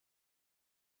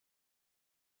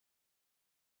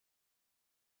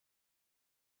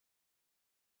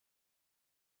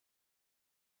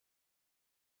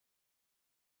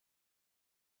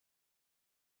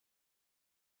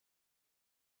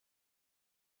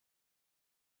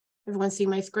 Everyone see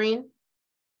my screen?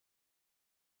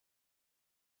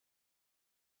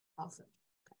 Awesome.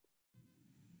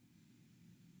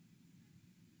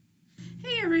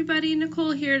 Hey everybody,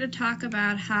 Nicole here to talk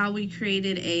about how we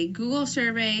created a Google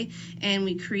survey, and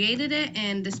we created it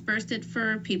and dispersed it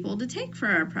for people to take for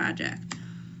our project.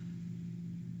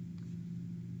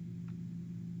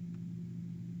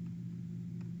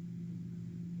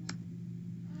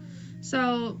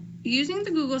 So using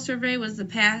the Google survey was the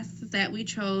path that we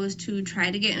chose to try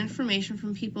to get information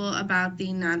from people about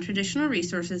the non-traditional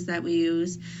resources that we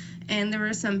use. And there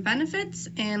were some benefits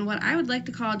and what I would like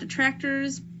to call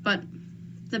detractors, but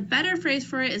the better phrase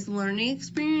for it is learning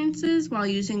experiences while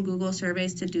using Google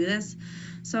surveys to do this.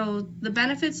 So the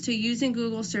benefits to using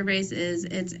Google surveys is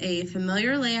it's a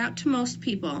familiar layout to most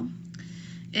people.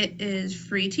 It is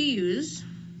free to use,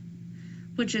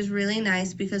 which is really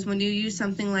nice because when you use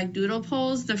something like Doodle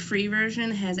Polls, the free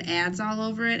version has ads all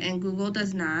over it and Google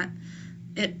does not.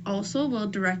 It also will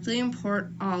directly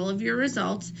import all of your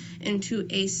results into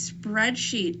a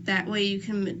spreadsheet. That way you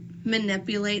can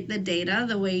manipulate the data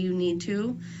the way you need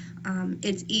to.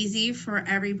 It's easy for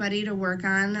everybody to work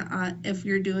on if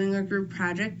you're doing a group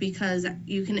project because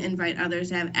you can invite others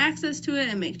to have access to it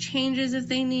and make changes if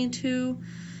they need to.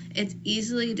 It's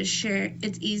easily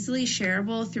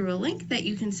shareable through a link that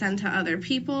you can send to other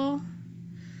people.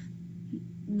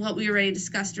 What we already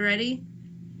discussed already,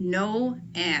 no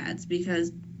ads,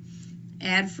 because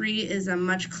ad-free is a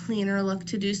much cleaner look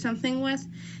to do something with.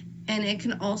 And it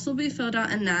can also be filled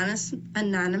out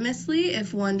anonymously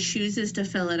if one chooses to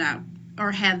fill it out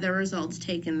or have the results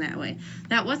taken that way.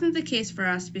 That wasn't the case for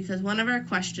us because one of our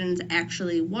questions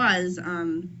actually was,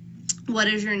 what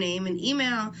is your name and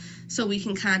email so we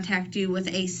can contact you with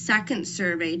a second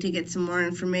survey to get some more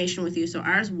information with you. So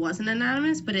ours wasn't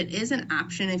anonymous, but it is an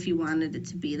option if you wanted it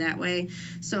to be that way.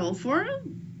 So for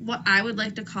what I would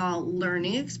like to call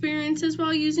learning experiences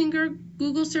while using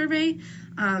Google survey,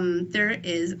 there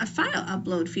is a file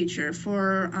upload feature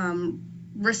for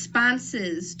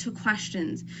responses to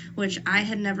questions, which I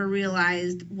had never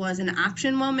realized was an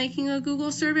option while making a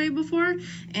Google survey before.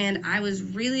 And I was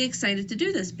really excited to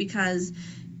do this because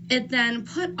it then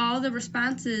put all the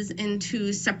responses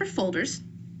into separate folders.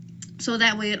 So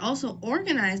that way it also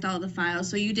organized all the files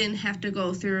so you didn't have to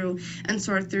go through and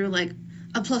sort through like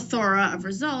a plethora of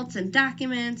results and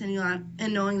documents and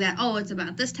knowing that, oh, it's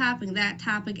about this topic, that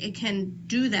topic, it can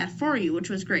do that for you, which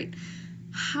was great.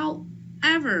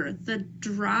 However, the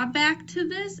drawback to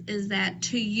this is that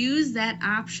to use that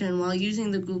option while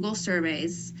using the Google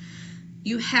surveys,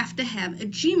 you have to have a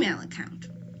Gmail account.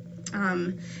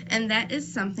 And that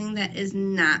is something that is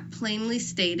not plainly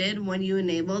stated when you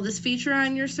enable this feature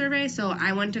on your survey. So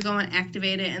I went to go and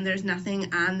activate it, and there's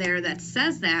nothing on there that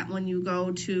says that when you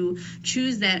go to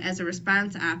choose that as a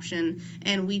response option.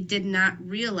 And we did not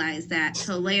realize that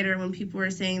till later when people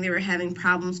were saying they were having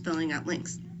problems filling out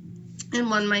links. And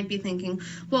one might be thinking,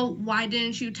 well, why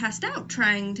didn't you test out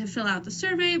trying to fill out the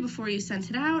survey before you sent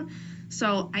it out?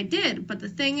 So I did, but the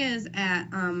thing is at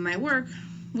my work,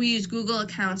 we use Google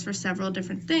accounts for several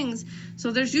different things.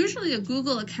 So there's usually a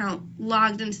Google account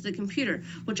logged into the computer,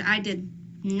 which I did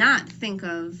not think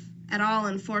of at all,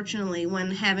 unfortunately,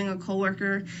 when having a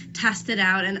coworker test it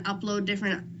out and upload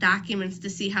different documents to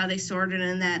see how they sorted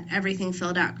and that everything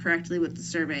filled out correctly with the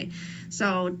survey.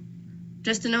 So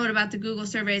just a note about the Google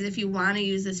surveys, if you want to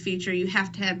use this feature, you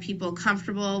have to have people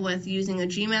comfortable with using a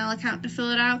Gmail account to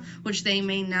fill it out, which they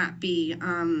may not be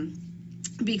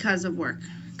because of work,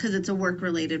 because it's a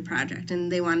work-related project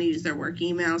and they want to use their work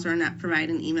emails or not provide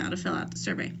an email to fill out the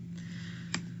survey.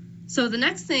 So the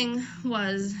next thing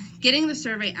was getting the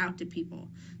survey out to people.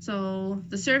 So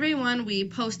the survey one, we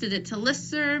posted it to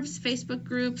listservs, Facebook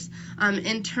groups,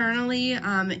 internally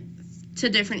to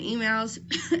different emails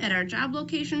at our job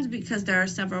locations, because there are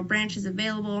several branches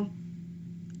available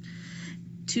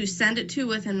to send it to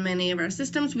within many of our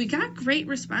systems. We got great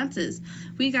responses.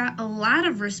 We got a lot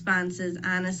of responses,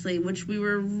 honestly, which we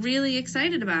were really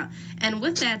excited about. And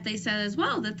with that, they said as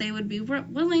well that they would be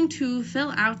willing to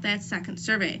fill out that second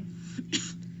survey,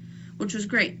 which was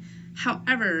great.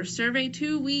 However, survey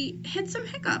 2, we hit some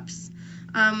hiccups.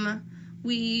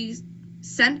 We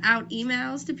sent out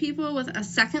emails to people with a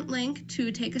second link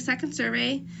to take a second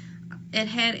survey. It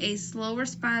had a slow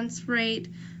response rate.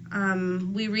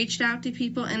 We reached out to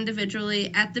people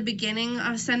individually. At the beginning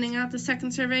of sending out the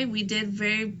second survey, we did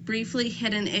very briefly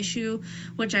hit an issue,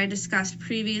 which I discussed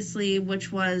previously,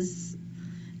 which was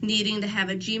needing to have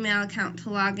a Gmail account to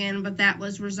log in, but that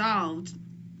was resolved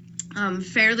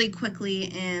fairly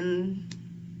quickly and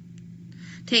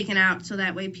taken out, so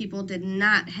that way people did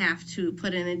not have to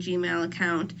put in a Gmail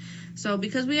account. So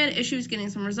because we had issues getting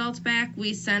some results back,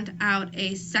 we sent out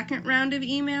a second round of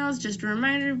emails, just a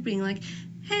reminder, being like,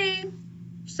 hey,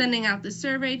 sending out the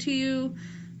survey to you.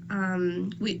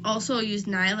 We also used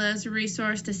NYLA as a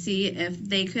resource to see if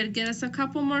they could get us a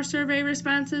couple more survey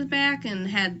responses back, and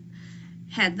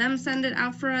had them send it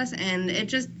out for us, and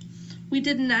we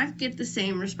did not get the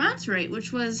same response rate,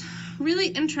 which was really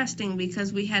interesting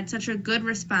because we had such a good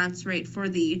response rate for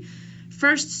the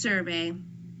first survey.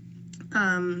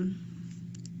 And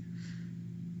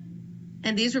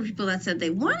these were people that said they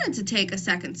wanted to take a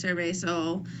second survey.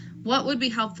 So what would be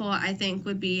helpful, I think,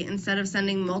 would be, instead of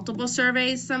sending multiple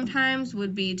surveys sometimes,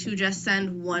 would be to just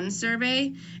send one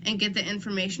survey and get the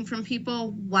information from people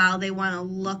while they want to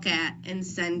look at and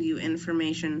send you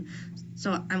information.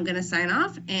 So I'm going to sign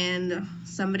off and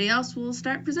somebody else will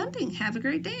start presenting. Have a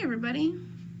great day, everybody.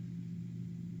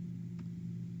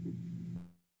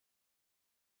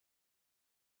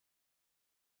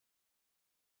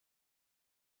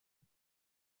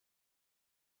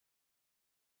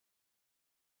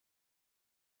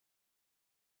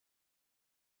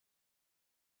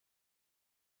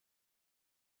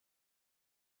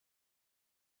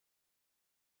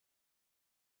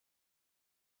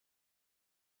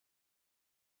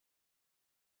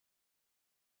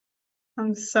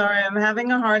 I'm sorry, I'm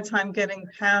having a hard time getting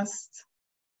past.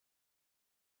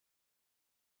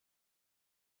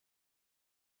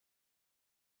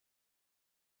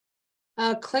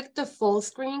 Click the full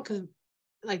screen,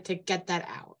 to get that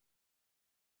out.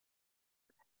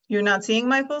 You're not seeing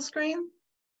my full screen?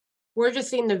 We're just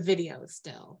seeing the video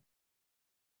still.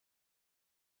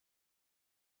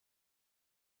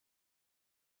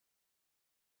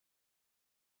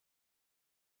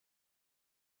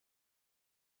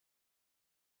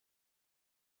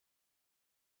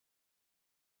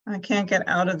 I can't get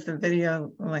out of the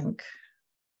video link.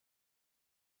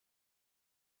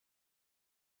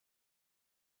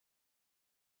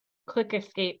 Click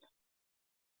escape.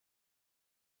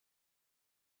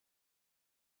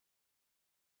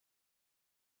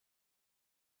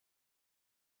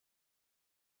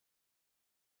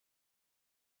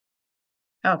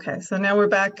 Okay, so now we're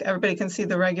back. Everybody can see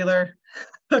the regular.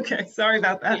 Okay, sorry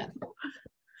about that. Yeah.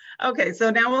 Okay, so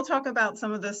now we'll talk about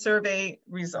some of the survey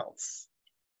results.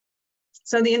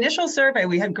 So the initial survey,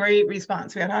 we had great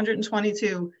response. We had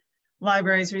 122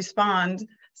 libraries respond,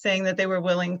 saying that they were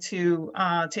willing to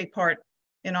take part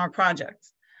in our project.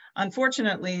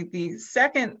 Unfortunately, the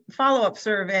second follow-up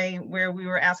survey, where we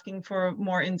were asking for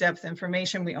more in-depth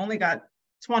information, we only got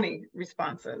 20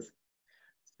 responses.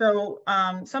 So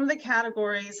some of the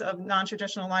categories of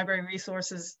non-traditional library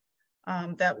resources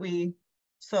that we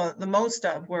saw the most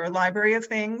of were library of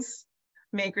things,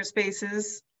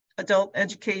 makerspaces, adult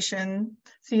education,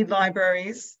 seed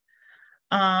libraries.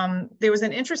 There was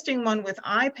an interesting one with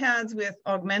iPads with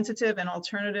augmentative and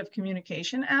alternative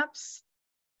communication apps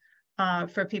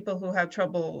for people who have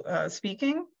trouble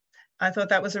speaking. I thought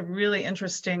that was a really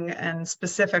interesting and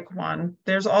specific one.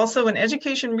 There's also an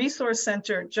education resource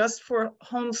center just for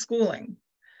homeschooling.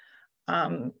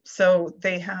 So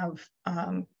they have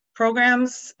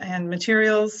programs and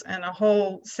materials and a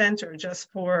whole center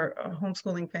just for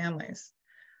homeschooling families.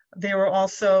 There were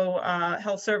also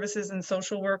health services and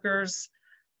social workers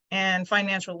and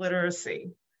financial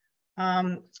literacy.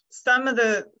 Some of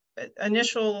the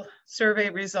initial survey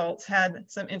results had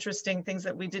some interesting things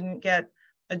that we didn't get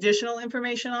additional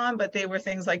information on, but they were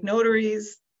things like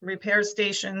notaries, repair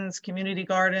stations, community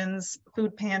gardens,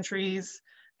 food pantries,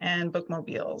 and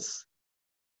bookmobiles.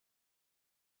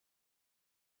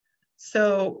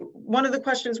 So one of the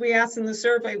questions we asked in the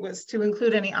survey was to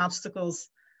include any obstacles.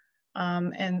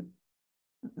 And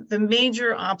the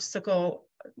major obstacle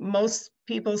most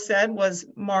people said was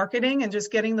marketing and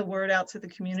just getting the word out to the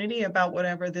community about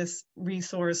whatever this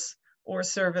resource or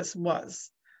service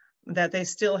was. That they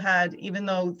still had, even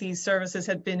though these services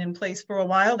had been in place for a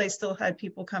while, they still had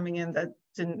people coming in that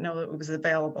didn't know it was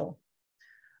available.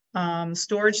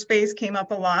 Storage space came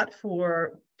up a lot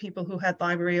for people who had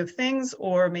Library of Things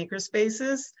or maker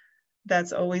spaces.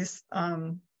 That's always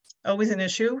an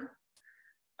issue.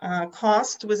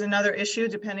 Cost was another issue,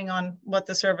 depending on what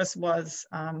the service was,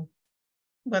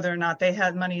 whether or not they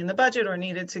had money in the budget or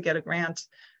needed to get a grant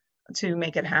to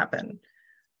make it happen.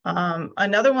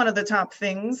 Another one of the top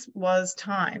things was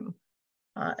time.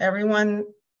 Everyone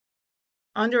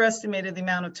underestimated the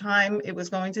amount of time it was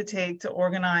going to take to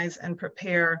organize and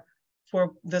prepare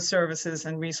for the services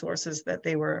and resources that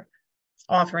they were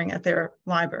offering at their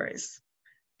libraries.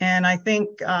 And I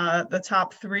think the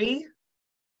top three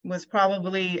was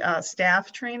probably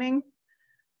staff training.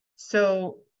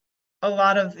 So a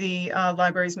lot of the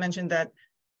libraries mentioned that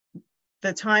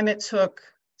the time it took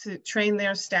to train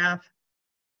their staff,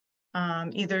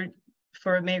 either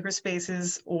for maker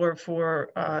spaces or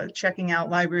for checking out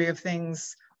Library of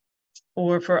Things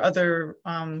or for other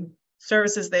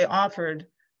services they offered,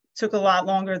 took a lot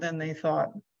longer than they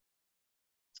thought.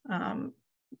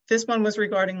 This one was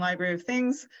regarding Library of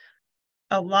Things.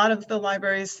 A lot of the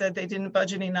libraries said they didn't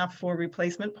budget enough for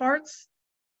replacement parts.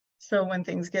 So when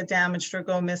things get damaged or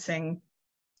go missing,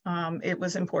 it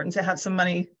was important to have some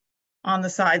money on the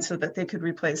side so that they could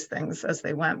replace things as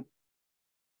they went.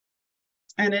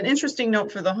 And an interesting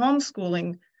note for the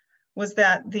homeschooling was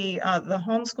that the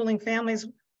homeschooling families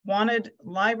wanted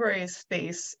library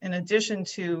space in addition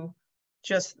to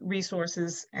just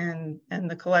resources and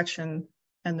the collection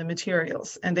and the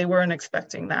materials, and they weren't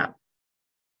expecting that.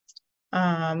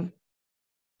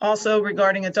 Also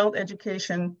regarding adult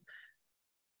education,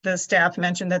 the staff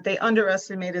mentioned that they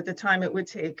underestimated the time it would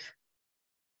take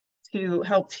to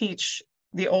help teach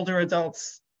the older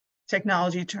adults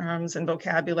technology terms and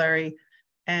vocabulary,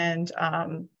 and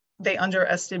they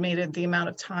underestimated the amount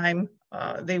of time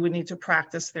they would need to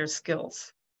practice their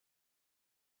skills.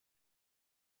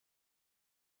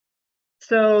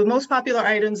 So most popular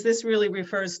items, this really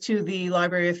refers to the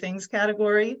Library of Things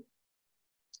category.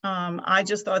 I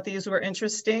just thought these were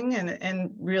interesting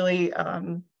and really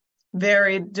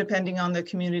varied depending on the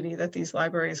community that these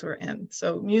libraries were in.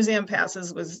 So museum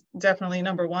passes was definitely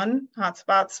number one.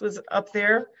 Hotspots was up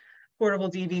there.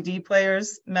 Portable DVD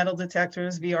players, metal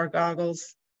detectors, VR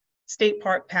goggles, state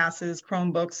park passes,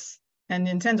 Chromebooks, and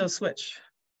Nintendo Switch.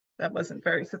 That wasn't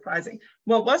very surprising.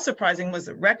 What was surprising was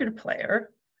a record player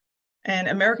and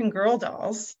American Girl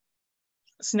dolls,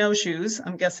 snowshoes.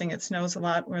 I'm guessing it snows a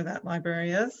lot where that library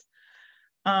is.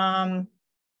 And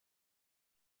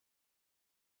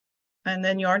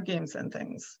then yard games and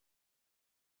things.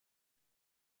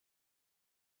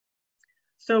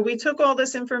 So we took all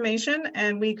this information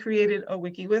and we created a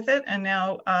wiki with it. And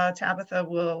now Tabitha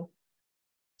will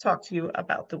talk to you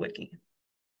about the wiki.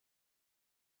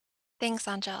 Thanks,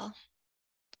 Angel.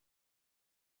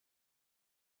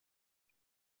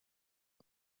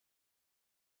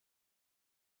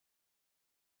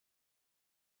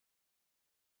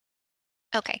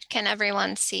 Okay, can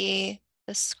everyone see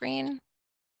the screen?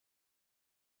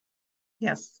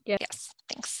 Yes. Yes,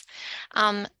 thanks.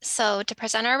 So to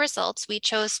present our results, we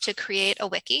chose to create a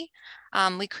wiki.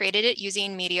 We created it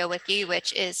using MediaWiki,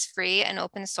 which is free and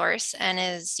open source, and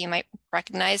as you might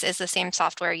recognize, is the same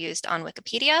software used on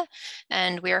Wikipedia.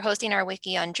 And we are hosting our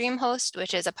wiki on DreamHost,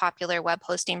 which is a popular web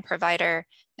hosting provider.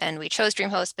 And we chose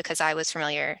DreamHost because I was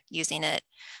familiar using it.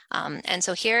 And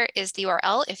so here is the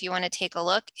URL. If you want to take a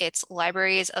look, it's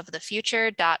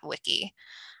libriesofthefuture.wiki.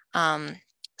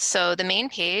 So the main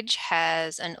page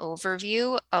has an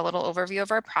overview, a little overview of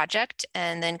our project,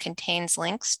 and then contains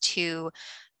links to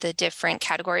the different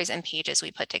categories and pages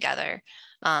we put together.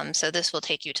 So this will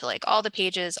take you to like all the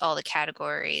pages, all the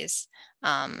categories,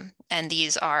 and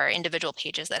these are individual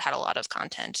pages that had a lot of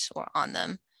content on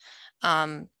them.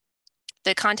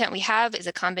 The content we have is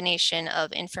a combination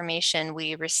of information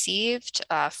we received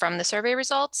from the survey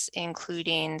results,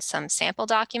 including some sample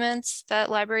documents that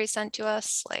libraries sent to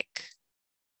us, like,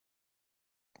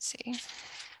 let's see.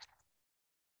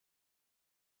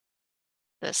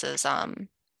 This is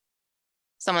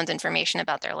someone's information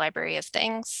about their library of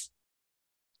things.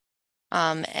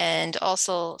 And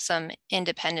also some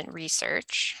independent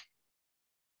research.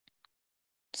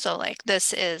 So like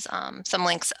this is some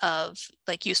links of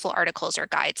like useful articles or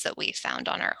guides that we found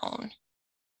on our own.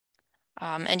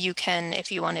 And you can,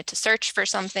 if you wanted to search for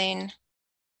something,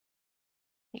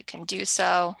 you can do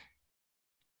so.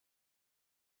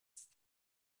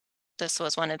 This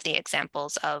was one of the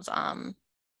examples of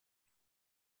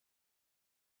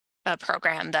a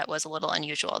program that was a little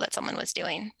unusual that someone was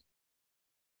doing.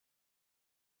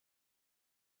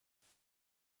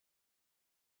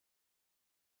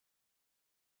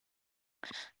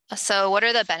 So what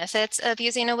are the benefits of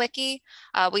using a wiki?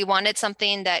 We wanted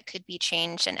something that could be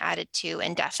changed and added to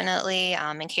indefinitely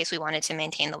in case we wanted to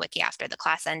maintain the wiki after the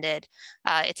class ended.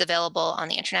 It's available on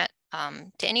the internet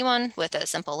to anyone with a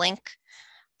simple link.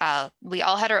 We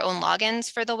all had our own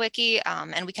logins for the wiki,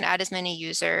 and we can add as many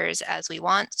users as we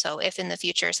want. So if in the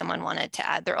future someone wanted to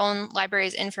add their own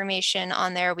library's information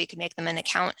on there, we could make them an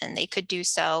account and they could do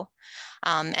so.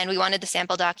 And we wanted the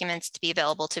sample documents to be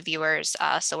available to viewers,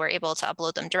 so we're able to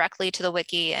upload them directly to the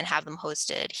wiki and have them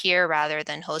hosted here rather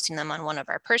than hosting them on one of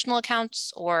our personal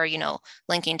accounts or,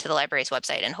 linking to the library's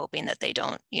website and hoping that they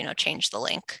don't, change the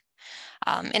link.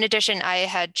 In addition, I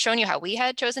had shown you how we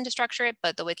had chosen to structure it,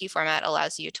 but the wiki format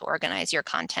allows you to organize your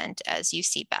content as you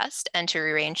see best and to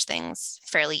rearrange things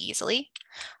fairly easily.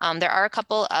 There are a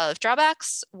couple of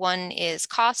drawbacks. One is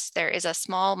cost. There is a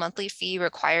small monthly fee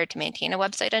required to maintain a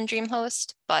website on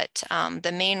DreamHost, but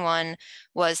the main one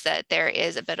was that there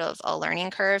is a bit of a learning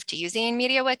curve to using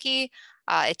MediaWiki.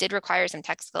 It did require some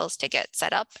tech skills to get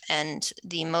set up, and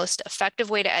the most effective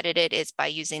way to edit it is by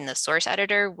using the source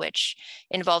editor, which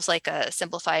involves like a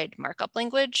simplified markup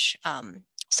language.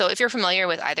 So if you're familiar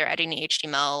with either editing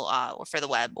HTML or for the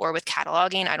web or with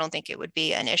cataloging, I don't think it would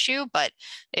be an issue, but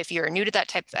if you're new to that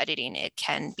type of editing, it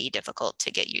can be difficult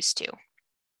to get used to.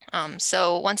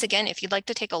 So once again, if you'd like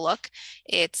to take a look,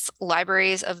 it's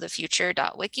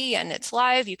librariesofthefuture.wiki and it's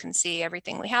live. You can see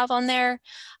everything we have on there.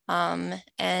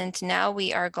 And now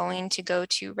we are going to go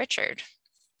to Richard.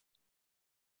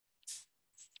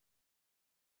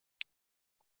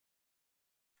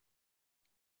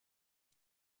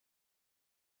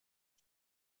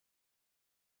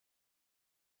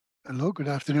 Hello, good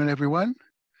afternoon, everyone.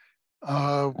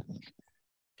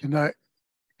 Can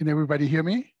everybody hear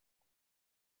me?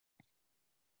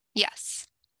 Yes.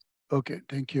 Okay,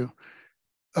 thank you.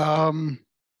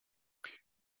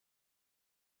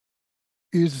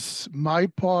 Is my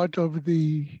part of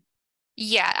the...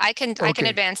 Yeah, I can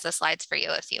advance the slides for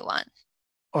you if you want.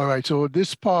 All right, so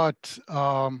this part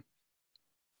of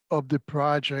the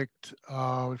project,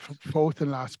 fourth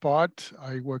and last part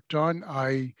I worked on,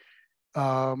 I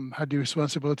had the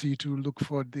responsibility to look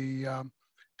for the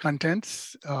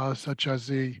contents, such as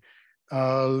the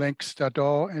links that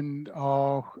are in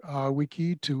our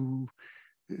wiki to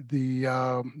the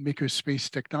makerspace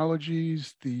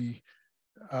technologies, the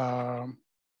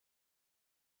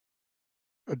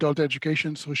adult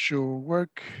education, social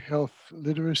work, health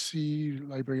literacy,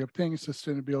 library of things,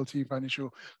 sustainability,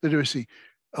 financial literacy.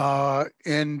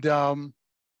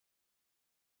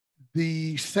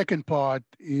 The second part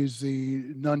is the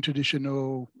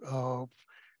non-traditional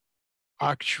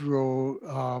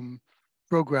actual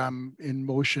program in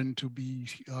motion to be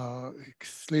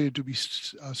slated to be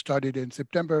started in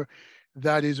September.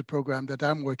 That is a program that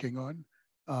I'm working on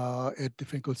at the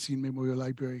Finkelstein Memorial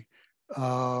Library.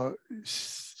 Could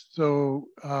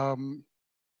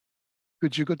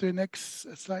you go to the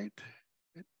next slide?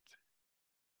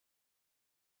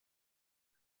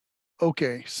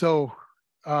 Okay, so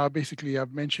basically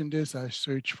I've mentioned this. I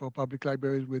searched for public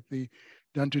libraries with the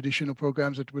non-traditional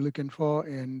programs that we're looking for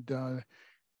and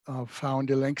found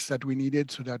the links that we needed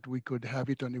so that we could have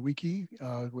it on the wiki.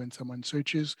 When someone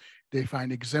searches, they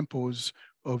find examples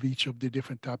of each of the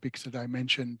different topics that I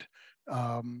mentioned.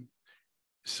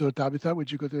 So Tabitha,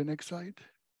 would you go to the next slide?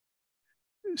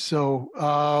 So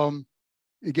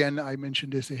again, I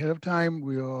mentioned this ahead of time.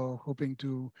 We are hoping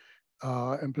to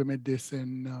implement this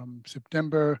in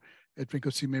September at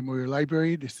Finkelstein Memorial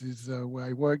Library. This is where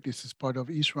I work. This is part of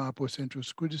East Ramapo Central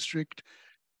School District.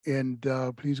 And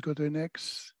please go to the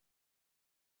next.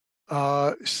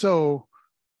 So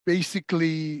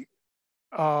basically,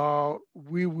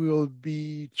 we will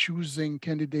be choosing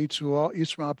candidates who are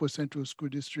East Ramapo Central School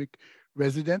District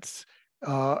residents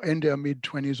in their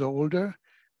mid-20s or older.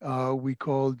 We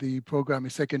call the program a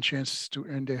second chance to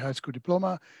earn their high school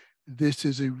diploma. This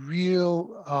is a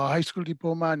real high school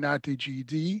diploma, not a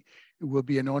GED. It will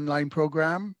be an online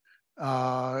program.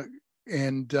 The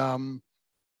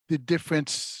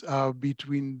difference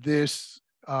between this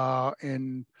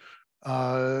and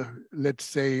let's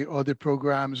say other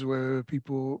programs where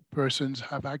persons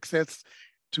have access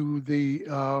to the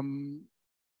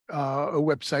a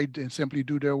website and simply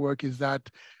do their work is that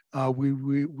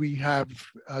we have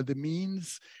the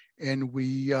means, and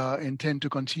we intend to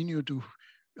continue to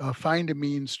find the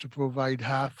means to provide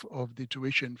half of the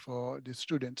tuition for the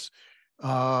students.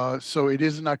 So it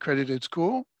is an accredited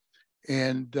school.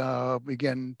 And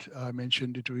again, I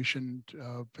mentioned the tuition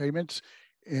payments,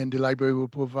 and the library will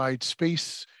provide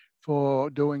space for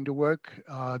doing the work,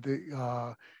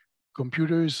 the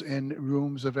computers and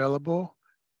rooms available.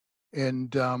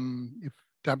 And if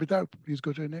Tabitha, please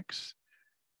go to the next.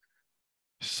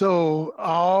 So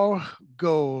our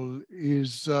goal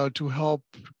is to help.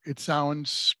 It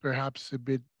sounds perhaps a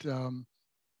bit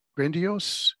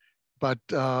grandiose, but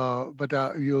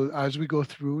as we go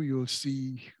through, you'll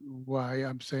see why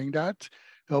I'm saying that.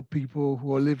 Help people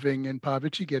who are living in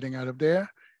poverty, getting out of there.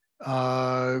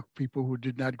 People who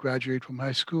did not graduate from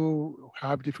high school,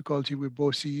 have difficulty with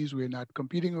BOCES. We're not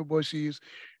competing with BOCES.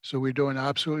 So we're doing our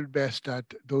absolute best that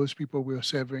those people we're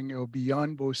serving are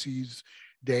beyond BOCES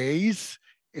days.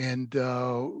 And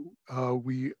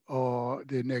we are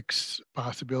the next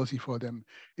possibility for them.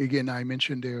 Again, I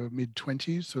mentioned they're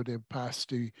mid-20s, so they've passed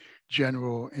the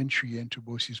general entry into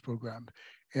BOCES program.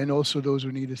 And also those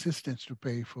who need assistance to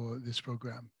pay for this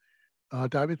program.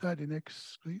 Tabitha, the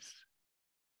next, please.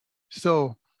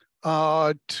 So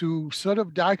to sort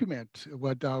of document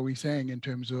what are we saying in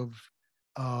terms of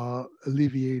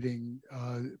alleviating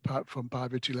from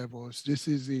poverty levels, this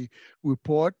is a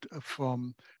report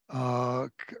from New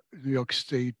York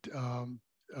State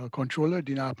Controller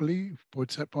DiNapoli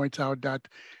points out that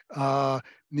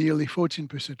nearly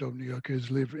 14% of New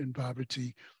Yorkers live in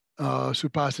poverty,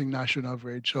 surpassing national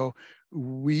average. So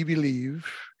we believe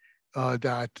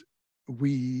that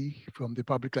we, from the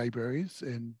public libraries,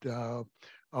 and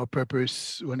our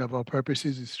purpose, one of our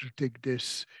purposes is to take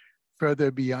this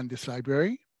further beyond this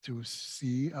library to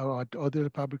see how other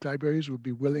public libraries will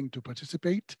be willing to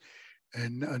participate.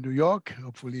 And New York,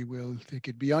 hopefully we'll take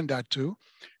it beyond that too.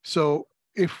 So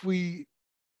if we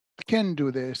can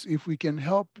do this, if we can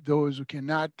help those who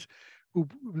cannot, who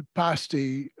pass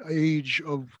the age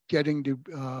of getting the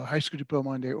high school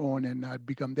diploma on their own and not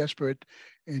become desperate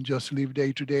and just live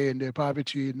day to day in their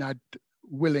poverty, not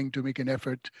willing to make an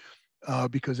effort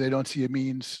because they don't see a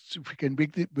means. If we can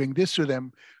bring this to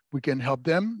them, we can help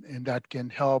them, and that can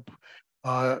help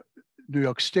New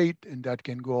York State, and that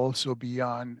can go also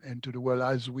beyond into the world.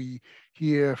 As we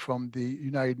hear from the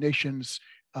United Nations,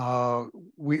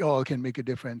 we all can make a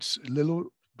difference,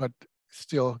 little, but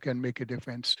still can make a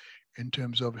difference in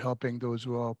terms of helping those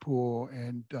who are poor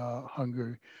and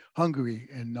hungry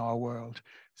in our world.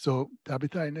 So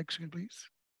Tabitha, next one, please.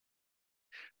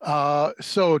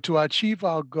 So to achieve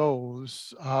our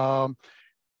goals, well,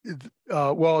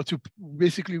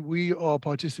 basically we are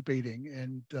participating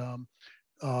in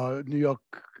New York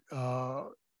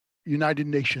United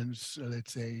Nations,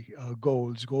 let's say,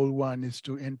 goals. Goal 1 is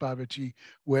to end poverty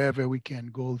wherever we can.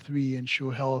 Goal 3,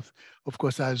 ensure health. Of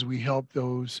course, as we help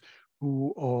those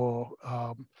who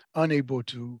are unable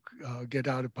to get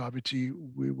out of poverty,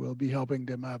 we will be helping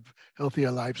them have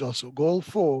healthier lives also. Goal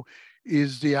 4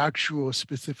 is the actual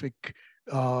specific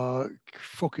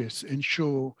focus,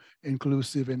 ensure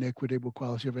inclusive and equitable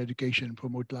quality of education,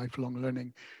 promote lifelong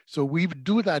learning. So we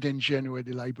do that in general at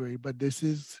the library, but this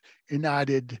is an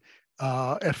added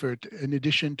effort in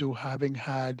addition to having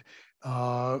had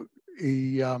a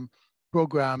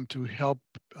program to help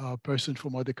persons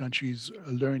from other countries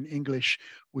learn English.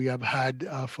 We have had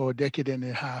for a decade and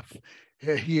a half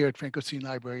here at Franco-Scene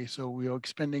Library. So we are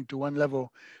expanding to one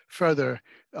level further.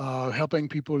 Helping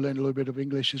people learn a little bit of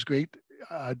English is great.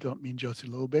 I don't mean just a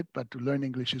little bit, but to learn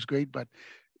English is great, but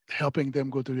helping them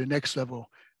go to the next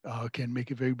level can make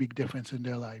a very big difference in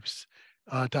their lives.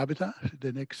 Tabitha,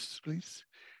 the next, please.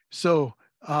 So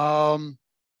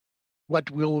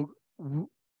what we'll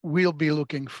be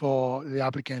looking for the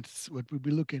applicants, what we'll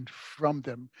be looking from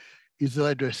them is a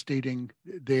letter stating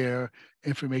their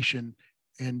information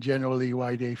and generally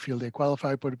why they feel they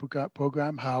qualify for the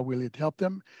program, how will it help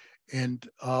them, and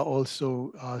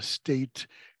also state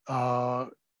their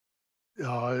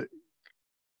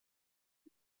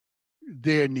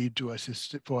need to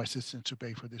for assistance to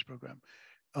pay for this program.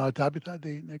 Tabitha,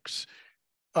 the next.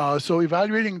 So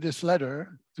evaluating this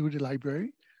letter through the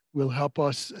library, will help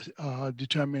us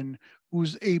determine who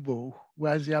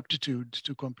has the aptitude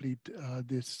to complete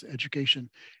this education,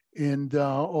 and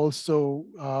also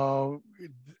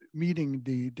meeting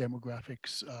the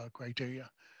demographics criteria.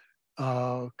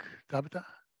 Tabitha?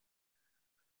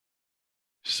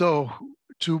 So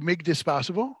to make this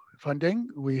possible, funding,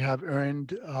 we have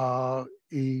earned a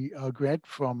grant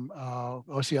from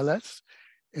OCLS,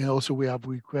 and also we have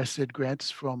requested grants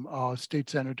from our state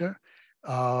senator,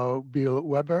 Bill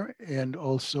Weber, and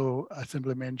also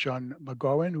Assemblyman John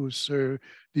McGowan, who serve,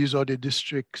 these are the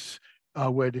districts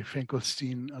where the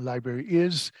Finkelstein Library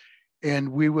is. And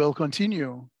we will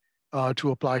continue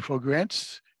to apply for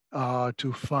grants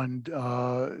to fund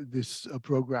this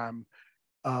program.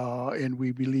 And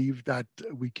we believe that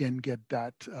we can get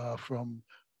that from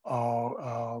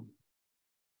our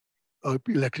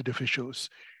elected officials.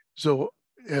 So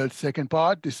the second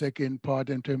part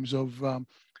in terms of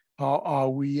how are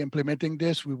we implementing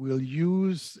this, we will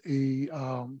use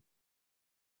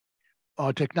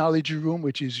our technology room,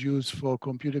 which is used for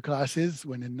computer classes.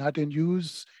 When it's not in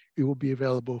use, it will be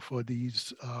available for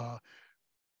these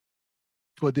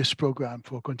for this program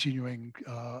for continuing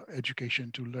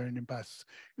education to learn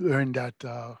that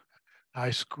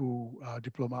high school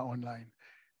diploma online.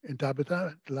 And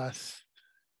Tabitha,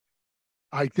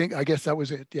 I guess that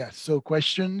was it. Yes. So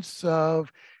questions.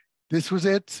 This was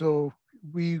it. So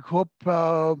we hope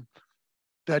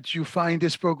that you find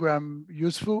this program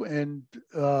useful, and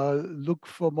look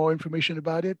for more information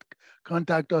about it.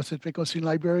 Contact us at Finkelstein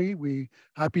Library. We're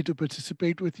happy to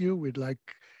participate with you. We'd like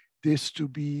this to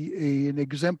be an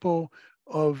example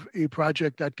of a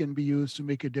project that can be used to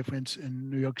make a difference in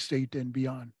New York State and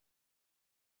beyond.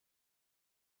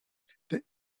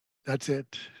 That's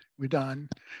it. We're done.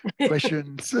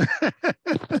 Questions?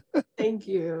 Thank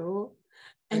you.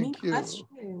 Any Thank you.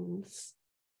 questions?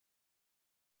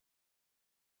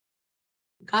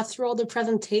 Got through all the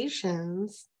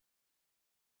presentations.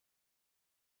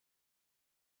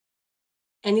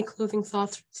 Any closing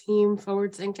thoughts for team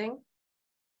forward thinking?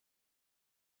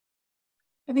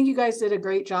 I think you guys did a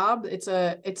great job. It's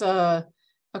a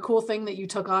cool thing that you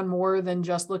took on more than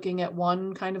just looking at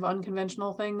one kind of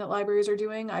unconventional thing that libraries are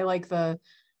doing. I like the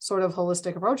sort of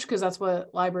holistic approach, because that's what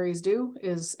libraries do,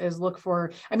 is look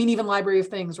for, I mean, even Library of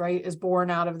Things, right, is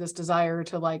born out of this desire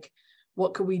to, like,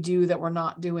 what could we do that we're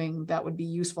not doing that would be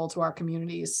useful to our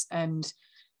communities? And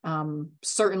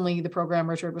certainly the program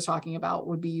Richard was talking about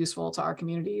would be useful to our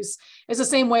communities. It's the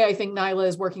same way I think NYLA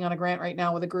is working on a grant right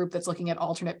now with a group that's looking at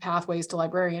alternate pathways to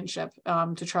librarianship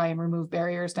to try and remove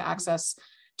barriers to access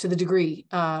to the degree,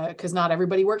 because not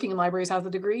everybody working in libraries has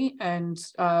the degree, and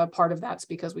part of that's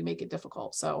because we make it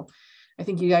difficult. So I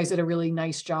think you guys did a really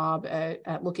nice job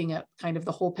at looking at kind of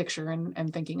the whole picture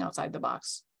and thinking outside the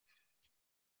box.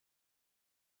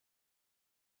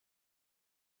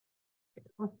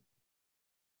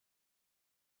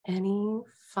 Any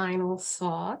final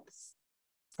thoughts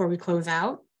before we close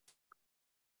out?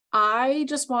 I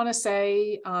just want to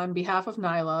say on behalf of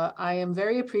NYLA, I am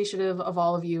very appreciative of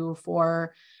all of you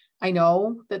for, I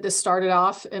know that this started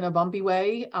off in a bumpy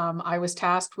way. I was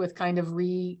tasked with kind of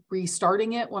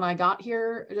restarting it when I got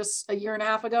here just a year and a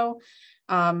half ago.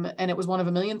 And it was one of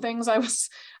a million things I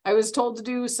was told to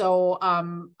do. So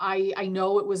I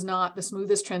know it was not the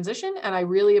smoothest transition, and I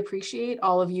really appreciate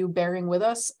all of you bearing with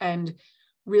us and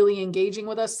really engaging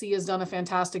with us. C has done a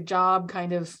fantastic job.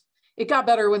 Kind of, it got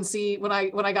better when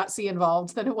I got C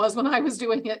involved than it was when I was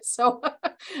doing it. So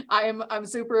I'm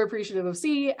super appreciative of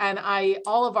C, and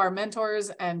all of our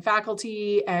mentors and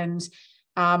faculty and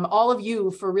all of you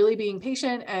for really being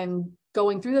patient and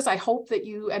going through this. I hope that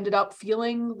you ended up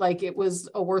feeling like it was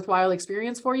a worthwhile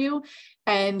experience for you.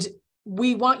 And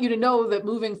we want you to know that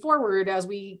moving forward, as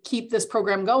we keep this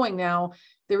program going now,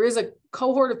 there is a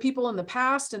cohort of people in the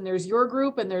past, and there's your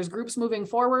group, and there's groups moving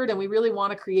forward. And we really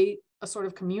want to create a sort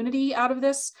of community out of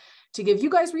this to give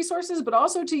you guys resources, but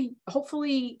also to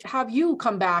hopefully have you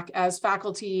come back as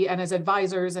faculty and as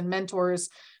advisors and mentors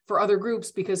for other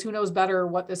groups, because who knows better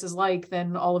what this is like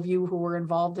than all of you who were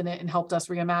involved in it and helped us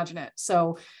reimagine it.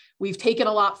 So we've taken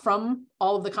a lot from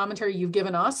all of the commentary you've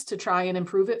given us to try and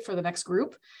improve it for the next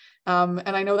group. And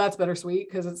I know that's bittersweet,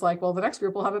 because it's like, well, the next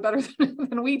group will have it better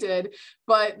than we did,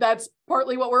 but that's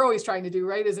partly what we're always trying to do,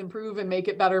 right? Is improve and make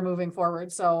it better moving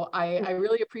forward. So I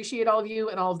really appreciate all of you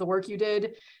and all of the work you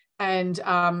did, and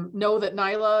know that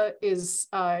NYLA is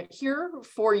here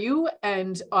for you,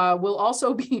 and will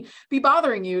also be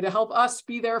bothering you to help us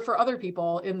be there for other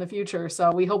people in the future.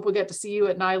 So we hope we'll get to see you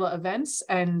at NYLA events,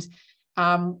 and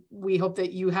we hope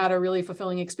that you had a really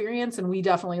fulfilling experience, and we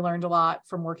definitely learned a lot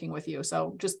from working with you.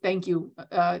 So just thank you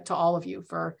to all of you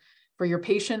for your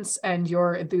patience and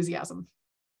your enthusiasm.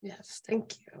 Yes,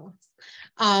 thank you.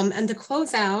 And to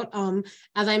close out,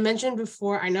 as I mentioned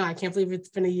before, I know I can't believe it's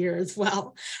been a year as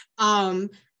well.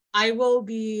 I will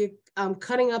be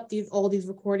cutting up all these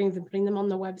recordings and putting them on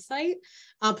the website.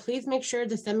 Please make sure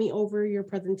to send me over your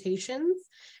presentations.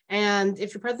 And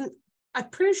if you're present, I'm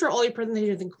pretty sure all your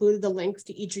presentations included the links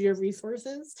to each of your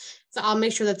resources. So I'll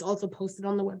make sure that's also posted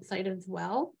on the website as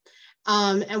well.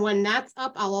 And when that's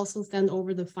up, I'll also send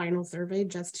over the final survey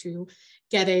just to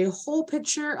get a whole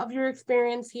picture of your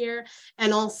experience here,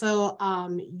 and also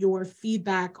your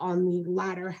feedback on the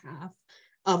latter half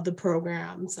of the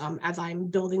programs as I'm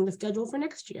building the schedule for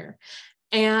next year.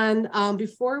 And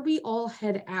before we all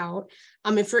head out,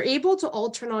 if you're able to all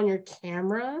turn on your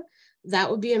camera, that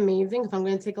would be amazing, because I'm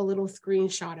going to take a little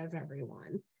screenshot of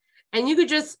everyone. And you could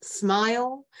just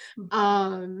smile.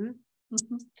 And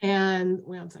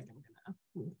wait one second.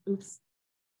 Oops.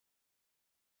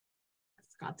 I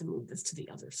forgot to move this to the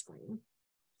other screen.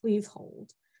 Please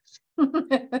hold. We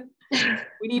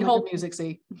need hold music,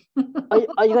 see.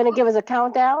 Are you going to give us a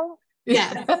countdown?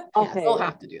 Yeah. Okay. We'll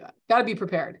have to do that. Got to be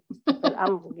prepared.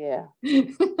 Yeah.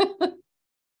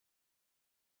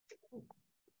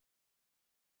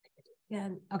 Yeah.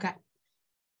 Okay.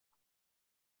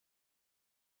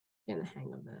 Getting the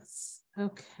hang of this.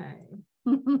 Okay.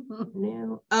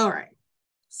 Now, all right.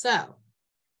 So.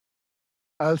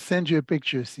 I'll send you a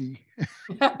picture, see.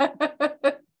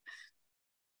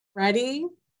 Ready,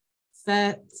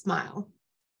 set, smile.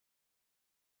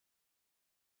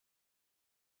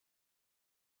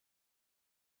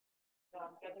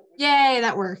 Yay,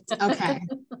 that worked. Okay.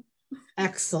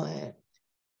 Excellent.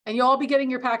 And you'll all be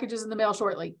getting your packages in the mail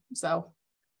shortly. So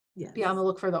yes, be on the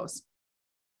look for those.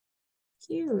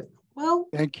 Cute. Well,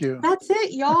 thank you. That's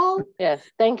it, y'all. Yes.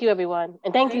 Thank you, everyone.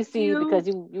 And thank you, Steve, because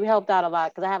you helped out a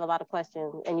lot, because I have a lot of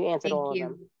questions and you answered all of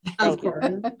them. Thank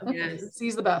you. Yes.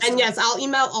 Steve's the best. And yes, I'll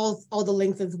email all the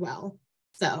links as well.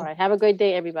 So all right. Have a great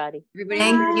day, everybody.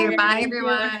 Thank you. Bye,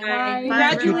 everyone.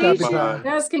 Bye. Congratulations.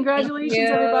 Yes, congratulations,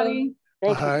 everybody.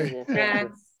 Thank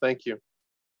you. Thank you.